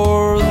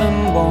more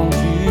than want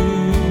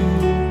you,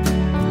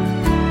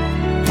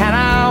 and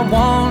I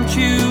want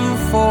you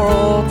for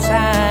all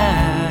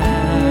time.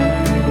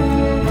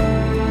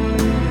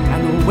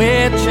 And the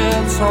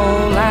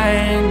Wichita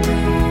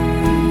lineman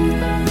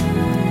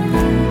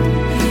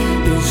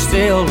is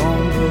still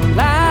on the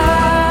line.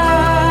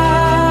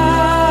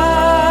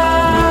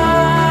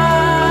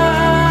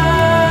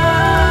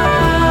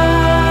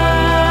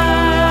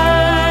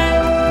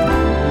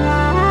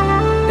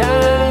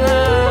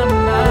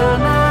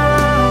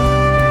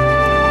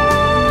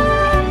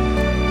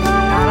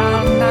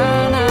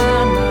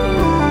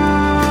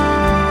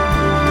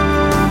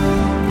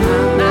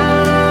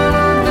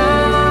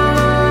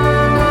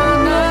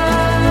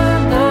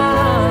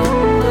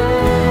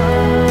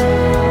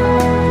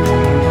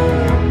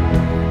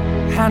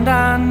 And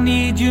I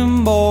need you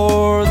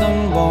more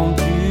than want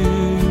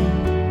you,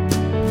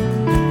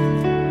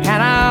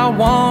 and I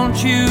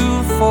want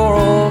you for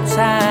all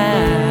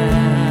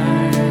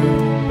time.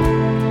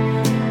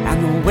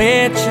 And the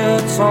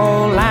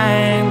Wichita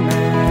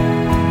lineman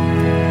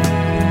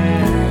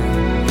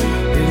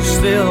is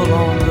still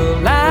on the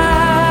line.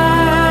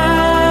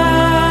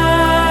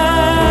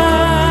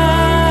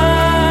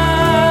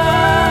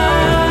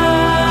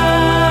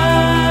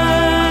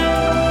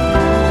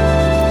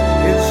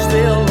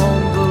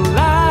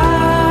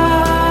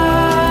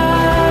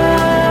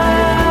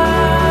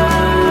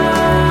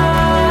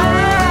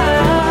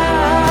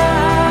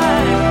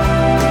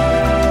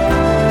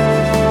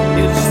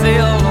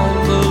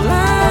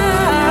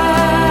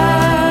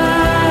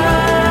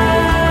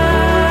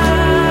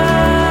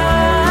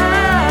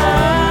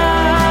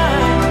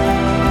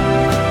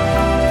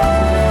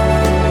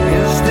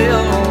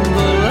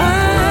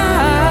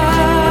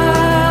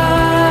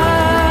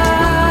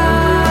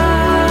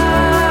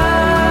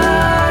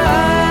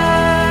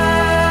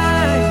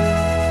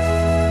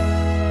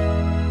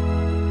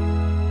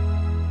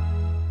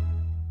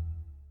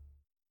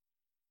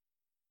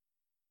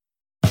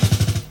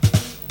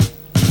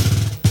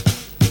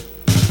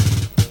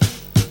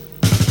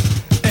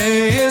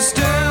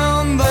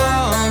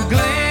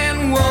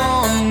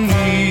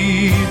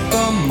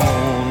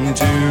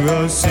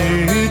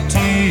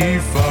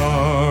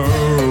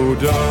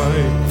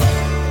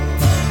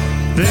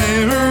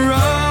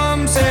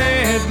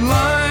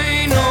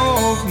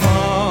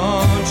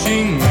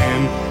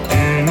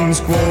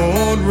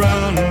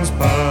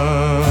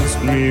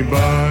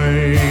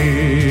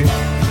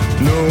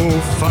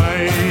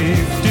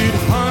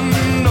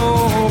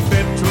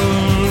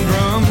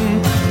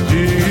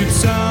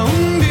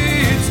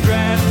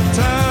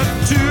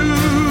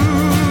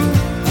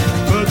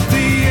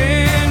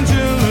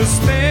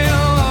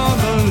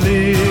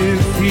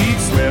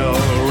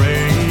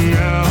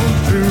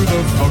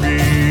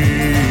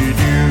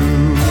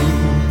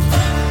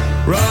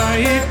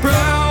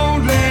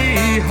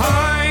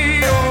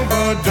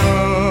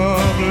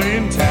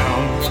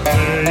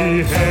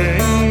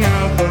 Hang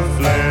out the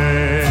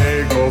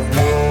flag of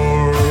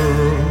war.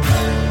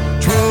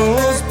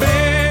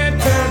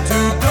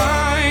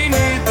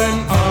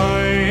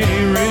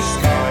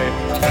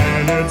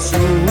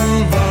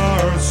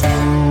 silver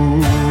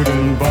suit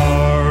and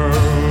bar.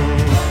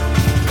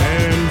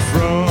 And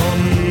from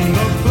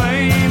the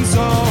plains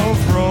of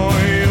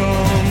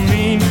royal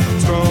mean,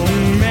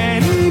 strong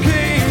men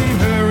came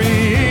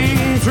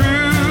hurrying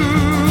through,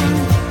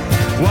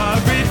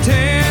 while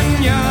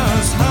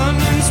Britannia's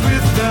Huns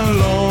with their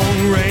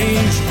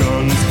long-range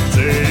guns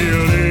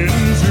sailed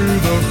into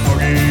the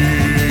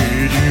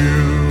foggy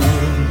dew.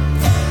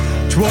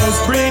 'Twas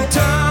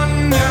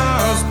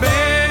Britannia's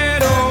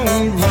bed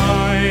old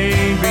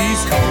wine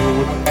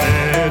bestowed,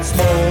 that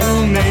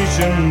small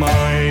nation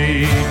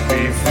might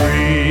be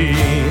free.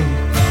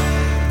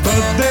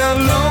 But their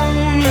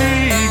lonely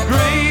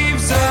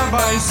graves have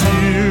I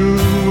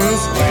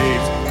sealess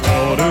waves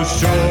on the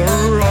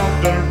shore of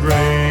the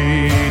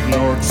great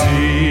North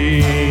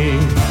Sea.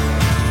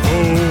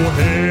 Oh,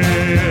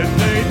 had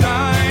they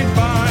died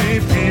by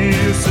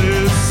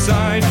Pierce's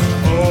side,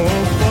 oh,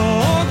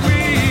 fog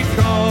we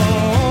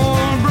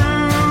call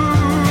brew.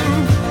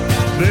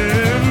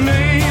 Their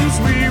names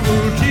we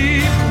will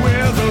keep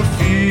where the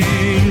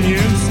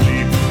Fenians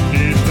sleep,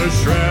 in the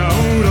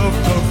shroud of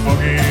the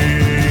foggy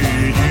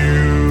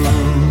dew.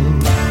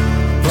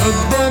 But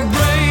the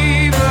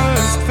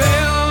bravest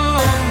fell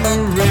on the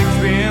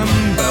requiem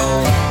bell,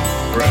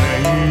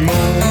 rang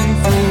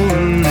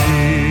mournfully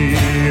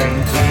and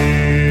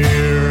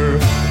clear.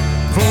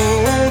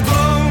 For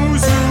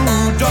those who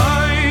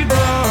died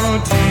the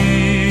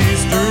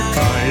Easter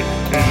tide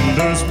in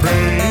the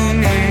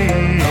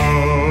springing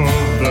of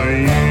the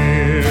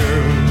year.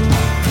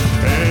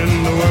 And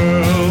the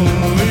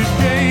world it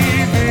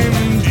gave him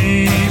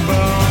deep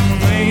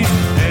amaze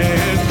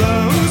at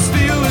those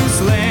fearless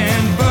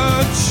land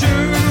but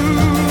sure,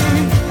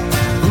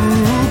 who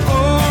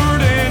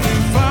poured and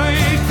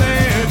fight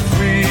that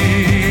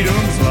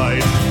freedom's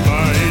light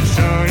might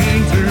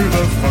shine through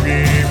the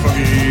foggy,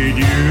 foggy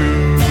dew.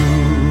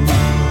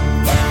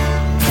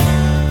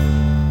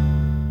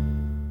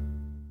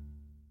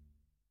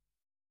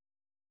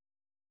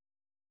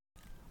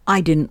 I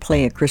didn't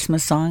play a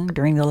Christmas song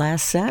during the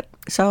last set,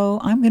 so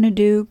I'm going to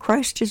do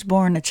Christ is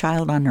Born a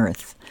Child on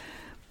Earth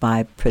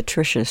by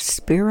Patricia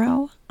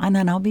Spero, and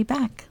then I'll be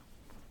back.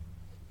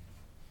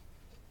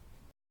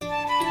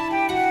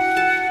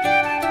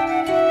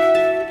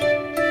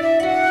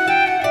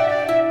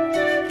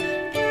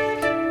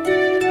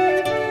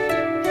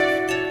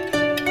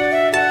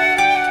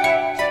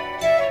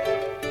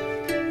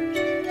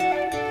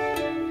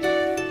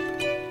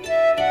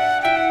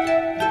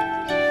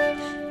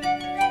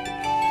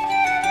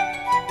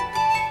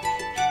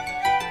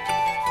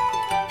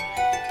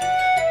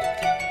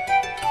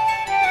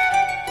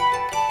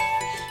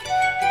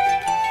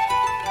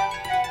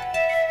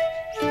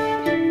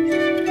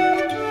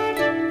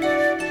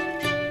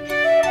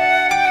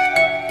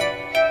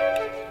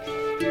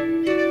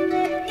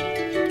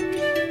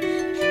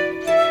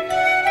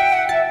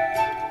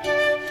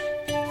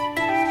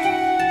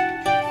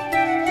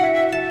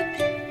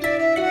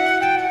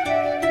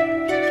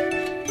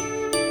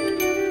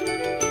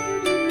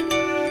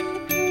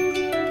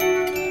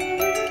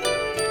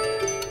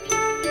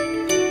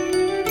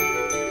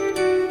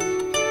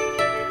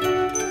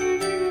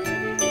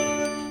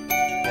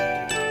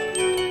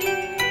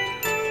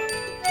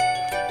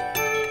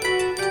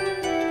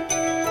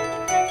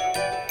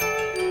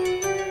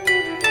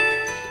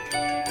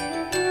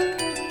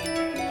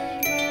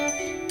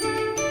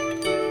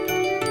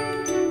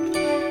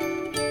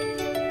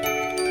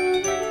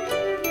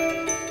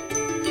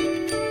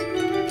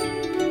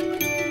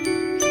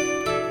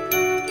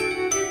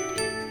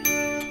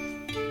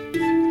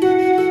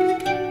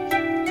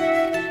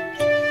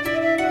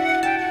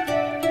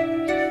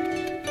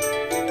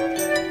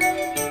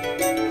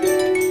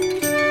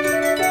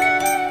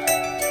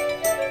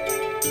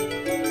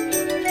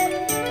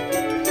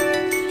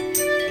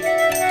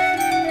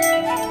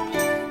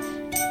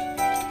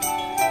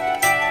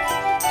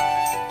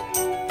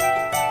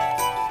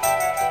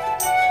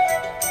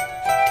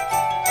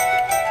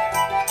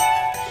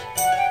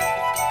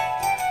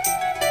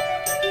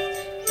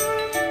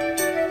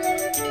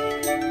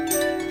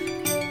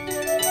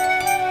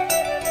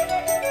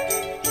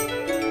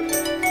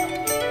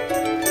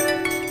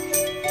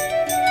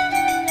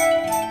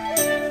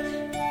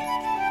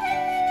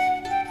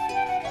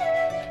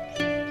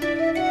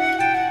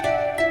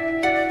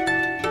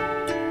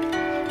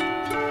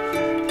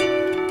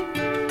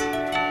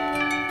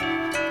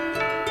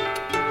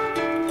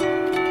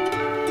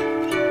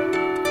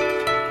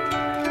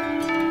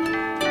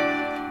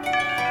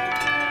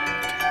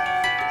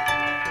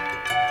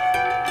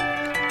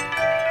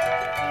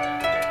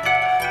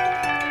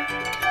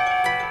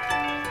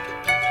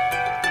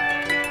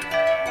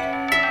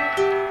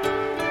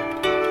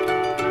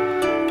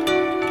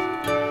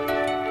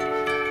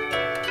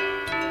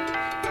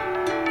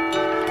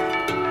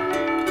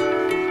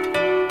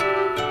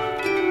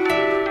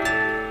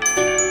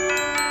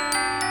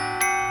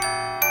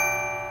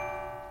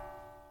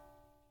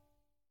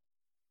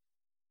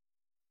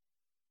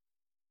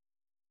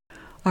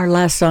 Our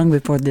last song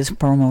before this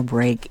promo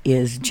break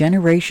is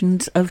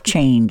Generations of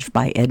Change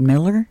by Ed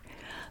Miller.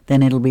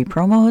 Then it'll be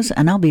promos,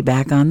 and I'll be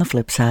back on the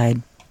flip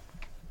side.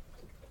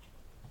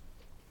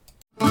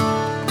 Oh,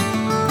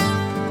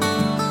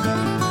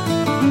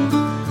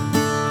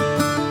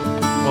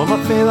 my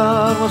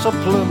father was a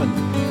plumber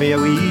for a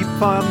wee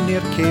farm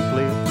near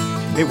Capely.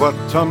 He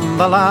worked on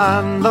the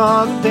land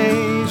all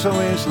days of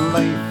his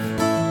life.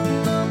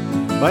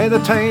 By the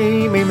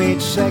time he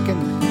made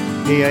second,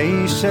 he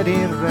aye said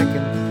he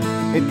reckoned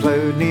he'd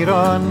ploughed near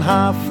on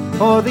half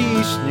of the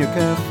East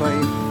Nuka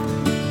Fife.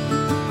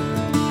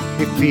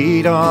 He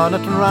feed on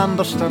at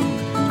Randerston,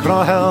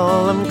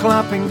 Crawhill and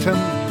Clappington,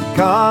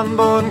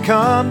 Canbone,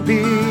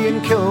 Canby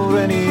and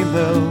Kilrenny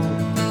Mill.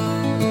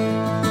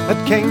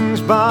 At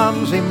King's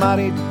Barns he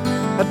married,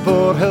 at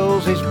Boar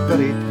Hills he's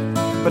buried,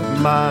 but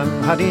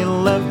man, had he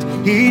lived,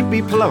 he'd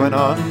be ploughing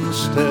on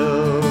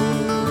still.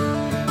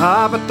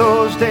 Ah, but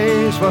those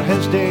days were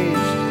his days,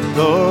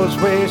 those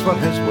ways were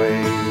his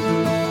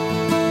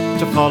ways,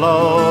 to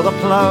follow the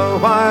plough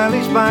while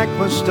his back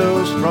was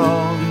still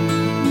strong.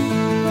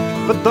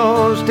 But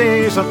those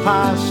days are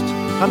past,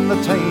 and the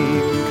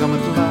time come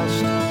at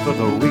last for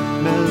the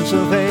weakness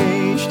of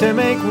age to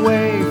make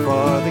way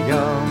for the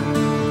young.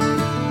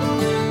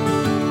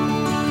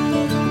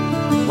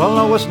 Well,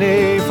 I was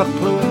nae for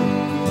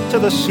ploughing, to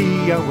the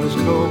sea I was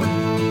going,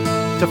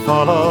 to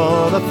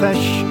follow the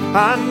fish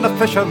and the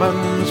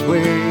fisherman's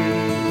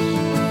ways.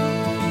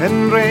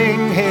 In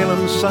rain, hail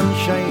and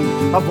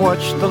sunshine, I've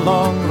watched the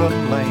long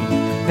run line,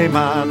 nae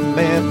man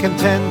mair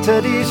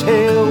contented his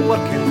hale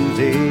working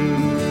day.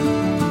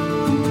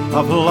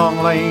 I've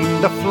long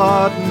lined the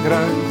flooden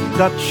ground,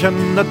 Dutch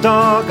and the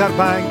Dogger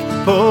bank,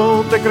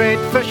 pulled the great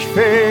fish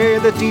fae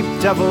the deep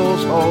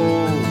devil's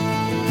hole.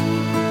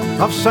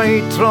 I've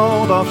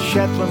side-trawled off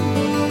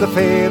Shetland, the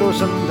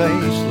Faroes and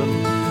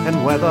Iceland,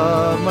 in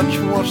weather much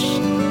worse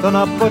than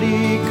a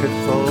body could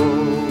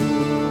fall.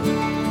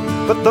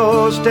 But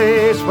those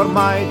days were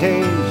my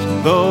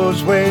days,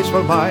 those ways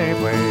were my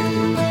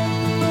ways,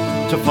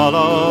 to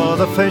follow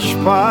the fish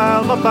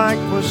while my back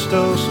was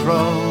still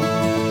strong.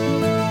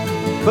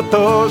 But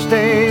those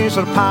days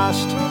are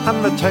past,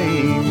 and the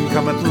time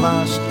come at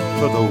last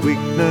for the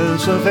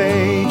weakness of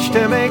age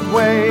to make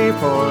way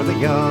for the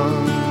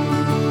young.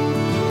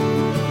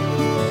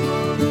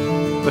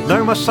 But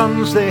now my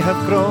sons they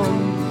have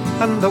grown,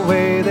 and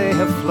away they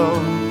have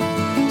flown,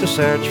 to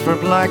search for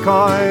black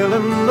oil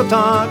in the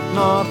dark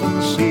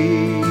northern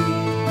sea.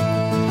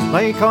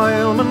 Like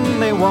oilmen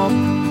they walk,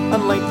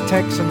 and like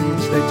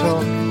Texans they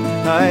talk,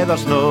 aye,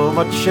 there's no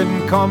much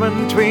in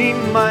common between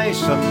my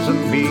sons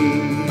and me.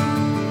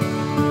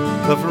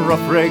 The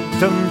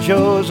rough-rigged and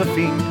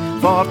Josephine,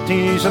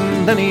 Forties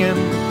and Ninian,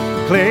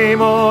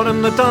 Claymore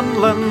and the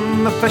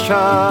Dunlin, the Fisher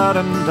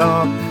and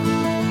Dock.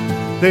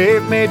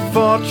 They've made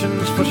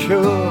fortunes for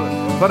sure,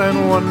 but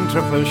in one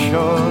trip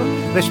ashore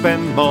they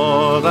spend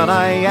more than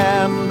I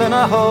am in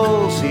a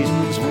whole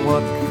season's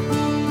work.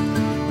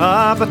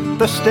 Ah, but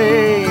this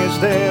day is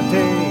their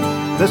day,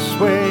 this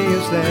way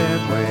is their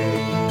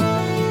way,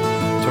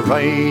 to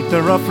ride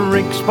the rough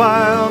rigs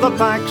while the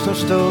backs are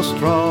still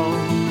strong.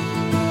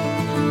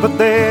 But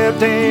their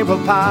day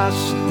will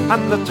pass,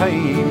 and the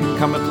time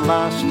come at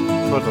last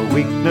for the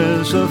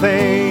weakness of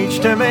age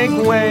to make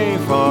way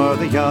for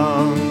the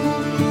young.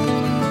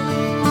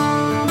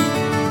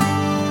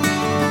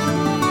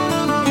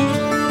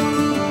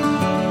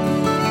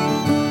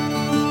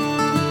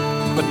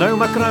 But now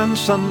my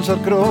grandsons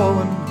are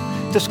growing,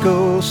 to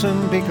school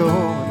soon be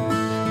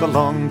going, the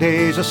long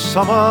days of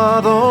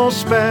summer they'll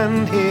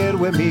spend here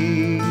with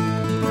me.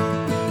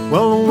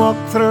 We'll walk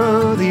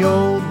through the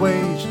old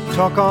ways,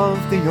 talk of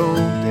the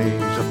old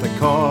days, of the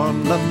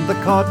corn and the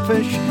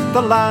codfish,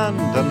 the land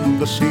and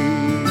the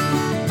sea.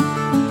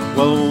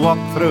 We'll walk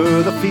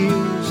through the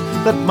fields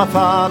that my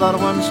father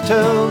once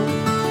tilled,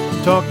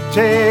 talk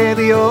to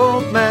the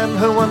old men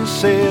who once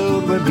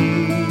sailed with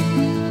me.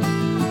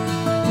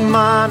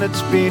 Man,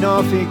 it's been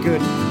awfully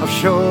good of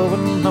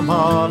showing them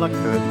all I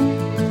could,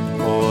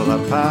 oh,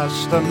 their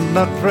past and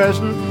their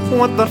present,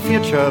 what their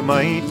future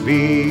might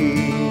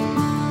be.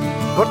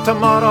 For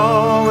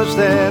tomorrow is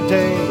their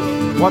day,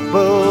 what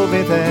will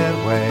be their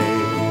way?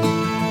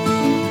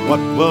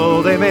 What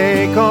will they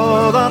make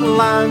of that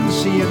land,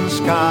 sea and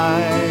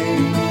sky?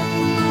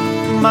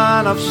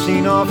 Man, I've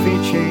seen awfully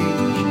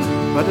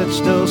change, but it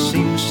still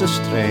seems so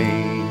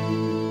strange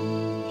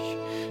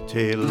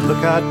to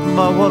look at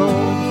my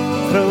world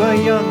through a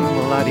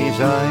young laddie's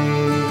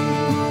eyes.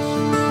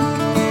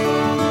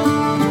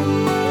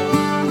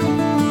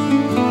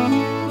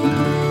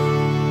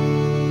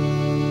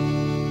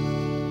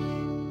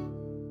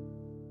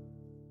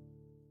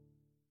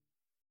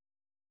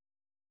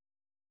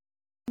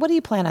 What do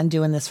you plan on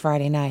doing this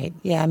Friday night?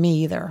 Yeah,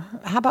 me either.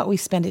 How about we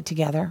spend it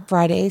together?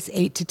 Fridays,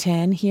 8 to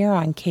 10 here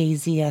on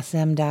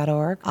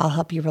kzsm.org. I'll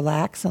help you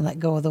relax and let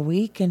go of the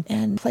week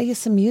and play you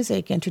some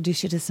music,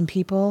 introduce you to some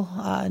people,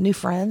 new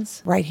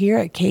friends, right here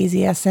at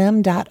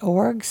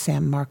kzsm.org,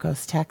 San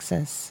Marcos,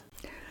 Texas.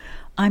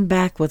 I'm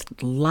back with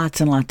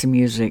lots and lots of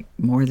music,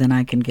 more than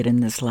I can get in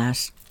this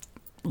last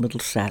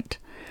little set.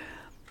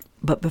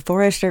 But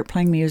before I start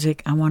playing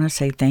music, I want to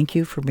say thank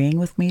you for being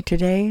with me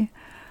today.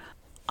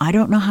 I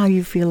don't know how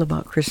you feel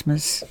about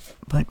Christmas,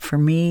 but for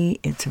me,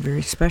 it's a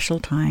very special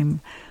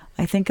time.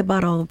 I think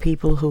about all the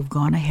people who've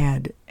gone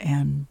ahead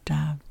and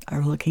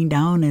are looking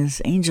down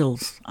as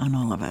angels on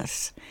all of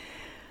us.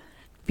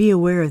 Be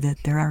aware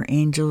that there are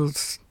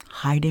angels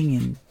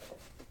hiding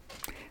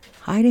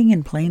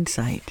in plain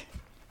sight.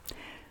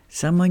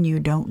 Someone you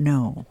don't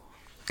know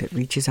that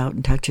reaches out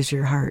and touches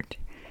your heart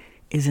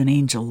is an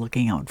angel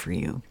looking out for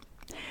you.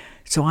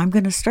 So I'm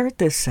going to start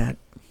this set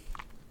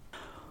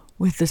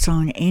with the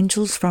song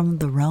Angels from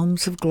the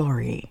Realms of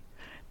Glory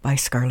by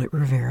Scarlet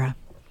Rivera.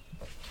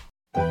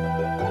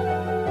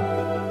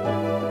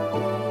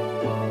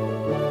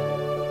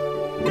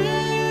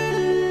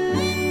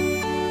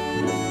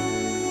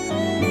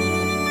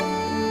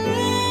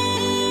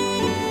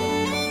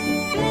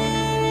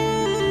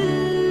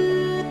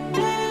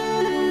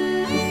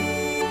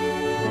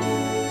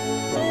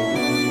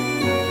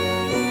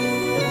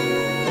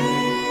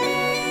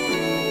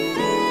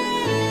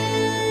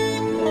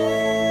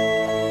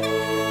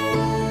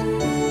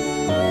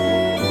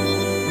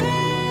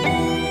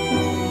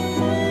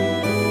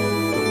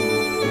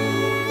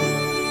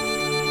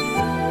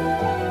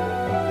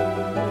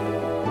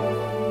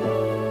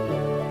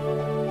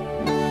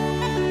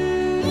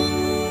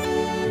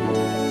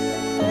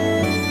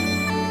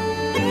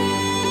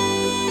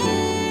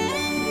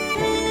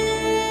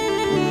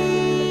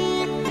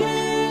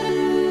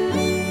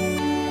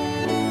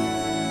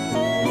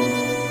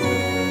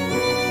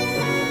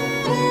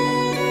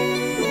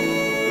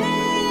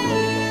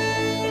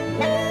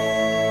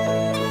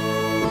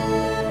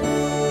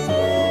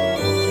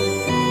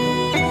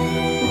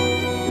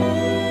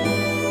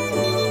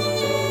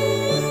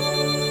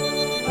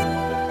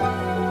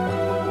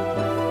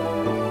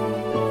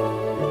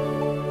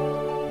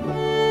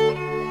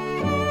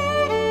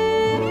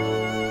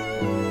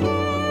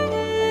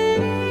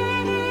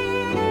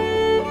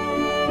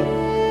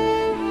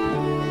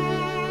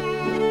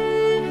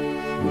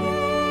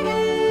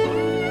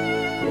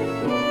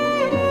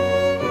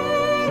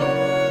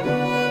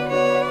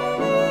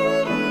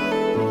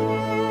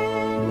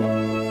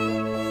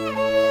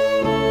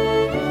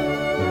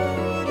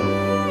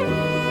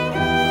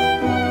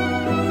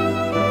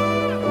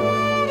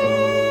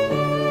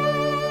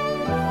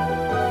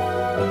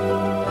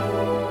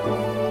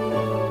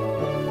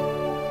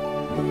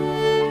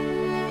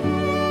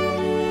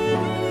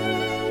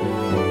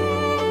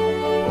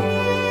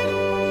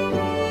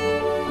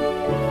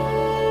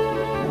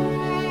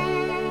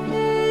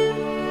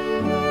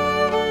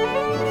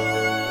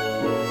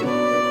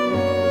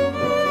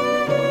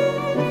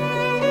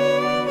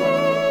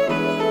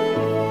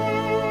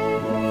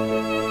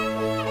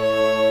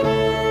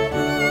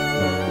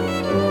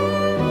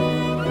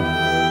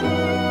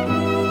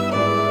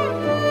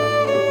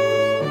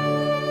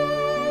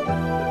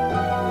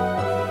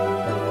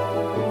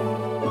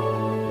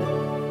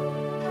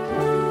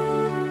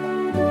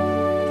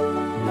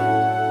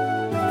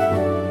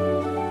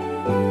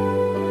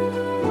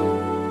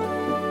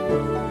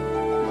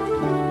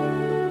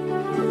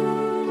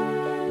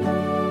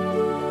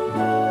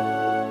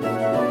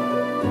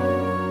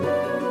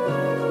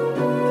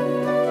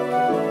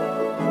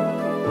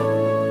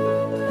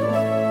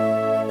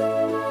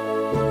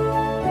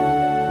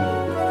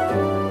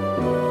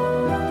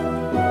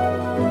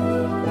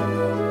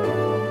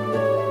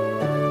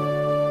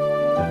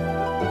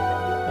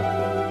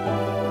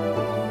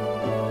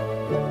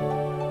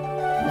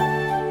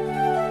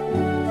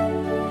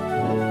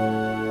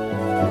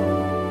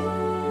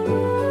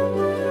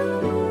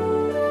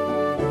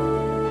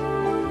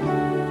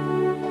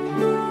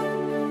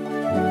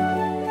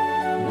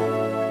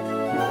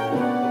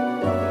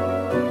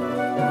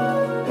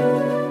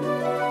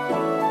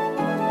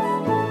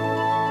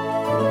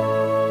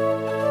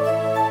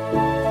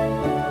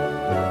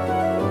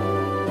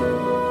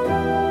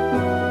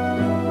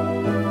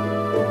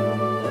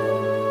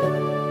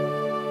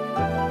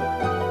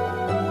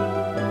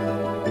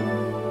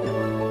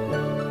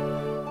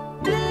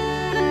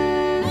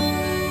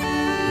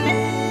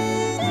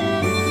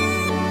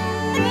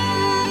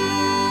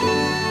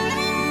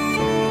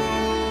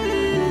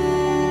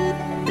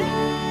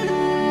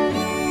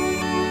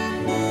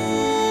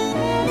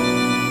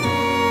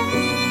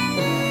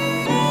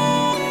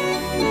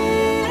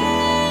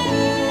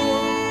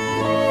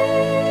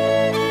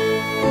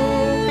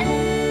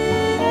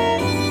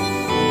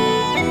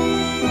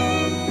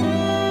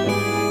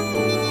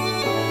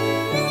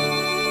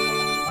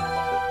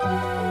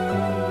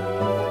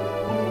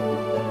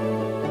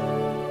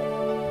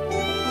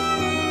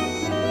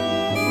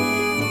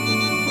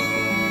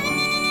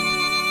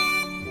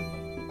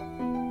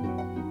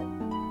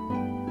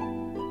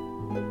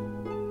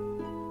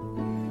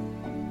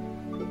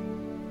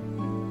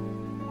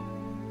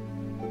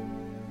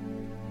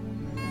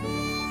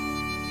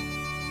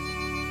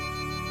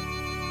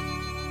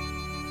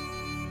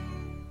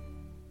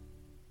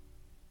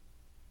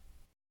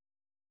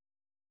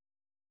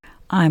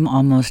 I'm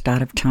almost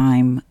out of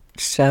time,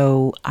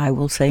 so I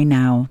will say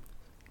now,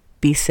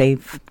 be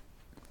safe,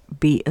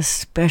 be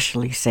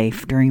especially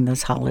safe during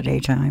this holiday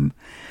time.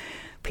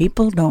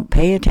 People don't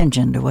pay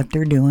attention to what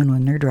they're doing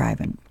when they're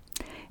driving.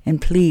 And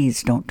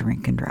please don't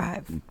drink and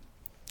drive.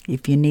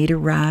 If you need a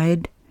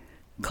ride,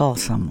 call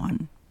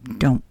someone.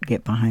 Don't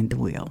get behind the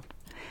wheel.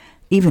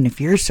 Even if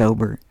you're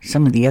sober,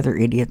 some of the other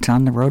idiots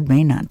on the road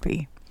may not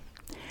be.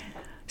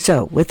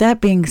 So, with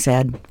that being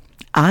said,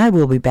 I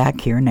will be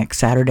back here next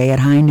Saturday at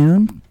high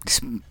noon,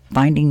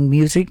 finding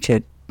music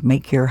to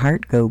make your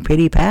heart go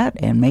pitty-pat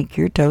and make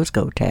your toes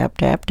go tap,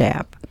 tap,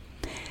 tap.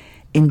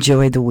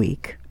 Enjoy the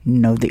week.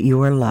 Know that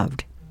you are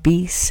loved.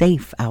 Be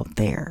safe out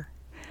there.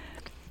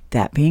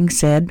 That being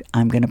said,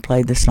 I'm going to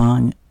play the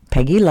song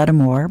Peggy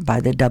Lettermore by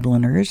the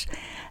Dubliners,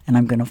 and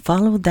I'm going to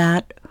follow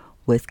that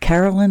with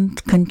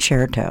Carolyn's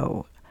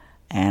Concerto.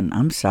 And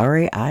I'm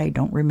sorry, I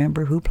don't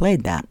remember who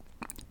played that,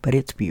 but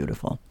it's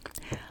beautiful.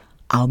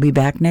 I'll be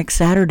back next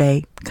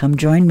Saturday. Come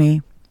join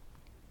me.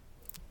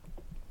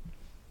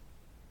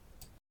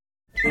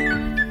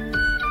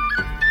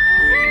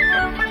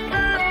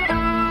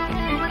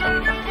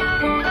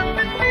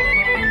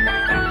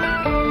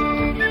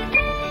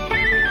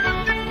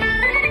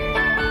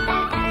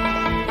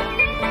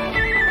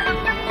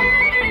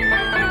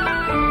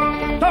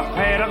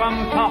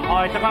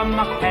 Hoitegam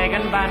nach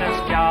Pagan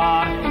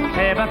Bannister,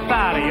 Tebe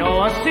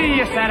Fario, see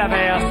you set of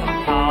air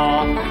some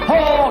tall.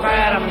 Oh,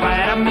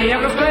 Adam, me, I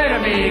was good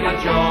at me, good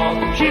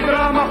job. She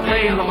drum a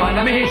flail, the one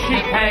of me, she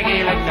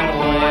Peggy like that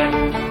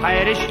wood.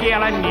 Irish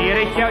scale and near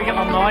it, you're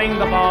annoying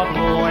the ball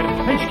wood.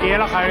 And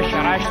scale of her,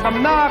 sharash,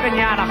 some noggin,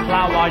 yana,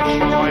 cloud,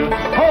 shoil.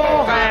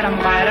 Oh,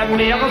 Adam,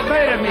 me, I was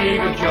good at me,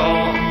 good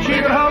job.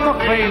 She drum a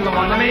flail, the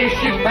one of me,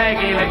 she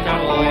Peggy like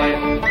that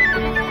wood.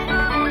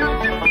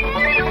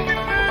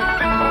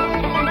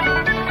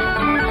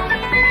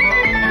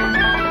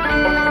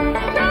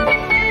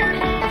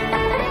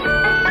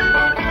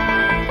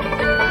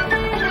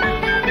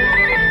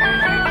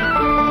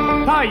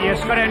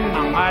 Ysgrin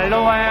ang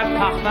aloe,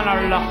 tachtan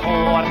ar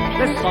lachor,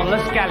 the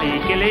sunless galley,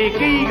 gilly,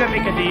 giga,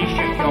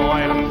 mikadisha,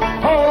 joil.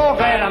 Oh,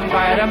 garam,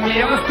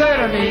 me, I was good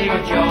at me,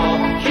 good job.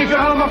 She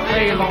got a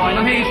flail, the one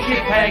of me, she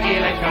Peggy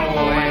like her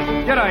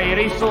oil. Your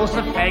Irish sauce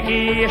of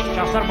Peggy, is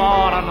just her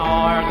bar and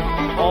org.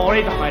 Or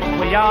the wet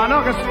Willian,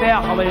 or a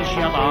step of a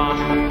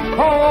shaman.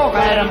 Oh,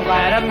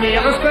 garam, me, I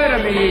was good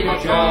at me,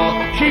 good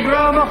job. She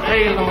got a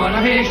flail, the one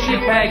of me, she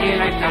Peggy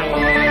like her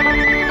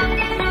oil.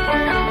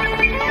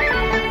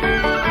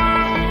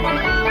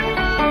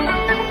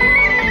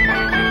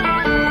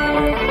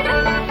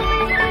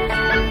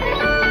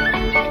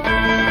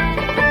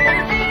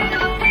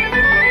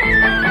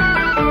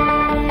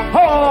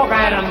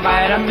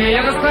 Me,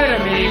 I was good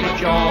at me, good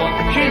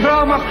job. She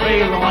drove my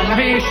flail, the one of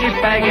me, she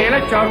Peggy,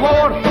 let your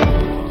word.